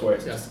playoffs where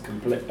it's just a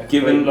complete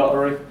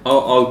lottery.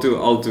 I'll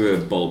do a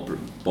bold.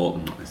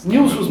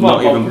 News was my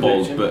not bold even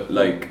bold,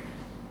 prediction.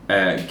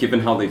 but given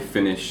how they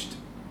finished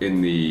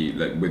in the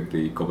with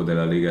the Copa de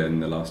la Liga in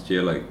the last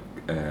year,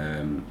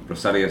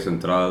 Rosario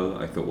Central,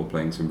 I thought were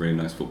playing some really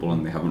nice football,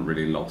 and they haven't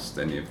really lost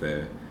any of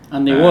their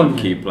And they won.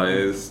 key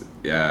players.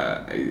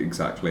 Yeah,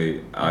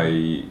 exactly.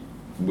 I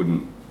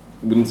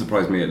wouldn't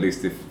surprise me, at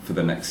least if for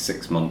the next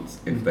 6 months,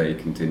 if they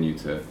continue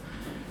to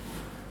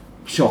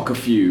shock a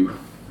few.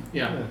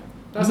 Yeah,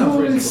 that sounds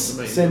reasonable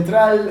to me.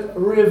 Central,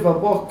 River,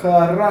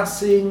 Boca,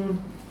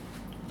 Racing.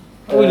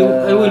 I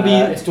will be.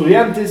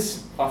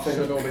 Estudiantes. I think.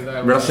 Should all be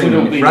there.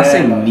 Shouldn't be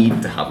Racing there,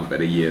 need to have a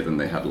better year than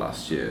they had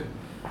last year.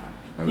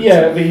 I would Yeah,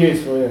 say. it'd be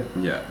useful. Yeah.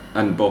 Yeah,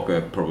 and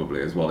Boca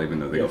probably as well, even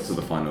though they got Yes. to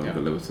the final Yeah.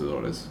 of the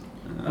Libertadores.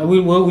 I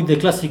will go with the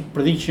classic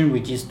prediction,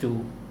 which is to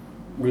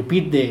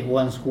repeat the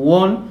ones who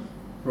won,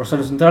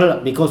 Rosario Central,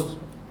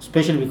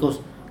 especially because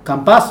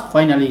Campas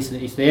finally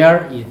is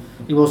there.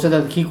 It was said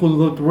that he could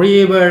go to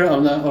River,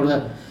 or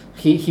that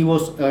he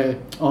was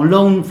on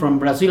loan from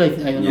Brazil. I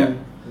don't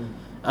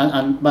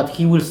know. But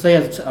he will stay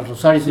at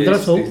Rosario Central.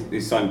 So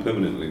He's signed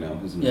permanently now,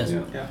 isn't Yes. he?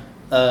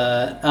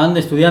 Yeah. and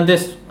the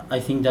Estudiantes, I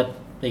think that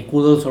they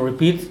could also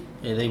repeat.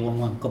 They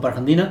won Copa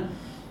Argentina.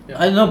 Yeah.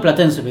 I don't know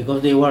Platense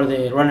because they were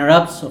the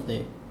runner-ups of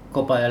the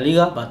Copa de la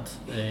Liga, but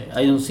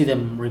I don't see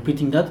them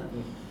repeating that.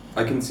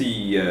 I can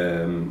see,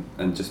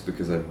 and just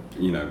because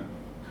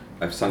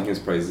I've sung his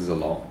praises a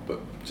lot, but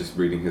just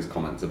reading his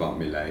comments about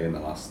Millet in the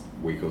last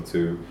week or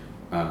two,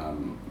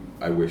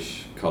 I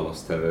wish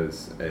Carlos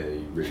Tevez a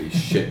really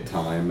shit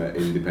time at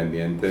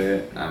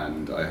Independiente,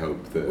 and I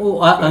hope that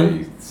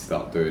they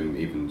start doing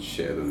even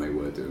shitter than they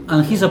were doing.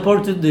 And he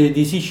supported the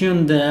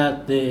decision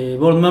that the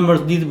board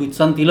members did with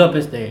Santi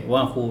Lopez, the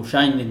one who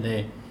shined in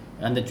the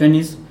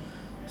under-20s,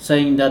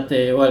 saying that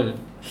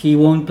he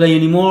won't play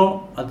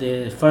anymore at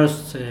the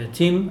first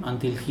team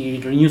until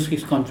he renews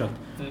his contract,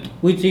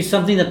 which is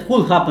something that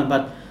could happen.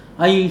 But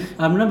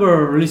I've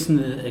never listened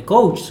to a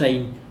coach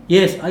saying,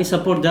 yes, I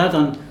support that,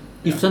 and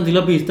If Santi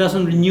Lopez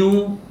doesn't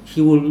renew,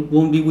 he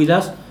won't be with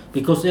us,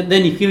 because then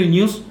if he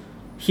renews,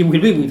 he will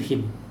be with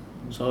him.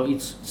 So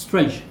it's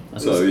strange.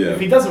 So yeah, if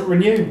he doesn't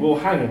renew, we'll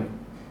hang him,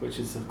 which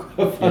is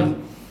a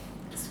fun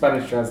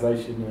Spanish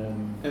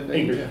translation and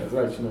English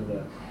translation of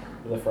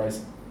the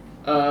phrase.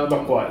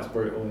 Not quite as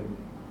brutal.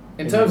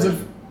 In terms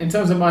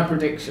of my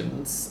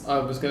predictions, I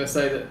was going to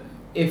say that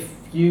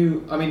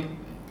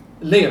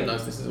Liam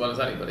knows this as well as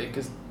anybody,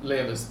 because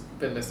Liam has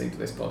been listening to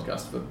this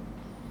podcast for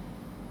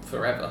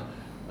forever.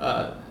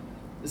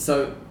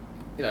 So,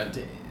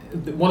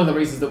 one of the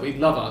reasons that we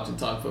love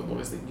Argentine football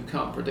is that you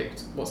can't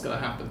predict what's going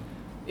to happen.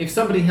 If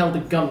somebody held a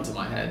gun to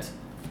my head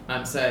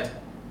and said,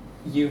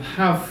 you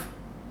have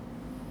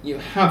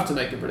to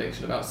make a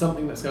prediction about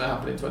something that's going to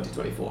happen in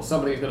 2024,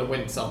 somebody's going to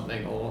win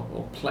something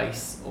or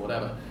place or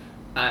whatever,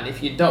 and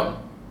if you don't,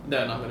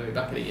 then I'm going to be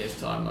back in a year's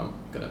time and I'm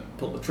going to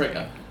pull the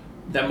trigger,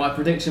 then my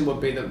prediction would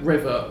be that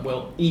River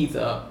will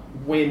either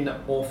win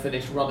or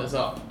finish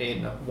runners-up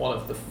in one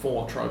of the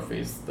 4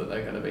 trophies that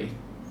they're going to be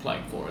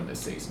playing for in this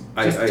season.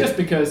 Just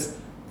because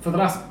for the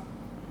last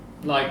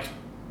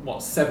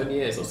 7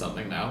 years or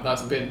something now,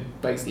 that's been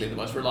basically the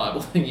most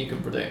reliable thing you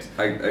can predict.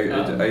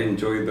 I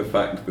enjoy the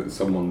fact that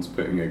someone's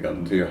putting a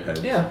gun to your head.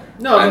 Yeah.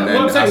 No, and what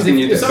I'm saying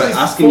is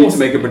asking you to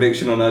make a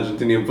prediction on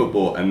Argentinian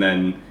football, and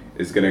then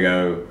it's going to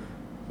go,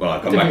 well,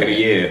 I'll come back in a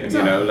year.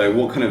 Exactly.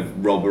 What kind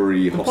of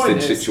robbery,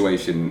 hostage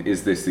situation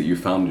is this that you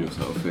found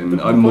yourself in?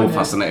 I'm more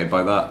fascinated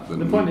by that.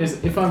 The point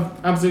is, if I'm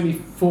absolutely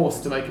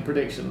forced to make a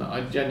prediction that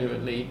I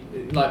genuinely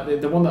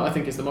the one that I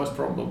think is the most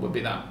probable would be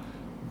that.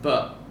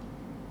 But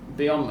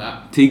beyond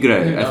that,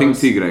 Tigre. I think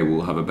Tigre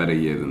will have a better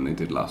year than they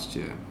did last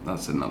year.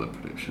 That's another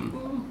prediction.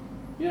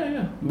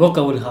 Yeah.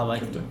 Boca will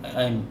have.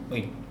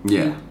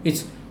 Yeah.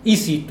 It's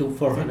easy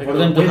for them to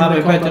win have the a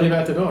Copa better.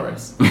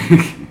 Libertadores.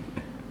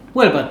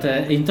 Well, but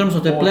in terms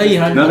of the play,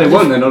 No, they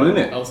won't. They're not in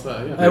it.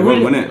 Elsewhere, yeah. They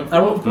won't win it.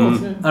 Of course,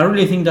 yeah. I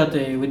really think that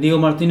with Diego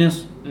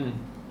Martinez,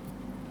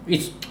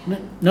 it's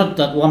not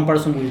that one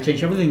person will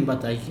change everything,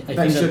 but I think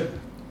that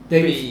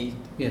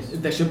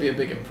there should be a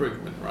big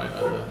improvement, right?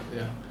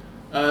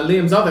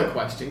 Liam's other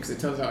question, because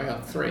it turns out he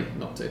had 3,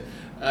 not 2,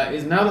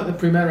 is now that the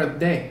Primera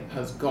D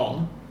has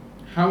gone,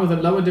 how are the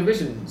lower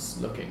divisions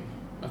looking?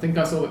 I think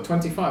I saw that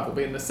 25 will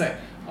be in the set.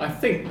 I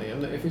think,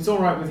 Liam, that if it's all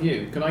right with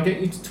you, can I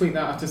get you to tweet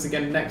that at us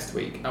again next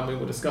week, and we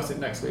will discuss it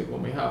next week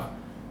when we have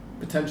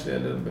potentially a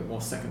little bit more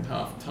second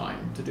half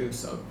time to do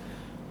so.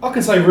 I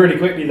can say really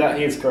quickly that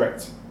he is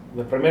correct.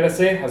 The Primera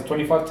C has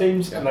 25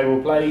 teams, and they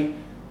will play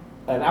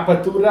an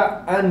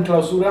Apertura and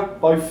Clausura,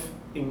 both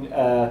in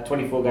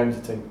 24 games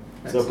a team.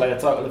 So they'll play a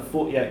total of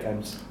 48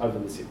 games over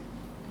this year.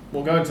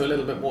 We'll go into a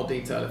little bit more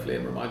detail if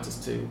Liam reminds us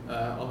to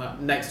on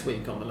that next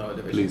week on the lower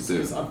divisions. Please do.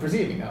 Because I'm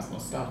presuming that's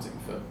not starting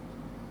for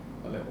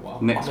a little while.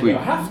 Next week.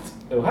 It'll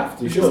have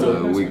to. We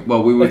Sure.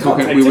 We were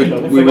talking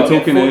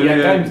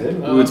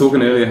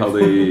earlier how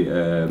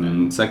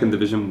the second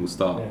division will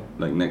start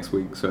next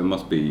week, so it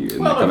must be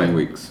in the coming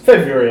weeks.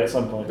 February at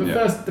some point.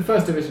 The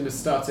first division has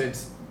started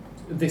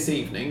this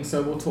evening,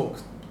 so we'll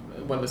talk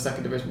when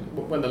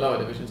the lower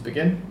divisions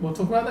begin. We'll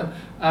talk about them.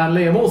 And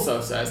Liam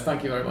also says,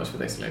 thank you very much for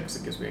this, Liam, because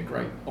it gives me a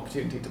great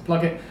opportunity to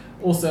plug it.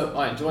 Also,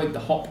 I enjoyed the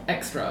Hop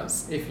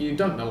Extras. If you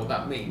don't know what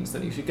that means,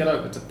 then you should get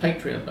over to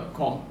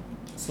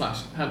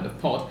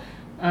patreon.com/handofpod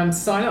and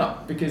sign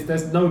up, because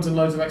there's loads and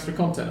loads of extra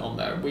content on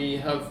there. We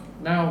have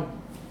now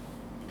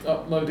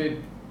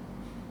uploaded,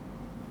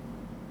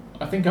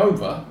 I think,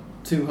 over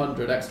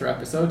 200 extra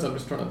episodes. I'm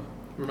just trying to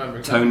remember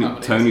exactly how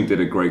many. Tony did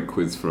a great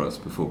quiz for us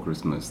before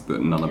Christmas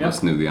that none of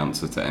us knew the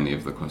answer to any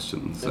of the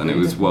questions, and it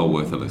was well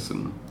worth a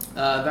listen.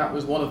 That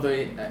was one of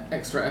the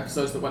extra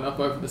episodes that went up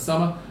over the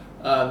summer.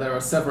 There are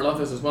several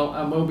others as well,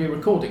 and we'll be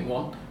recording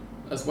one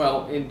as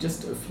well in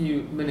just a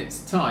few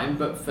minutes' time.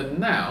 But for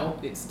now,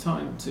 it's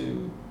time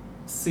to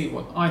see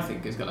what I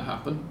think is going to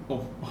happen,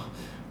 or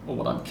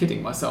what I'm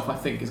kidding myself I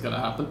think is going to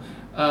happen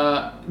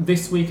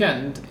this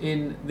weekend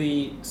in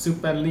the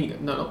Superliga.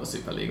 No, not the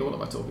Superliga. What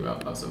am I talking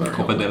about? That's a very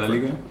Copa de la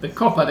Liga. The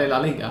Copa de la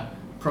Liga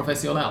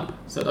Profesional.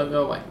 So don't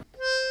go away.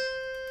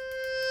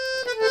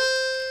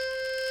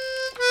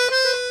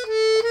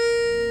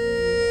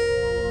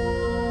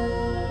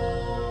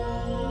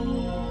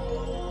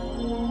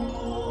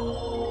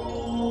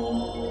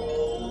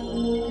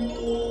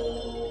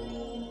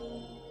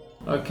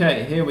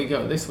 Okay, here we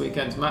go. This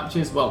weekend's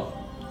matches. Well,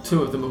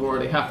 2 of them have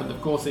already happened,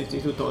 of course.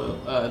 Instituto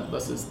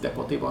versus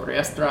Deportivo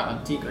Riestra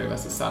and Tigre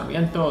versus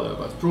Sarmiento. They were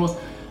both draws.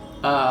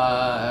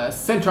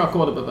 Central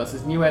Córdobas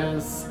versus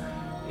Newell's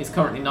is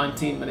currently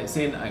 19 minutes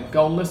in and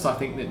goalless. I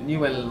think that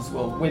Newell's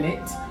will win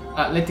it.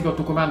 Atlético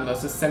Tucumán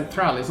versus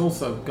Central is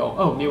also goal.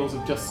 Oh, Newell's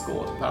have just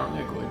scored,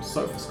 apparently, according to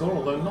SofaScore,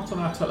 although not on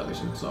our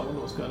television, so I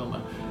wonder what's going on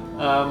there.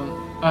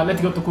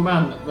 Atlético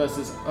Tucumán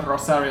versus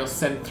Rosario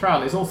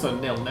Central is also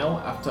 0-0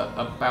 after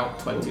about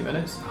 20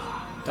 minutes.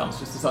 Dan's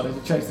just decided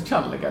to change the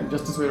channel again,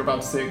 just as we were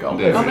about to see a goal.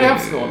 There and they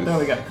have scored, there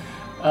we go.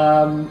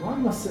 Why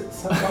must it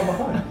so far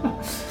behind?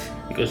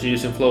 Because you're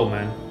using flow,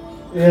 man.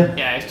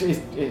 Yeah, it's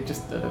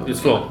just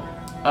It's flow.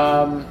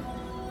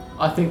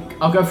 I think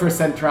I'll go for a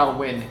Central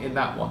win in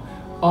that one.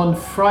 On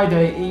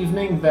Friday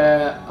evening,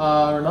 there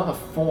are another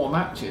 4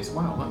 matches.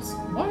 Wow,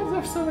 why are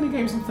there so many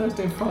games on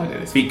Thursday and Friday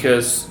this week?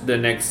 Because the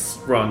next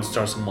round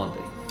starts on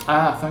Monday.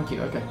 Ah, thank you,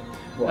 okay.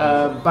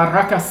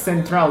 Barracas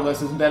Central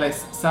versus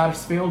Vélez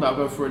Sarsfield. I'll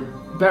go for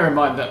bear in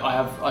mind that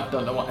I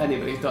don't know what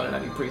anybody's done in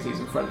any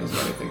pre-season friendlies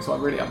or anything, so I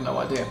really have no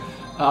idea.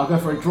 I'll go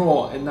for a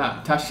draw in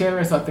that.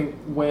 Talleres, I think,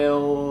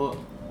 will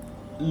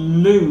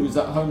lose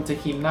at home to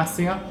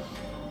Gimnasia.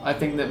 I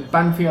think that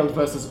Banfield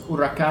versus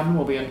Huracan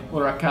will be an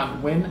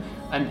Huracan win.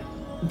 And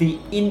the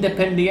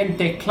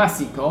Independiente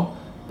Clásico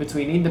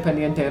between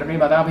Independiente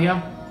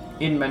Rivadavia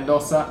in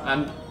Mendoza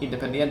and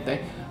Independiente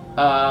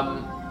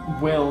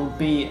will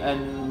be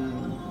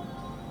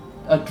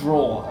a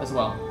draw as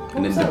well.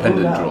 An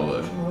independent draw,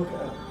 though.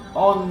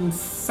 On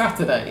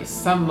Saturday,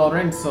 San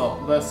Lorenzo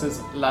versus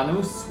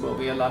Lanús will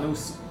be a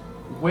Lanús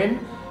win.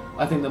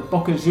 I think that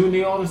Boca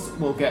Juniors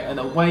will get an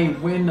away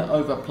win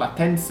over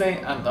Platense,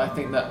 and I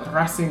think that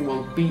Racing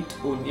will beat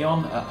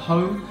Unión at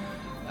home.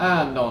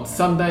 And on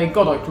Sunday,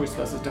 Godoy Cruz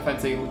versus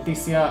Defensa y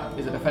Justicia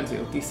is a Defensa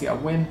y Justicia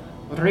win.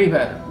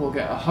 River will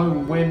get a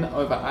home win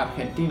over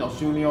Argentinos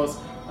Juniors,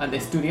 and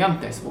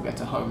Estudiantes will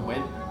get a home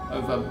win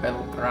over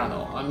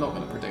Belgrano. I'm not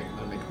going to predict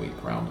the midweek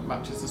round of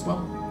matches as well,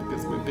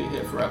 because we'd be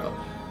here forever.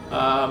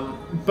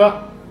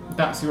 But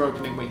that's your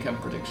opening weekend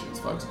predictions,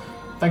 folks.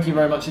 Thank you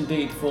very much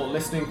indeed for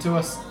listening to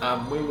us,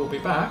 and we will be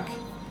back.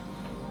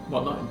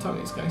 Well, not in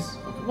Tony's case.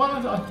 Well,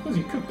 I suppose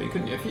you could be,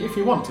 couldn't you? If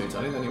you want to,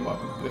 Tony, then you're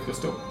welcome. But if you're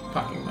still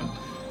packing, then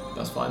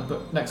that's fine.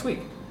 But next week.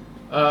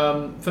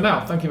 For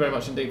now, thank you very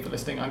much indeed for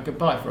listening, and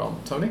goodbye from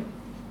Tony.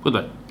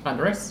 Goodbye.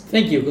 Andres.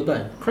 Thank you.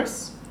 Goodbye.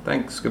 Chris.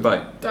 Thanks,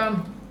 goodbye.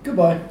 Dan.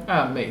 Goodbye.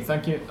 And me.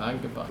 Thank you,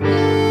 and goodbye.